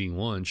work eating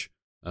lunch,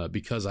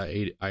 because I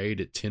ate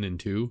at 10 and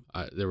 2,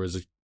 there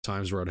was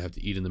times where I'd have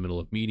to eat in the middle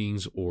of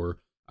meetings, or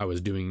I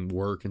was doing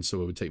work, and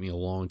so it would take me a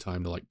long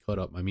time to like cut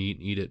up my meat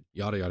and eat it,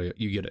 yada, yada,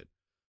 you get it.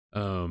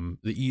 The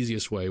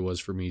easiest way was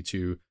for me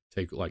to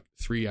take like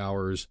 3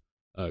 hours,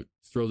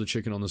 throw the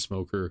chicken on the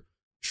smoker,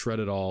 shred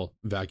it all,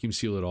 vacuum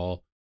seal it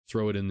all,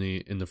 throw it in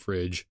the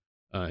fridge,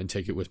 and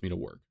take it with me to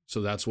work.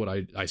 So that's what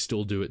I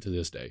still do it to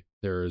this day.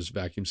 There's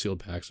vacuum sealed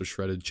packs of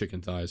shredded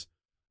chicken thighs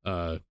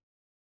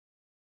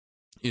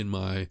in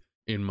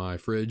my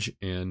fridge,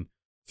 and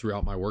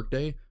throughout my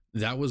workday,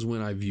 that was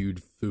when I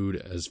viewed food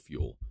as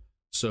fuel.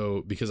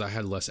 So because I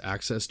had less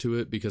access to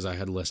it, because I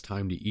had less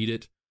time to eat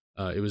it,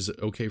 it was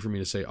okay for me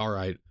to say, all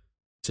right,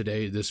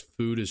 today this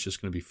food is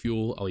just going to be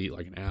fuel. I'll eat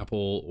like an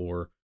apple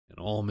or an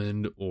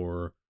almond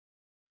or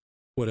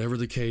whatever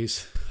the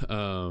case,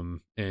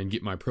 and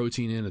get my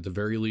protein in at the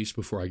very least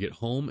before I get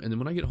home. And then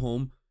when I get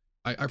home,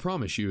 I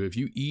promise you, if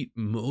you eat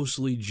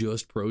mostly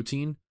just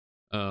protein,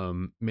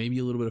 maybe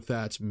a little bit of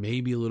fats,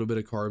 maybe a little bit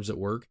of carbs at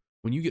work,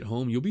 when you get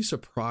home, you'll be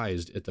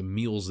surprised at the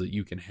meals that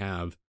you can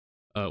have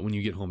when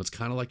you get home. It's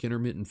kind of like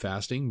intermittent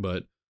fasting,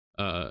 but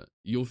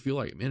you'll feel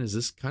like, man, is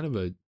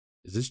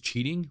this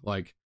cheating?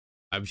 Like,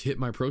 I've hit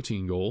my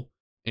protein goal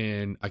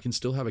and I can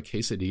still have a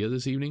quesadilla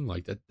this evening.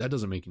 Like that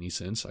doesn't make any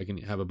sense. I can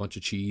have a bunch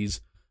of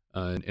cheese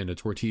and a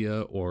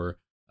tortilla, or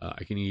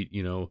I can eat,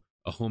 a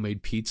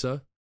homemade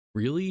pizza.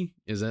 Really?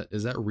 Is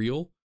that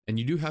real? And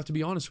you do have to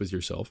be honest with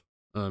yourself.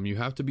 You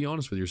have to be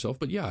honest with yourself.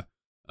 But yeah,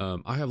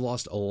 I have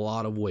lost a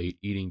lot of weight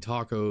eating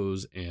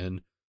tacos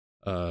and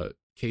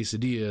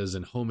quesadillas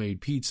and homemade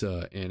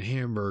pizza and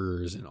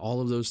hamburgers and all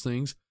of those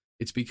things.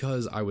 It's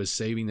because I was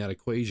saving that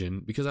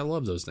equation, because I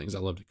love those things. I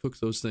love to cook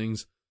those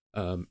things.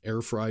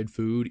 Air fried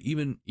food,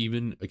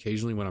 even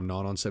occasionally when I'm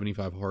not on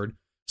 75 hard,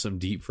 some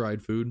deep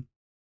fried food.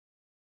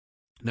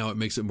 Now it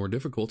makes it more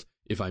difficult.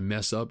 If I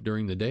mess up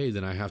during the day,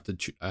 then I have to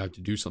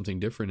do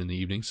something different in the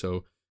evening.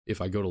 So if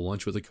I go to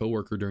lunch with a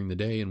coworker during the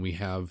day and we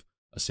have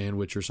a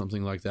sandwich or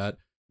something like that,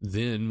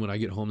 then when I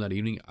get home that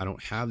evening, I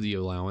don't have the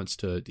allowance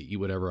to eat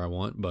whatever I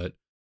want. But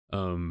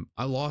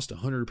I lost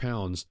 100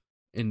 pounds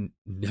and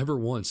never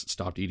once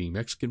stopped eating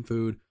Mexican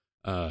food,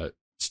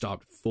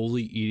 stopped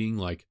fully eating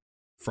like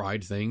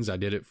fried things. I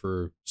did it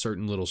for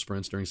certain little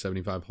sprints during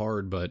 75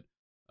 hard, but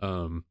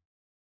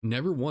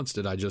never once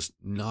did I just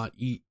not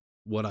eat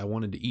what I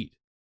wanted to eat.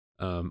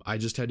 I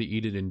just had to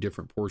eat it in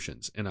different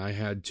portions, and I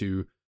had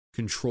to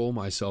control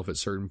myself at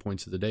certain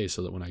points of the day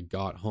so that when I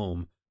got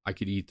home, I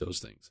could eat those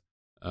things.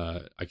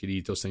 I could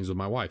eat those things with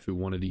my wife, who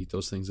wanted to eat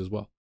those things as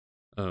well.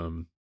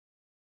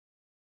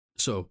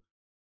 So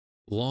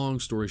long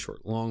story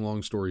short,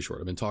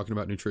 I've been talking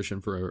about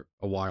nutrition for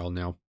a while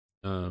now.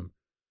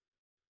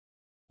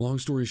 Long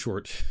story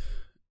short,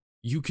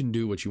 you can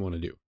do what you want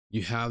to do.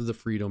 You have the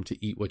freedom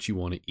to eat what you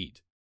want to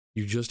eat.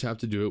 You just have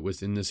to do it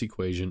within this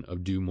equation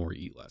of do more,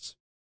 eat less.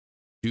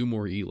 Do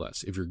more, eat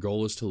less. If your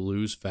goal is to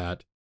lose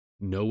fat,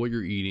 know what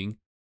you're eating,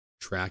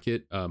 track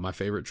it. My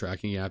favorite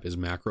tracking app is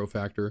Macro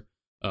Factor.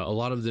 A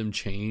lot of them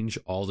change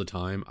all the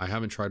time. I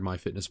haven't tried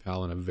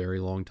MyFitnessPal in a very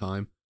long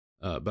time,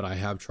 but I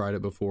have tried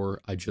it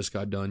before. I just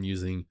got done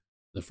using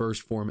the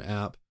First Form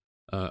app.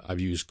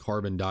 I've used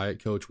Carbon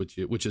Diet Coach,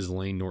 which is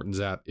Lane Norton's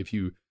app. If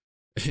you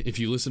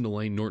listen to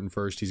Lane Norton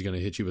first, he's going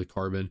to hit you with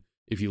Carbon.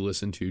 If you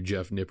listen to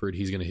Jeff Nippard,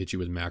 he's going to hit you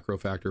with Macro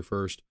Factor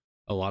first.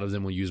 A lot of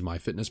them will use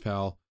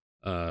MyFitnessPal,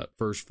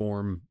 First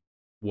Form,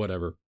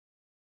 whatever.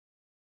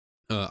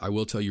 I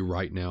will tell you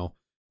right now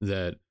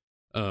that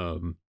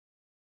what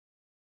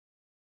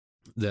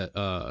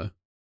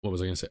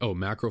was I going to say? Oh,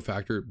 Macro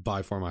Factor,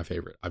 by far my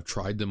favorite. I've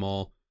tried them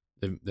all.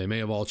 They may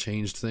have all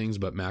changed things,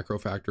 but Macro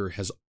Factor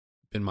has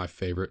been my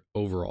favorite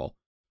overall.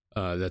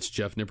 That's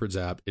Jeff Nippard's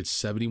app. It's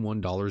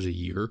 $71 a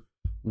year,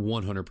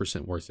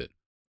 100% worth it.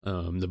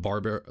 The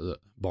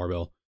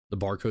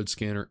barcode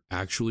scanner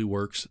actually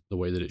works. The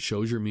way that it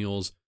shows your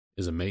meals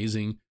is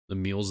amazing. The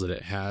meals that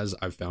it has,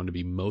 I've found to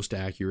be most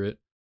accurate.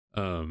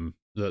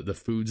 The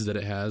foods that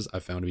it has, I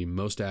found to be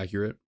most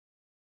accurate.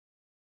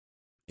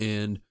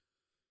 And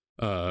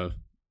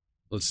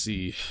let's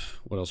see,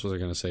 what else was I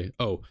going to say?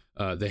 Oh,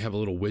 they have a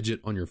little widget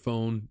on your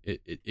phone.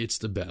 It's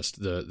the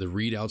best. The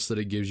readouts that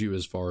it gives you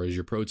as far as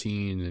your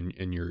protein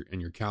and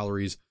your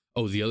calories.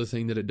 Oh, the other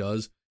thing that it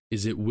does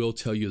is it will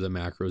tell you the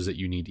macros that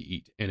you need to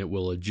eat, and it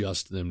will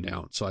adjust them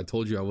down. So I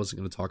told you I wasn't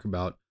going to talk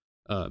about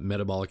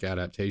metabolic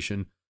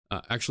adaptation.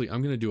 Actually,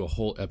 I'm going to do a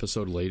whole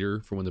episode later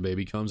for when the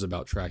baby comes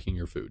about tracking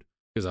your food,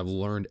 because I've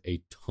learned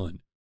a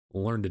ton.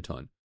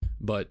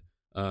 But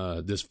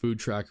this food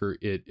tracker,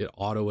 it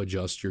auto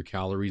adjusts your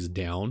calories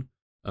down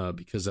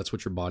because that's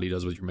what your body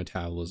does with your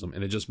metabolism.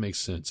 And it just makes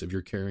sense. If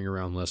you're carrying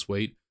around less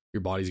weight,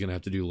 your body's going to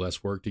have to do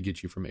less work to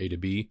get you from A to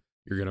B.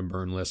 You're going to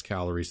burn less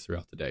calories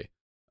throughout the day.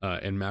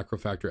 And Macro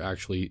Factor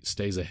actually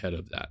stays ahead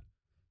of that.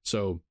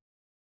 So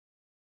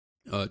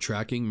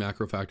tracking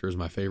Macro Factor is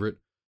my favorite.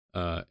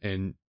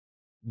 And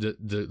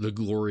the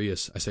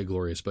glorious, I say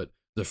glorious, but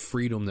the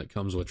freedom that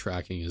comes with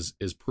tracking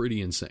is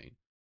pretty insane.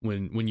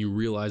 When you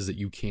realize that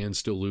you can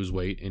still lose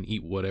weight and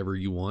eat whatever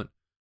you want,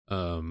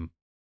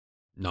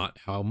 not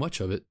how much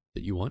of it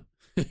that you want,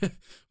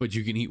 but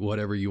you can eat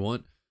whatever you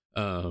want.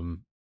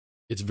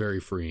 It's very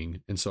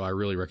freeing. And so I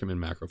really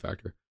recommend Macro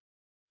Factor.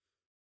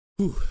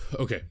 Whew,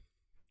 okay.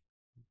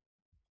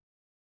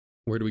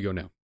 where do we go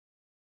now?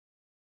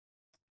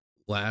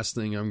 Last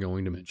thing I'm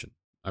going to mention.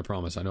 I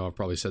promise. I know I've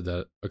probably said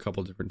that a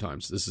couple different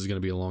times. This is going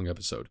to be a long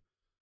episode.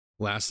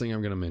 Last thing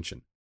I'm going to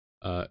mention.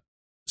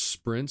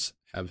 Sprints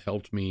have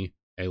helped me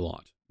a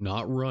lot.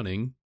 Not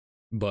running,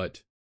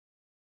 but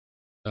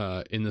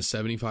in the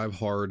 75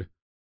 hard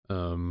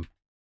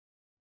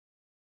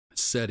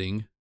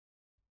setting,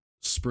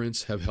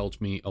 sprints have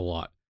helped me a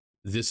lot.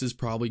 This is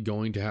probably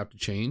going to have to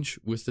change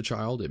with the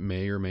child. It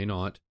may or may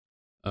not.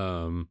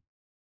 I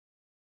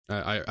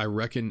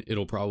reckon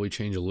it'll probably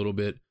change a little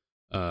bit,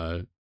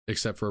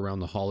 except for around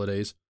the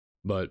holidays.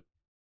 But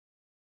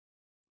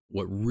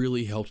what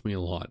really helped me a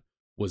lot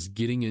was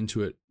getting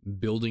into it,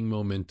 building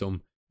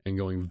momentum, and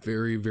going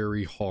very,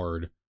 very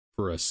hard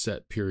for a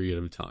set period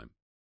of time.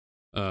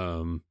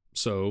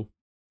 So,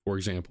 for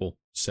example,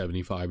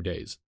 75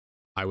 days.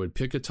 I would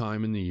pick a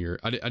time in the year.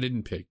 I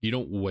didn't pick. You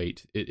don't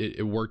wait.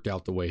 It worked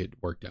out the way it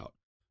worked out.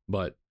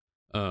 But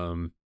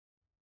I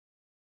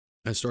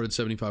started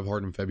 75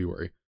 hard in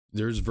February.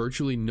 There's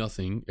virtually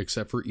nothing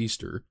except for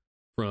Easter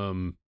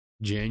from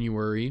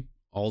January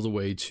all the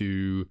way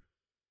to,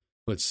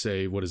 let's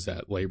say, what is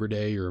that, Labor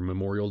Day or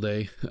Memorial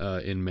Day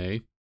in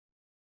May,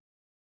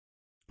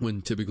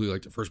 when typically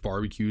like the first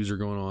barbecues are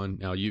going on.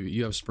 Now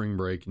you have spring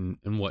break and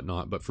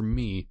whatnot, but for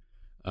me,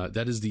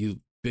 that is the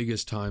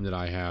biggest time that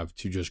I have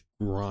to just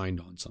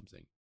grind on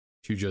something,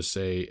 to just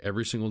say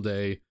every single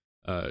day,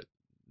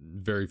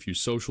 very few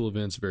social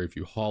events, very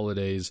few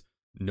holidays,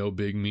 no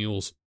big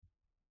meals,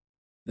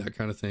 that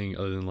kind of thing,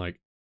 other than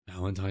like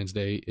Valentine's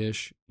Day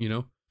ish,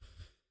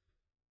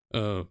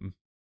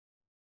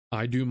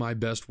 I do my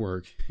best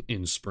work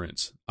in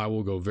sprints. I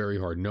will go very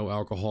hard. No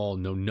alcohol,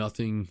 no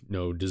nothing,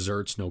 no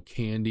desserts, no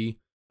candy.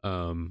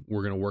 We're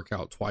going to work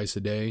out twice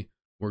a day.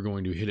 We're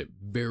going to hit it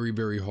very,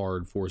 very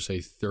hard for,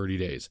 say, 30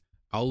 days.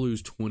 I'll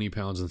lose 20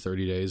 pounds in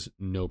 30 days.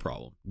 No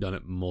problem. Done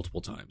it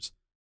multiple times.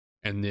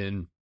 And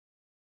then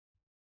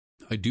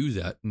I do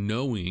that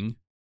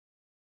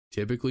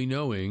typically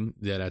knowing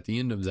that at the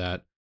end of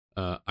that,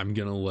 I'm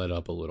going to let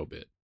up a little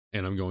bit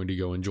and I'm going to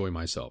go enjoy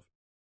myself.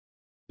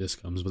 This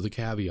comes with a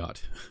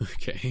caveat,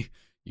 okay?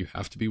 You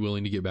have to be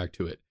willing to get back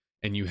to it.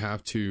 And you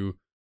have to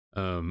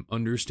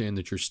understand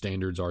that your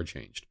standards are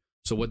changed.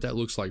 So what that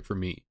looks like for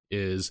me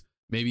is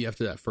maybe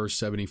after that first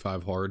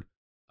 75 hard,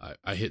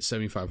 I hit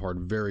 75 hard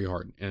very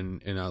hard,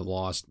 and I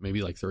lost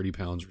maybe like 30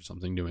 pounds or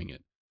something doing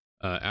it.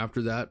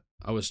 After that,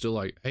 I was still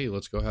like, hey,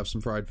 let's go have some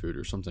fried food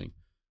or something.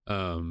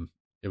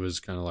 It was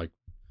kind of like,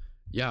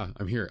 yeah,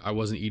 I'm here. I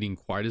wasn't eating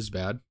quite as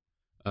bad.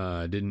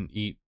 Didn't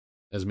eat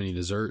as many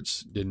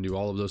desserts, didn't do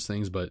all of those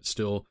things, but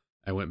still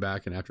I went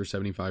back, and after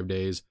 75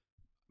 days,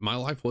 my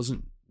life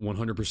wasn't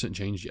 100%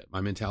 changed yet.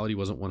 My mentality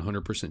wasn't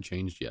 100%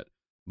 changed yet,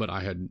 but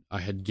I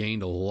had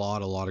gained a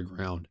lot of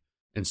ground.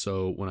 And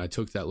so when I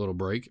took that little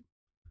break,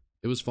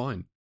 it was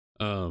fine.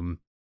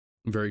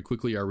 Very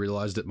quickly, I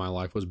realized that my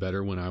life was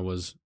better when I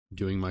was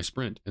doing my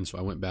sprint. And so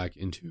I went back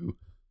into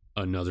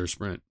another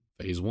sprint,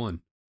 phase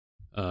 1,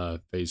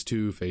 phase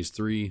 2, phase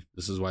 3.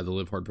 This is why the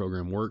Live Hard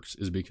program works,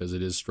 is because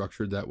it is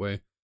structured that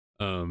way.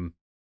 And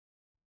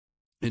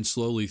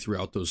slowly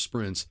throughout those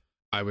sprints,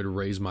 I would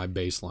raise my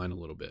baseline a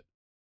little bit.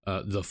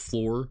 The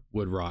floor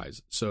would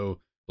rise. So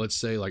let's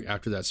say like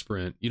after that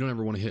sprint, you don't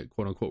ever want to hit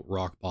quote unquote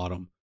rock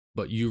bottom,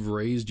 but you've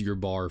raised your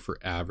bar for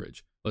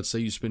average. Let's say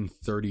you spend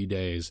 30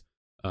 days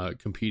not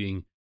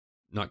competing,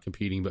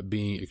 but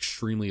being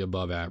extremely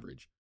above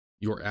average.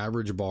 Your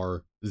average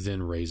bar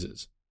then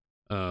raises.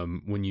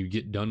 When you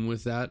get done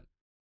with that,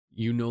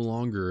 you no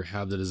longer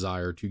have the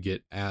desire to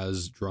get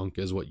as drunk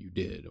as what you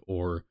did,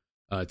 or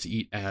to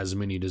eat as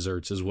many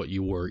desserts as what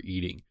you were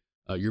eating.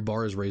 Your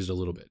bar is raised a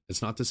little bit.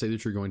 It's not to say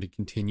that you're going to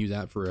continue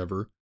that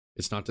forever.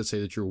 It's not to say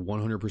that you're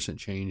 100%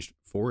 changed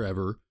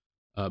forever.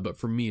 But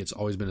for me, it's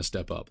always been a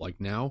step up. Like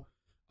now,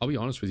 I'll be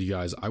honest with you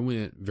guys, I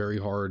went very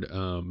hard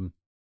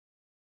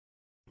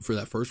for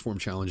that first form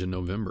challenge in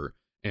November.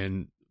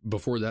 And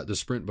before that, the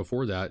sprint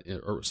before that,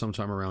 or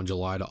sometime around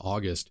July to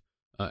August,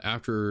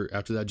 after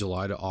that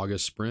July to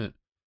August sprint,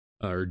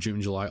 or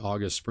June, July,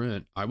 August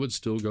sprint, I would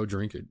still go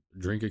drink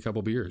a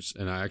couple beers.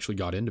 And I actually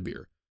got into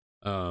beer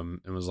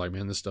and was like,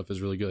 man, this stuff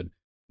is really good.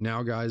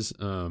 Now, guys,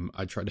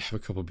 I tried to have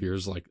a couple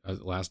beers like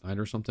last night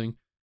or something,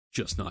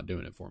 just not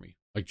doing it for me.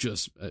 Like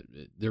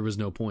there was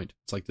no point.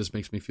 It's like, this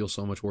makes me feel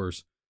so much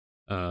worse.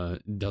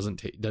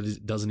 Doesn't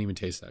even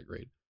taste that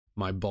great.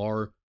 My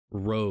bar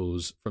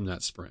rose from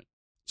that sprint.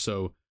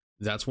 So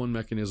that's one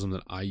mechanism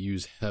that I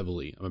use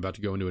heavily. I'm about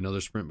to go into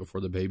another sprint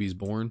before the baby's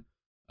born,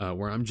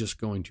 where I'm just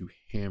going to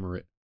hammer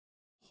it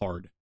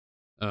hard,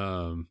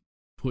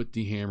 put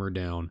the hammer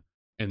down.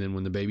 And then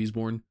when the baby's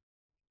born,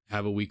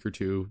 have a week or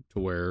two to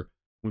where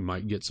we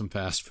might get some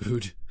fast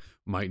food,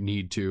 might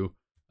need to,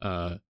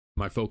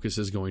 my focus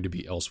is going to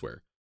be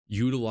elsewhere.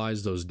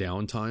 Utilize those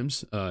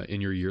downtimes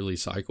in your yearly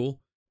cycle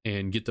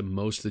and get the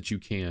most that you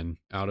can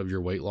out of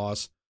your weight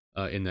loss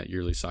in that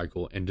yearly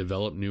cycle, and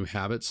develop new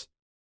habits.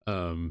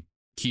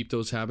 Keep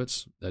those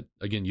habits. That,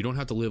 again, you don't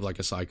have to live like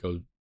a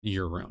psycho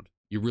year round.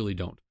 You really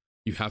don't.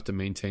 You have to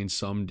maintain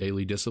some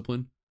daily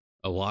discipline,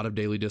 a lot of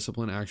daily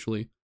discipline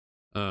actually,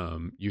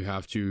 You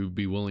have to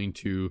be willing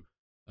to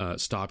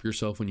stop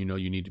yourself when you know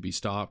you need to be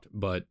stopped,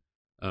 but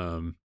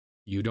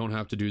you don't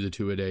have to do the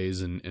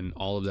 2-a-days and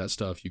all of that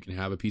stuff. You can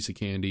have a piece of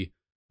candy.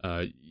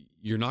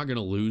 You're not going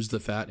to lose the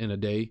fat in a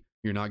day.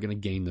 You're not going to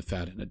gain the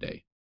fat in a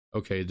day.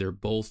 Okay, they're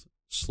both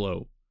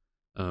slow.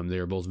 They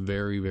are both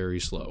very, very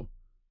slow.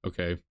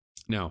 Okay,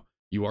 now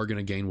you are going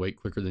to gain weight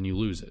quicker than you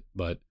lose it,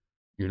 but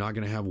you're not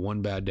going to have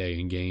one bad day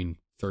and gain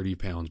 30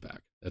 pounds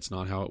back. That's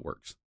not how it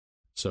works.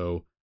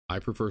 So I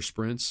prefer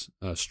sprints,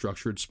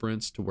 structured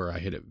sprints, to where I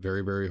hit it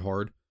very, very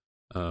hard.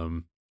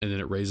 And then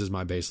it raises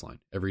my baseline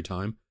every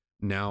time.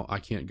 Now I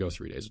can't go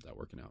 3 days without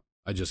working out.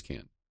 I just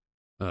can't.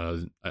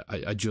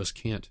 I just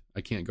can't.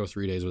 I can't go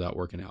 3 days without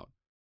working out.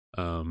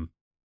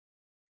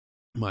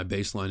 My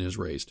baseline is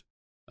raised,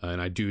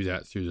 and I do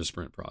that through the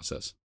sprint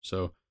process.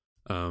 So,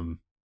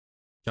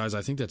 guys,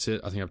 I think that's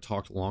it. I think I've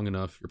talked long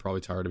enough. You're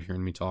probably tired of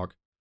hearing me talk.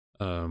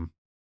 But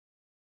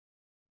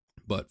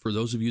for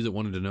those of you that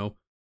wanted to know,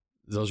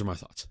 those are my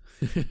thoughts.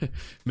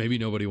 Maybe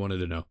nobody wanted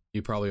to know.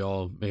 You probably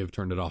all may have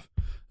turned it off.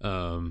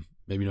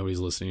 Maybe nobody's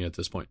listening at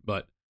this point,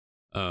 but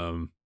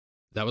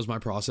that was my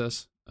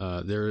process.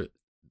 There,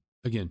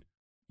 again,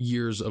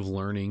 years of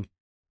learning,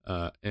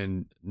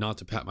 and not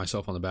to pat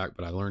myself on the back,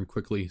 but I learned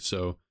quickly.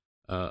 So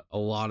a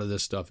lot of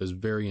this stuff is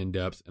very in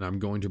depth, and I'm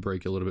going to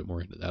break a little bit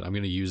more into that. I'm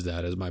going to use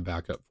that as my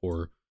backup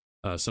for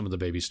some of the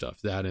baby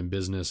stuff, that in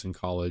business and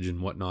college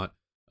and whatnot.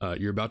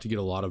 You're about to get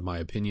a lot of my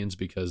opinions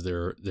because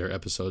they're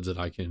episodes that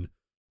I can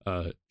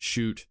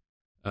shoot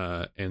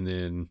and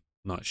then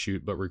not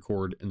shoot, but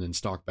record and then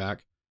stock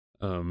back.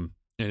 And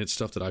it's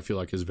stuff that I feel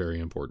like is very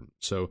important.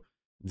 So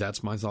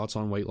that's my thoughts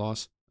on weight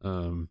loss.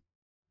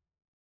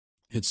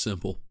 It's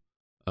simple.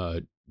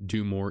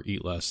 Do more,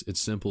 eat less.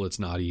 It's simple. It's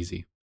not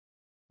easy.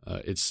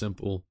 It's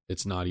simple.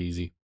 It's not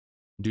easy.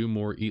 Do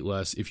more, eat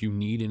less. If you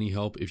need any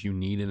help, if you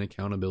need an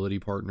accountability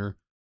partner,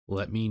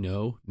 let me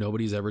know.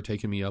 Nobody's ever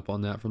taken me up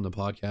on that from the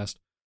podcast.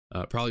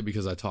 Probably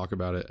because I talk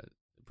about it.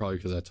 Probably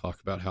because I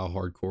talk about how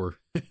hardcore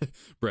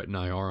Brett and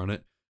I are on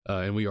it.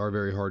 And we are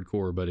very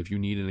hardcore. But if you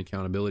need an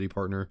accountability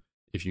partner,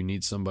 if you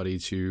need somebody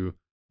to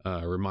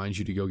remind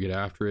you to go get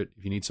after it,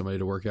 if you need somebody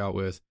to work out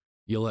with,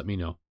 you let me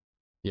know.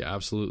 You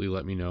absolutely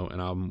let me know.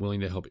 And I'm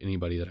willing to help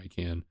anybody that I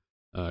can,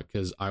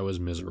 because I was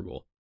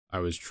miserable. I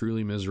was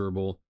truly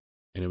miserable,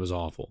 and it was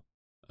awful.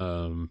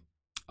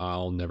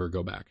 I'll never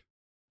go back.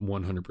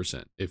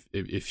 100%.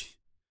 If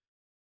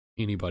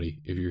anybody,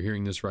 if you're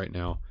hearing this right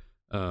now,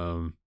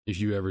 if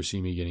you ever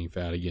see me getting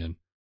fat again,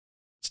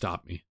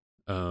 stop me.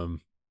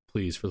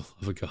 Please, for the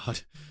love of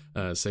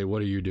God, say,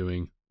 what are you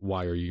doing?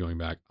 Why are you going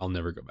back? I'll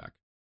never go back.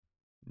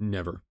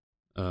 Never.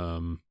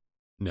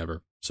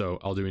 Never. So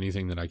I'll do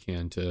anything that I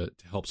can to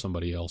help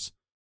somebody else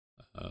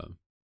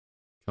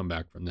come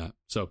back from that.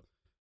 So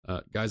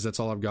guys, that's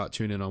all I've got.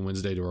 Tune in on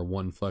Wednesday to our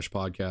One Flesh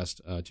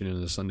podcast. Tune in to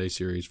the Sunday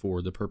series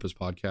for the Purpose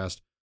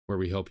podcast, where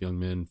we help young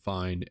men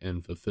find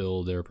and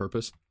fulfill their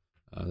purpose.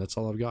 That's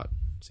all I've got.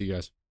 See you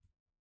guys.